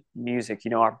like good music,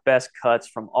 our best cuts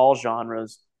from all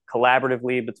genres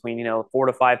collaboratively between 4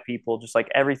 to 5 people, just like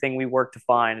everything we work to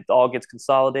find, it all gets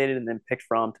consolidated and then picked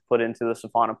from to put into the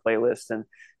Safana playlist. And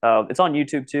it's on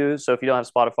YouTube too, so if you don't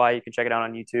have Spotify, you can check it out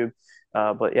on YouTube.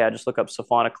 But yeah, just look up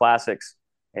Safana Classics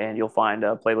and you'll find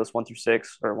playlists 1 through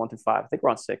 6 or 1 through 5. I think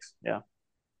we're on 6. Yeah.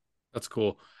 That's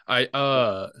cool. I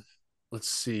let's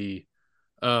see.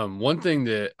 One thing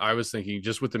that I was thinking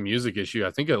just with the music issue,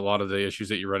 I think a lot of the issues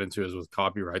that you run into is with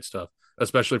copyright stuff,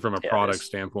 especially from a Yeah, it product is.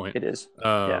 standpoint. It is.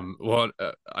 Yeah. Well,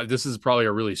 this is probably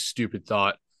a really stupid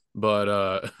thought, but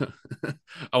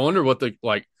I wonder what the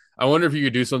like. I wonder if you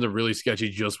could do something really sketchy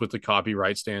just with the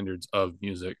copyright standards of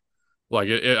music. Like,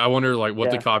 I wonder like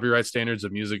what the Yeah. copyright standards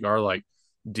of music are. Like,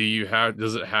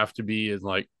 does it have to be in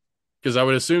like because I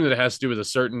would assume that it has to do with a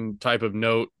certain type of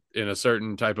note in a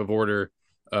certain type of order,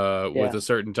 with Yeah. a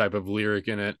certain type of lyric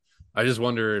in it. I just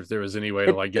wonder if there was any way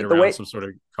to It, like get it the around way some sort of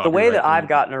the way copyright that I've thing.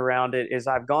 gotten around it is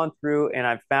I've gone through and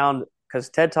I've found, because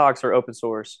TED Talks are open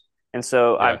source. And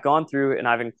so Yeah, I've gone through and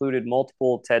I've included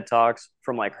multiple TED Talks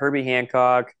from like Herbie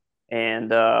Hancock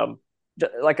and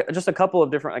like just a couple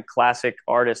of different like classic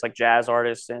artists, like jazz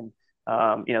artists and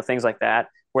things like that,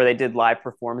 where they did live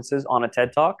performances on a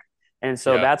TED Talk. And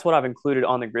so yeah. that's what I've included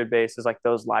on the Gridbase is like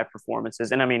those live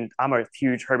performances. And I mean, I'm a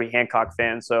huge Herbie Hancock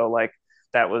fan, so like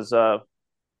that was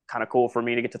kind of cool for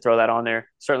me to get to throw that on there.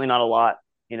 Certainly not a lot,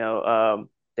 you know.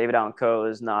 David Allen Coe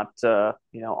is not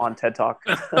on TED Talk,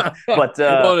 but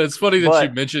Well, it's funny that you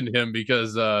but mentioned him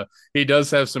because he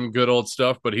does have some good old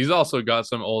stuff, but he's also got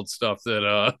some old stuff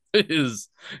that is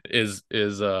interesting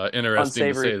to say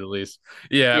unsavory. the least.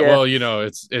 Yeah, Yeah, well,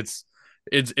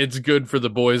 it's good for the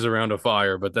boys around a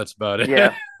fire, but that's about it.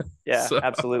 yeah, yeah, So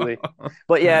absolutely.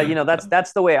 But yeah,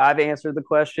 that's the way I've answered the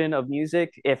question of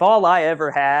music. If all I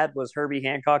ever had was Herbie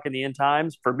Hancock in the end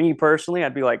times, for me personally,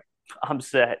 I'd be like, I'm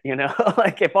set,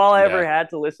 like if all I ever yeah, had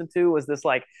to listen to was this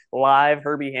like live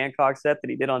Herbie Hancock set that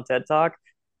he did on TED Talk,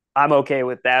 I'm okay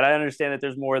with that. I understand that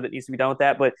there's more that needs to be done with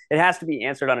that, but it has to be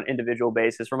answered on an individual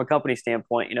basis. From a company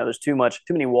standpoint, there's too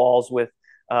many walls with,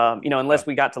 yeah, unless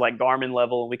we got to like Garmin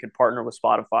level and we could partner with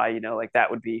Spotify, like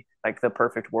that would be like the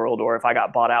perfect world. Or if I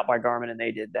got bought out by Garmin and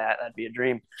they did that, that'd be a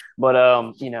dream. But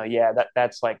yeah,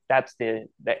 that's the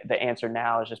answer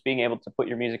now is just being able to put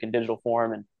your music in digital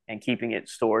form and keeping it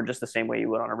stored just the same way you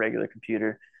would on a regular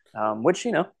computer, which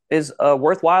is a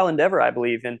worthwhile endeavor, I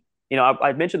believe. And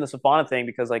I mentioned the Safana thing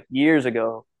because like years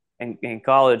ago in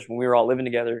college when we were all living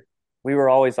together, we were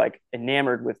always like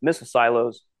enamored with missile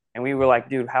silos, and we were like,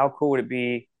 dude, how cool would it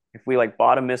be if we like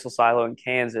bought a missile silo in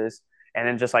Kansas and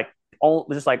then just like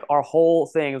our whole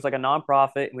thing, it was like a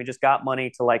nonprofit, and we just got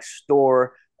money to like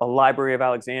store a Library of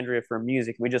Alexandria for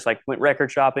music. We just like went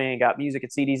record shopping and got music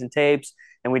and CDs and tapes,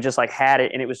 and we just like had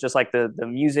it, and it was just like the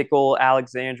musical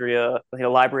Alexandria,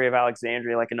 Library of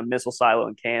Alexandria, like in a missile silo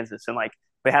in Kansas, and like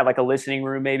we had like a listening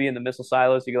room maybe in the missile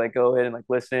silos. So you could like go in and like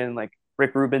listen, like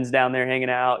Rick Rubin's down there hanging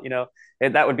out,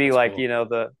 and that would be That's like,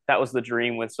 cool. that was the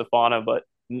dream with Safana. But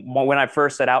when I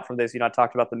first set out for this, I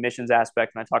talked about the missions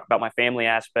aspect and I talked about my family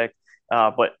aspect.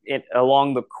 But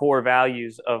along the core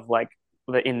values of like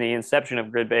in the inception of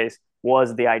Gridbase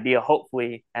was the idea,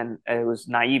 hopefully, and it was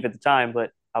naive at the time,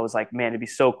 but I was like, man, it'd be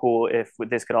so cool if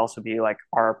this could also be like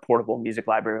our portable music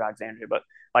library of Alexandria. But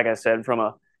like I said, from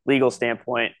a legal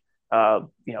standpoint,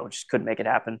 just couldn't make it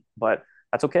happen. But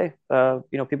that's okay.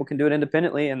 People can do it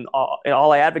independently, and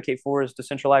all I advocate for is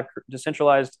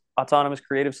decentralized, autonomous,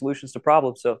 creative solutions to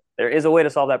problems. So there is a way to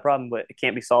solve that problem, but it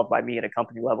can't be solved by me at a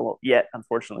company level yet,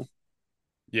 unfortunately.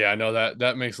 Yeah, I know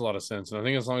that makes a lot of sense. And I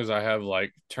think as long as I have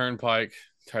like Turnpike,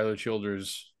 Tyler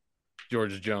Childers,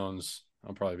 George Jones,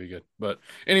 I'll probably be good. But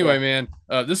anyway, Yeah, man,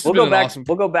 this has been an awesome.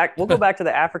 we'll go back to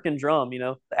the African drum.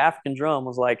 The African drum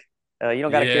was like, you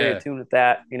don't got to carry a Yeah, tune with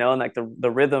that, and like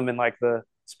the rhythm and like the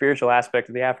spiritual aspect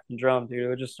of the African drum, dude.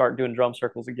 We'll just start doing drum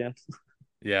circles again.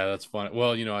 yeah, that's fun.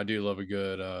 Well, I do love a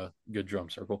good drum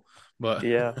circle. But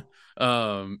Yeah,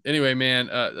 anyway, man,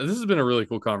 this has been a really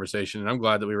cool conversation, and I'm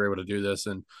glad that we were able to do this.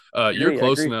 And I agree.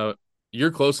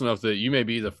 you're close enough that you may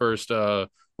be the first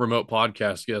remote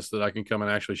podcast guest that I can come and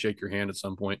actually shake your hand at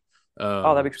some point.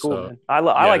 Oh, that'd be cool, So man. I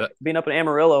yeah, like being up in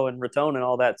Amarillo and Raton and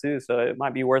all that too. So it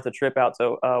might be worth a trip out.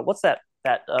 So, what's that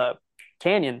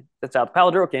canyon that's out, the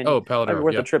Paladuro Canyon? oh, Might be Paladero,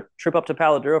 worth a yeah. trip up to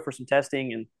Paladuro for some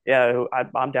testing. And yeah,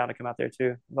 I'm down to come out there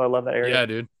too. I love that area. Yeah,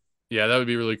 dude. Yeah, that would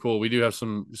be really cool. We do have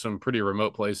some pretty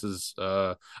remote places.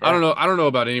 Yeah, I don't know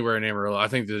about anywhere in Amarillo. I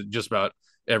think that just about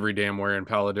every damn where in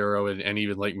Paladero and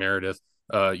even Lake Meredith,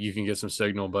 you can get some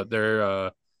signal. But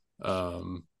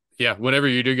um, yeah, whenever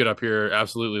you do get up here,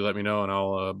 absolutely let me know and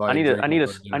I'll buy you a drink and we'll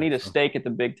go to I dinner. need a So steak at the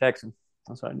Big Texan.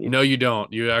 That's what I need. no, you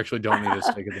don't. You actually don't need a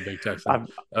steak at the Big Texan. I've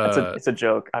Uh, it's a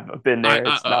joke. I've been there.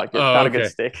 It's not good. oh, Not a good okay.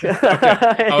 steak. Okay.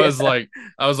 Yeah,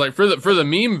 I was like, for the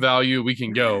meme value, we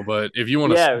can go, but if you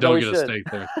want to yeah. No, don't we get a should. steak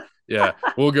there, yeah,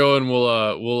 we'll go and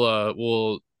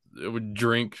we'll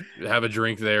drink, have a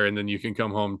drink there, and then you can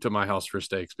come home to my house for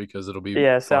steaks because it'll be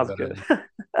Yeah, sounds good.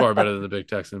 far better than the Big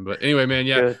Texan. But anyway, man,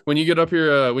 yeah, Good. when you get up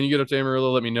here, when you get up to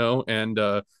Amarillo, let me know, and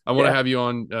I want to Yeah, have you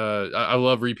on. I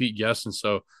love repeat guests, and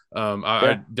so I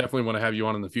yeah. definitely want to have you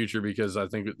on in the future because I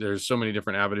think there's so many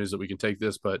different avenues that we can take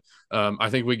this. But I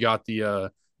think we got the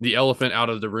elephant out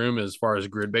of the room as far as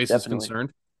grid base is Definitely.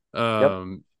 concerned. Yep.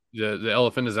 Um, the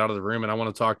elephant is out of the room, and I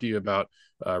want to talk to you about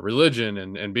religion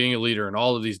and being a leader and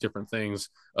all of these different things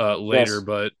later. Yes.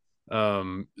 But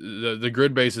the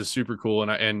grid base is super cool,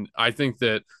 and I think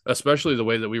that especially the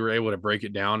way that we were able to break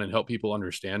it down and help people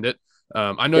understand it.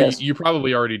 I know Yes. you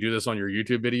probably already do this on your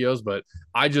YouTube videos, but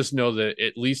I just know that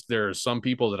at least there are some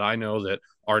people that I know that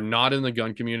are not in the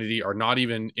gun community, are not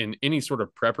even in any sort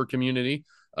of prepper community,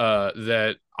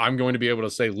 that I'm going to be able to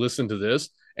say, listen to this,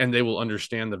 and they will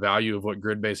understand the value of what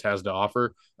Gridbase has to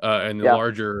offer, and Yeah.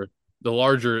 the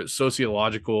larger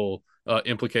sociological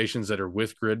implications that are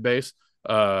with Gridbase.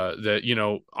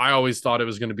 That I always thought it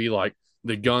was going to be like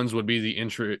the guns would be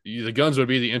the guns would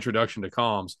be the introduction to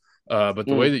comms. But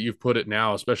the way Mm. that you've put it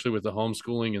now, especially with the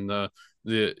homeschooling and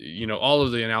the all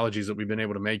of the analogies that we've been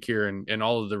able to make here and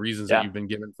all of the reasons that Yeah. you've been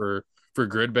given for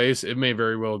grid base, it may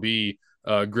very well be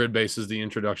grid base is the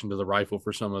introduction to the rifle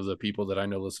for some of the people that I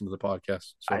know listen to the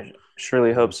podcast. So I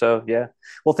surely hope um, so. Yeah.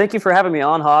 Well, thank you for having me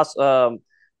on, Haas.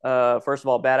 First of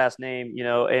all, badass name,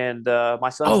 and my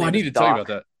son's oh, I name is need to tell you Doc. about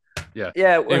that. Yeah.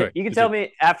 Yeah, Anyway, you can tell continue.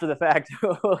 me after the fact.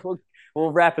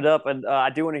 We'll wrap it up, and I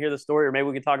do want to hear the story, or maybe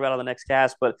we can talk about it on the next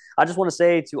cast. But I just want to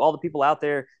say to all the people out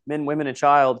there, men, women, and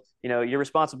child, your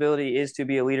responsibility is to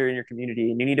be a leader in your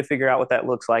community, and you need to figure out what that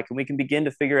looks like. And we can begin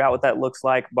to figure out what that looks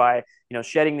like by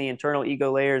shedding the internal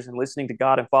ego layers and listening to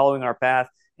God and following our path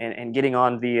and getting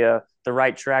on the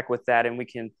right track with that. And we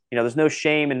can, there's no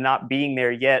shame in not being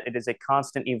there yet. It is a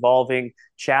constant evolving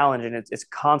challenge, and it's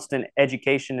constant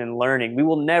education and learning. We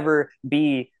will never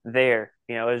be there.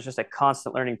 It's just a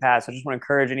constant learning path. So I just want to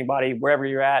encourage anybody, wherever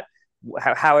you're at,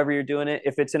 however you're doing it,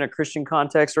 if it's in a Christian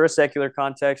context or a secular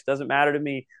context, doesn't matter to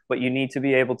me, but you need to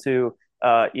be able to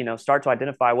start to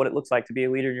identify what it looks like to be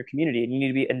a leader in your community, and you need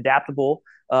to be adaptable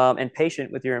and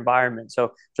patient with your environment.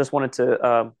 So just wanted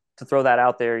to to throw that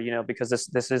out there, because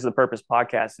this is the Purpose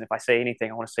Podcast, and if I say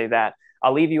anything, I want to say that.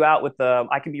 I'll leave you out with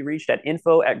I can be reached at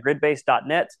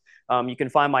info@gridbase.net. You can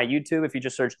find my YouTube if you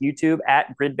just search YouTube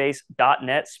at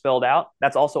gridbase.net spelled out.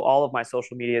 That's also all of my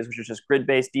social medias, which is just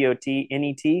gridbase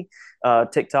DOTNET,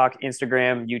 TikTok,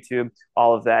 Instagram, YouTube.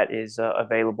 All of that is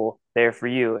available there for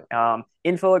you.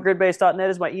 Info@gridbase.net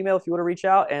is my email if you want to reach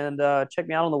out and check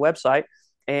me out on the website.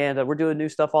 And we're doing new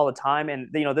stuff all the time. And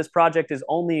this project is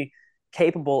only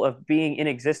capable of being in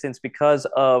existence because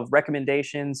of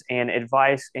recommendations and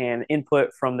advice and input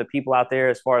from the people out there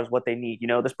as far as what they need.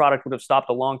 This product would have stopped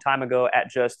a long time ago at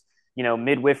just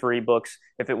midwifery books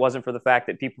if it wasn't for the fact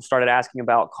that people started asking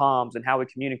about comms and how we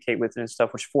communicate with it and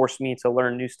stuff, which forced me to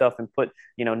learn new stuff and put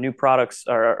new products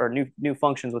or new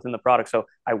functions within the product. So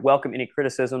I welcome any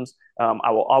criticisms.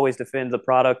 I will always defend the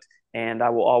product, and I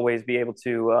will always be able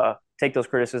to take those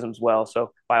criticisms well.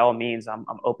 So by all means, I'm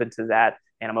open to that,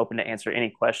 and I'm open to answer any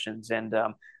questions. And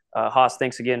Haas,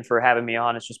 thanks again for having me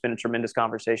on. It's just been a tremendous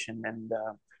conversation, and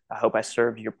I hope I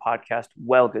served your podcast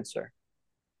well, good sir.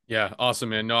 Yeah, awesome,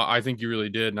 man. No, I think you really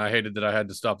did, and I hated that I had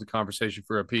to stop the conversation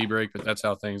for a pee break, but that's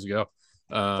how things go.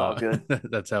 It's all good.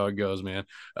 That's how it goes, man.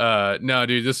 No,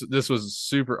 dude, this was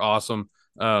super awesome.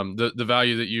 The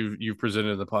value that you've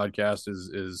presented in the podcast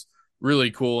is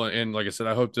really cool, and like I said,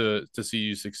 I hope to see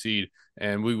you succeed,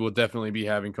 and we will definitely be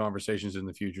having conversations in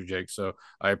the future, Jake. So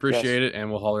I Yes. appreciate it, and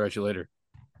we'll holler at you later.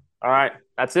 All right.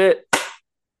 That's it.